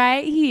be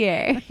right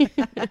here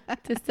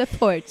to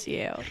support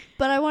you.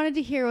 But I wanted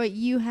to hear what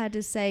you had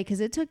to say because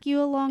it took you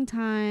a long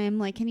time.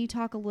 Like, can you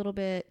talk a little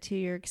bit to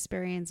your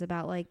experience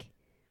about like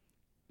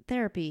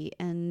therapy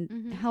and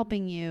Mhm.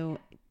 helping you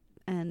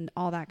and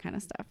all that kind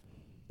of stuff?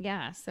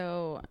 Yeah,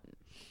 so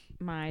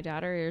my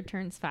daughter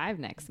turns 5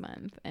 next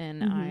month,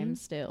 and Mhm. I'm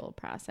still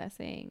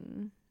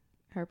processing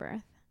her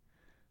birth.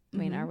 I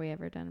mean, Mhm. are we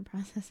ever done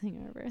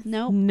processing our birth?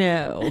 Nope.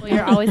 No. Well,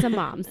 you're always a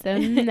mom, so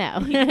no.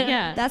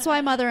 Yeah. That's why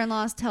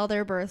mother-in-laws tell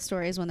their birth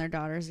stories when their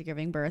daughters are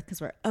giving birth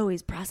because we're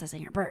always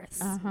processing our births.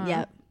 Uh-huh.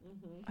 Yep.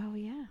 Oh,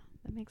 yeah.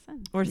 That makes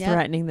sense. Or Yep.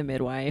 threatening the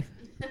midwife.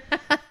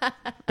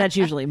 That's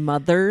usually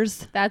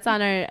mothers. That's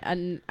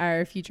on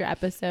our future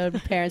episode,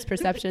 Parents'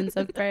 Perceptions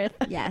of Birth.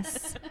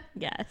 Yes.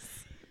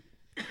 Yes.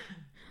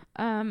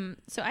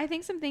 So I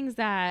think some things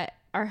that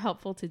are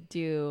helpful to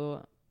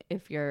do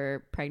if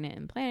you're pregnant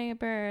and planning a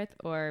birth,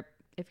 or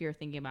if you're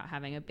thinking about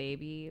having a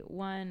baby,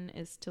 one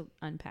is to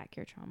unpack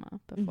your trauma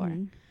before.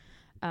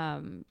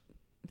 Mhm.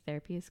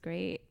 Therapy is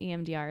great.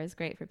 EMDR is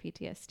great for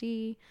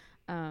PTSD.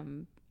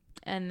 And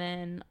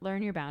then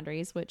learn your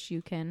boundaries, which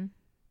you can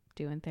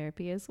do in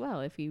therapy as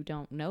well if you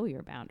don't know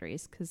your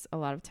boundaries, because a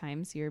lot of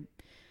times you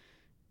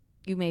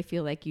may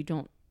feel like you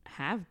don't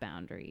have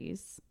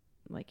boundaries,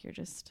 like you're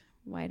just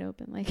wide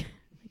open, like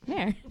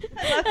there.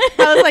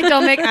 I was like,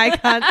 don't make eye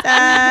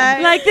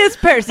contact. Like this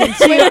person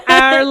to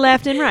our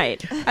left and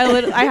right.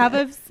 I have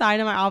a sign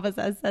in my office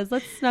that says,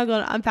 let's snuggle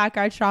and unpack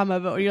our trauma.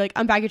 But when you're like,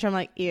 unpack your trauma,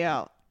 I'm like,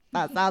 ew,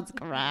 that sounds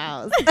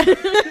gross.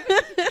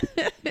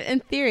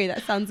 In theory,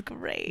 that sounds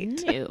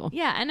great. Ew.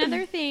 Yeah,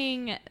 another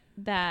thing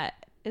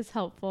that is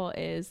helpful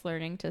is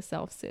learning to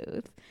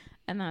self-soothe,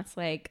 and that's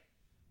like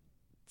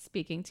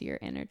speaking to your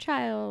inner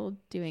child,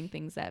 doing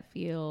things that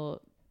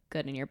feel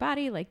good in your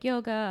body, like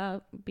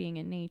yoga, being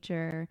in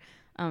nature.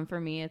 For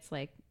me, it's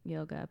like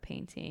yoga,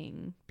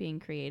 painting, being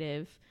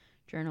creative,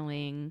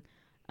 journaling,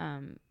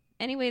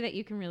 any way that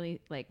you can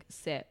really like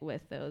sit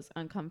with those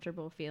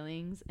uncomfortable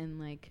feelings and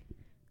like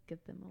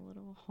give them a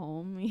little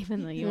home,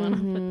 even though you want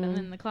to put them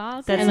in the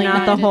closet. That's And, like,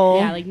 not the di- whole-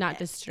 Yeah, like not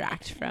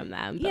distract from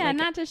them. But Yeah, like,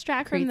 not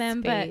distract from create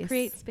them, but space.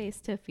 create space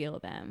to feel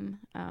them.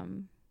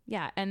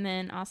 Yeah, and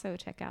then also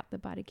check out The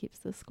Body Keeps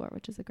the Score,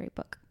 which is a great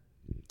book.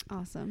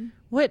 Awesome.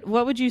 What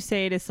would you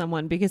say to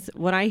someone? Because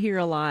what I hear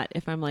a lot,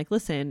 if I'm like,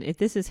 listen, if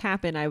this has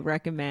happened, I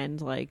recommend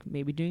like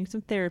maybe doing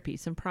some therapy,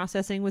 some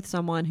processing with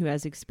someone who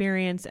has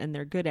experience and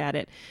they're good at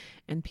it.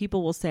 And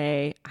people will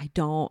say, I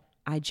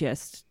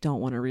just don't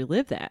want to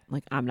relive that.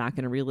 Like, I'm not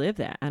going to relive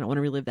that. I don't want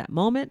to relive that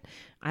moment.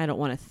 I don't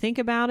want to think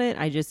about it.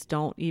 I just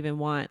don't even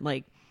want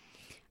like.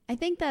 I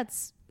think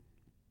that's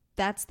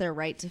their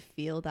right to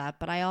feel that,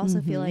 but I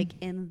also feel like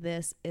in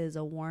this is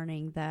a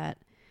warning that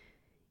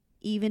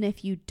even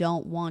if you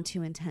don't want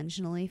to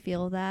intentionally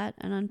feel that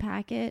and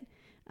unpack it,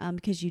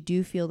 because you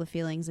do feel the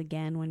feelings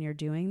again when you're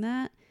doing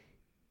that,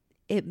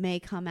 it may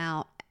come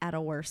out at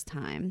a worse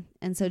time.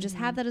 And so just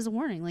have that as a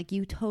warning. Like,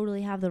 you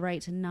totally have the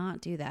right to not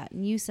do that.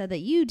 And you said that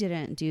you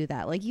didn't do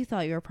that. Like, you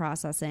thought you were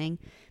processing,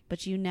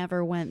 but you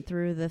never went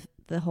through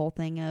the whole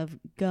thing of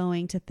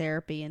going to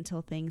therapy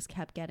until things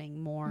kept getting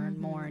more and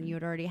more, and you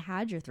had already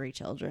had your 3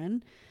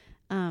 children.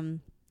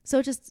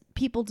 So just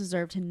people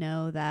deserve to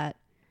know that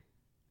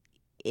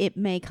it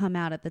may come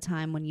out at the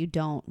time when you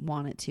don't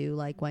want it to,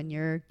 like when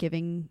you're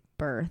giving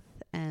birth.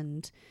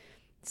 And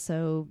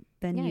so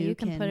then Yeah, you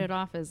can put it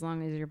off as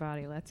long as your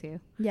body lets you.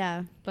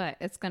 Yeah. But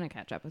it's going to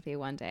catch up with you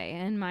one day.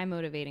 And my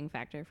motivating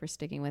factor for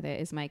sticking with it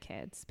is my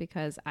kids,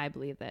 because I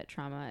believe that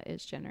trauma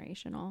is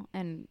generational.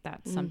 And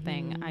that's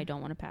something I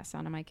don't want to pass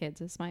on to my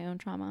kids as my own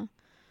trauma.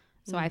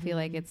 So I feel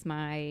like it's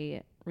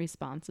my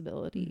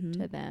responsibility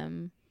to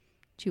them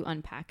to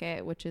unpack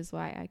it, which is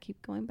why I keep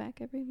going back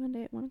every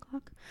Monday at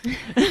 1:00.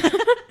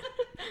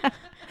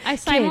 I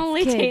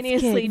simultaneously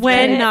kids. dread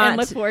When it not and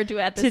look forward to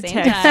it at the to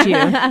same text time. you.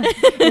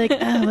 You're like,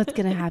 oh, what's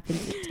gonna happen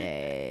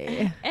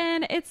today?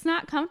 And it's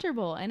not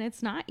comfortable and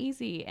it's not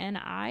easy. And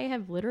I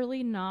have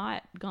literally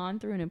not gone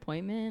through an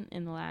appointment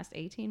in the last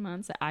 18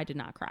 months that I did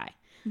not cry.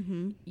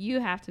 You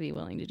have to be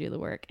willing to do the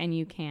work, and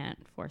you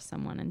can't force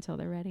someone until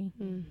they're ready.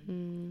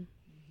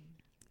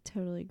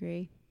 Totally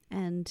agree.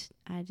 And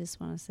I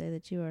just want to say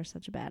that you are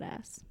such a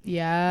badass.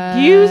 Yeah,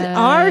 You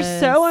are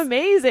so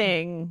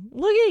amazing.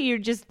 Look at you,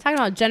 just talking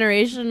about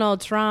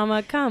generational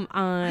trauma. Come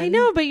on, I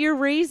know, but you're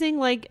raising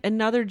like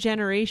another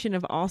generation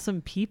of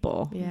awesome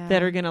people Yeah.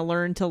 that are going to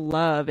learn to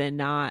love and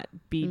not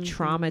be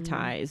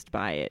traumatized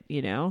by it,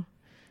 you know?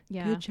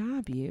 Yeah. Good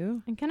job,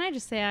 you. And can I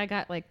just say, I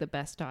got like the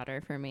best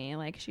daughter for me.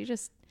 Like, she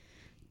just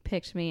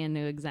picked me and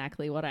knew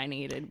exactly what I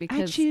needed, I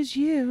because choose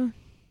you.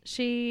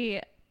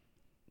 she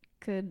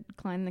could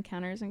climb the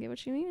counters and get what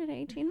she needed at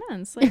 18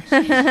 months. Like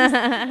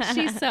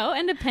she's so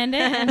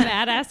independent and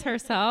badass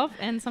herself.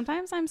 And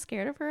sometimes I'm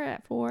scared of her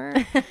at 4.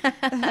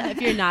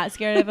 If you're not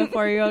scared of a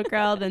 4-year-old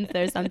girl, then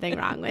there's something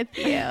wrong with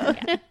you. Yeah.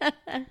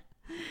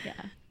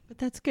 But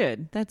that's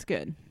good. That's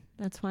good.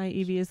 That's why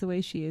Evie is the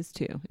way she is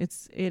too.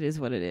 It is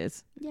what it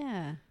is.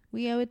 Yeah.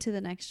 We owe it to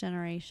the next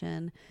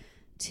generation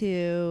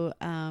to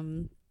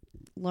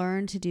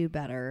learn to do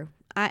better.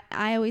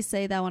 I always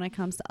say that when it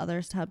comes to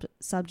other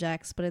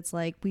subjects, but it's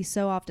like we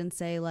so often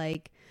say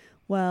like,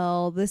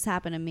 well, this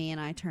happened to me and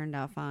I turned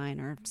out fine,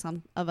 or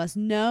some of us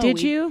know.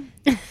 Did you?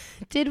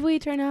 Did we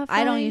turn out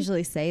fine? I don't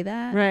usually say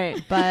that.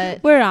 Right.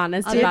 But We're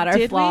honest about our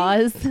did we?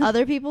 flaws.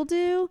 other people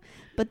do.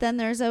 But then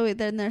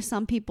there's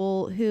some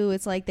people who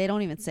it's like they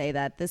don't even say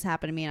that this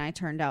happened to me and I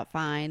turned out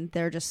fine.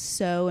 They're just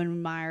so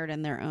mired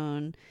in their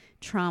own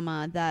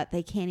trauma that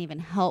they can't even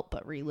help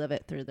but relive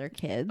it through their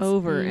kids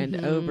Over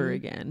and over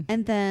again.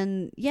 And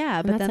then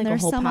And but that's then like a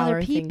there's whole some power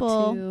other thing,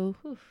 people too.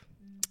 Oof.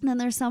 then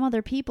there's some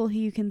other people who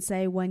you can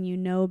say when you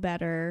know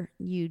better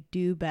you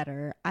do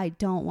better. I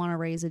don't want to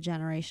raise a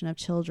generation of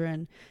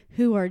children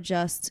who are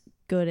just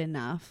good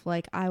enough.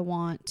 Like I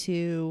want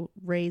to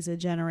raise a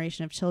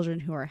generation of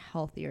children who are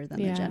healthier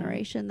than the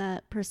generation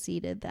that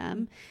preceded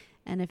them.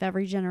 And if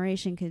every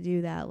generation could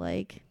do that,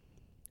 like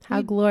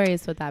How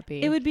glorious would that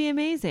be? It would be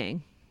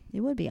amazing. it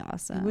would be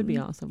awesome. It would be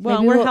awesome. Well,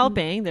 Maybe we're we'll-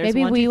 helping. There's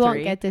Maybe 1, we 2, won't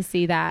 3. get to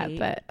see that, 8,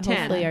 but 10.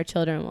 hopefully our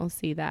children will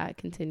see that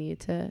continue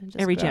to just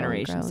Every grow and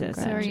generation grow and says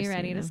grow. So are just you so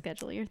ready you to know.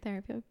 schedule your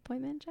therapy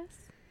appointment, Jess?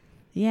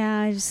 Yeah,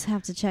 I just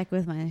have to check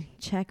with my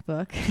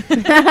checkbook. Do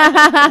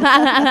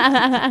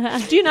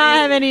you not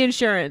have any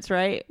insurance,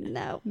 right?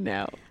 No.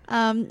 No.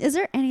 Is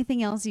there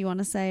anything else you want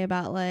to say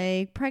about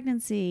like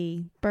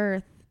pregnancy,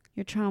 birth,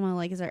 your trauma?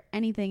 Like, is there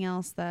anything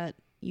else that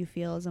you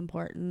feel is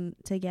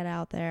important to get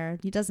out there?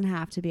 It doesn't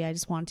have to be. I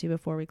just want to,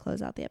 before we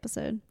close out the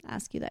episode,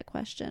 ask you that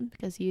question.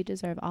 Because you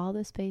deserve all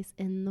the space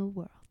in the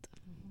world.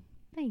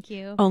 Thank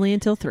you. Only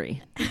until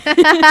 3.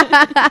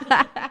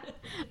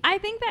 I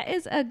think that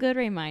is a good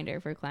reminder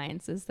for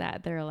clients is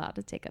that they're allowed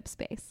to take up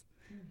space.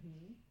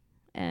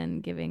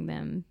 And giving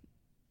them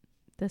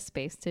the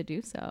space to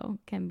do so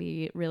can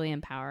be really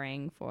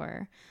empowering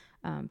for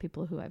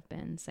people who have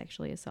been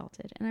sexually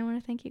assaulted. And I want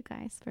to thank you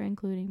guys for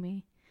including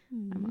me.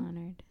 I'm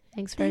honored.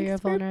 Thanks for your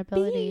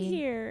vulnerability.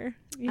 Here.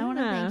 I want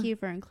to thank you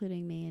for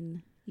including me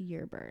in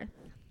your birth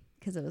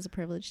because it was a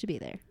privilege to be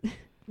there.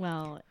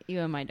 Well, you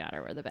and my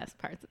daughter were the best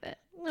parts of it.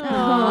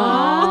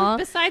 Aww.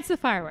 Besides the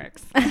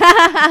fireworks.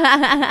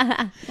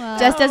 Well,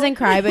 Jess doesn't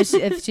cry, but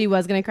if she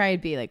was going to cry,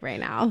 it'd be like right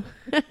now.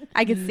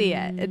 I could see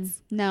it.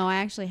 It's no, I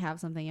actually have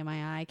something in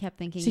my eye. I kept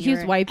thinking She you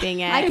keeps were-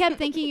 wiping it. I kept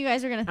thinking you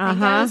guys were gonna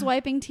think I was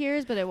wiping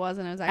tears, but it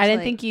wasn't. It was actually. I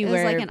didn't think you it was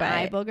were, like an but-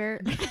 eye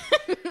booger.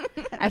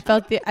 I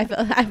felt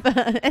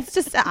it's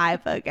just an eye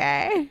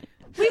booger.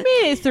 We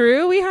made it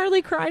through. We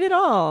hardly cried at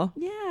all.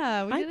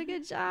 Yeah, we I did a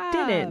good job.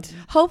 Didn't.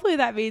 Hopefully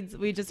that means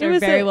we just It are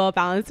was very a- well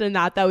balanced and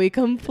not that we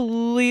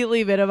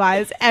completely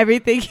minimize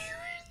everything you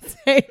were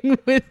saying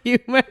with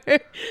humor.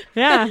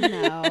 Yeah.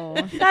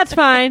 No. That's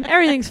fine.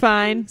 Everything's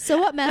fine. So,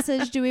 what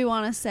message do we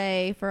want to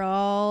say for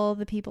all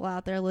the people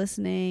out there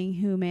listening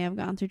who may have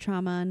gone through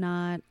trauma and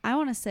not? I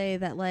want to say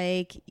that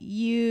like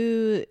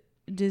you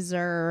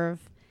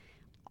deserve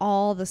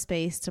all the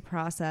space to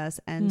process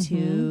and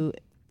to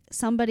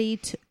somebody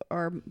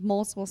or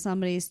multiple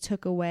somebodies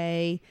took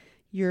away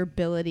your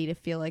ability to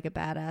feel like a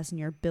badass and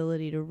your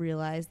ability to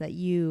realize that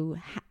you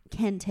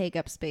can take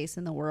up space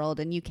in the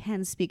world and you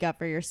can speak up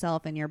for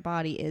yourself and your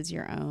body is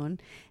your own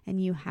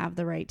and you have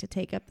the right to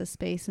take up the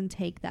space and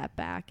take that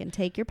back and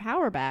take your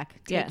power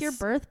back, take your Yes.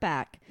 birth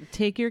back.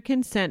 Take your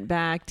consent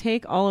back.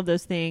 Take all of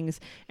those things.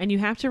 And you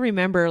have to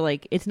remember,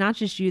 like, it's not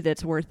just you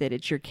that's worth it.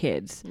 It's your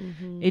kids.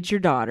 It's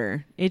your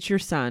daughter. It's your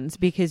sons.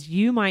 Because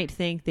you might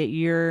think that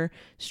you're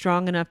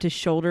strong enough to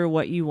shoulder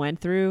what you went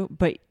through,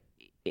 but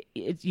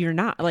you're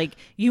not. Like,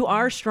 you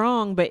are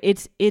strong, but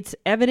it's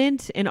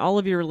evident in all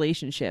of your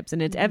relationships,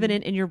 and it's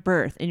evident in your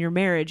birth, in your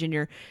marriage, in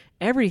your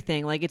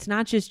everything. Like, it's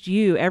not just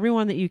you.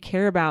 Everyone that you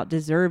care about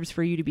deserves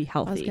for you to be I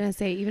was healthy. going to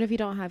say, even if you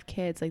don't have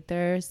kids, like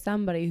there's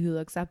somebody who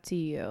looks up to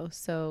you.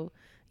 So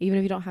even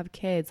if you don't have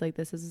kids, like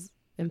this is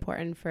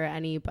important for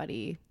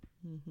anybody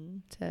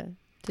to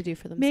do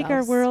for themselves. Make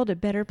our world a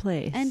better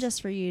place. And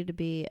just for you to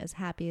be as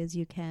happy as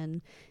you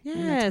can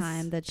in the Yes.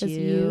 time that 'Cause you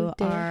you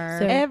are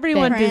deserve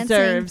Everyone prancing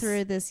deserves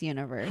through this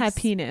universe.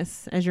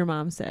 happiness, as your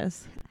mom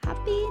says.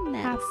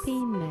 Happiness.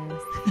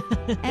 happiness.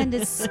 And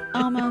it's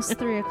almost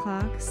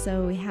 3:00,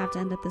 so we have to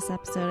end up this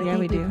episode. I Yeah,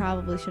 think we we do.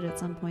 probably should at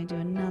some point do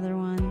another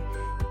one.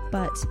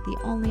 But the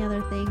only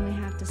other thing we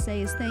have to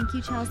say is thank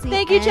you, Chelsea.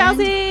 Thank you, and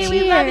Chelsea.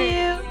 We love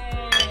cheers.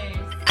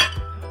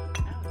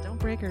 you. Don't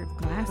break her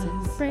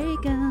glasses.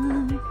 Break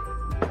 'em.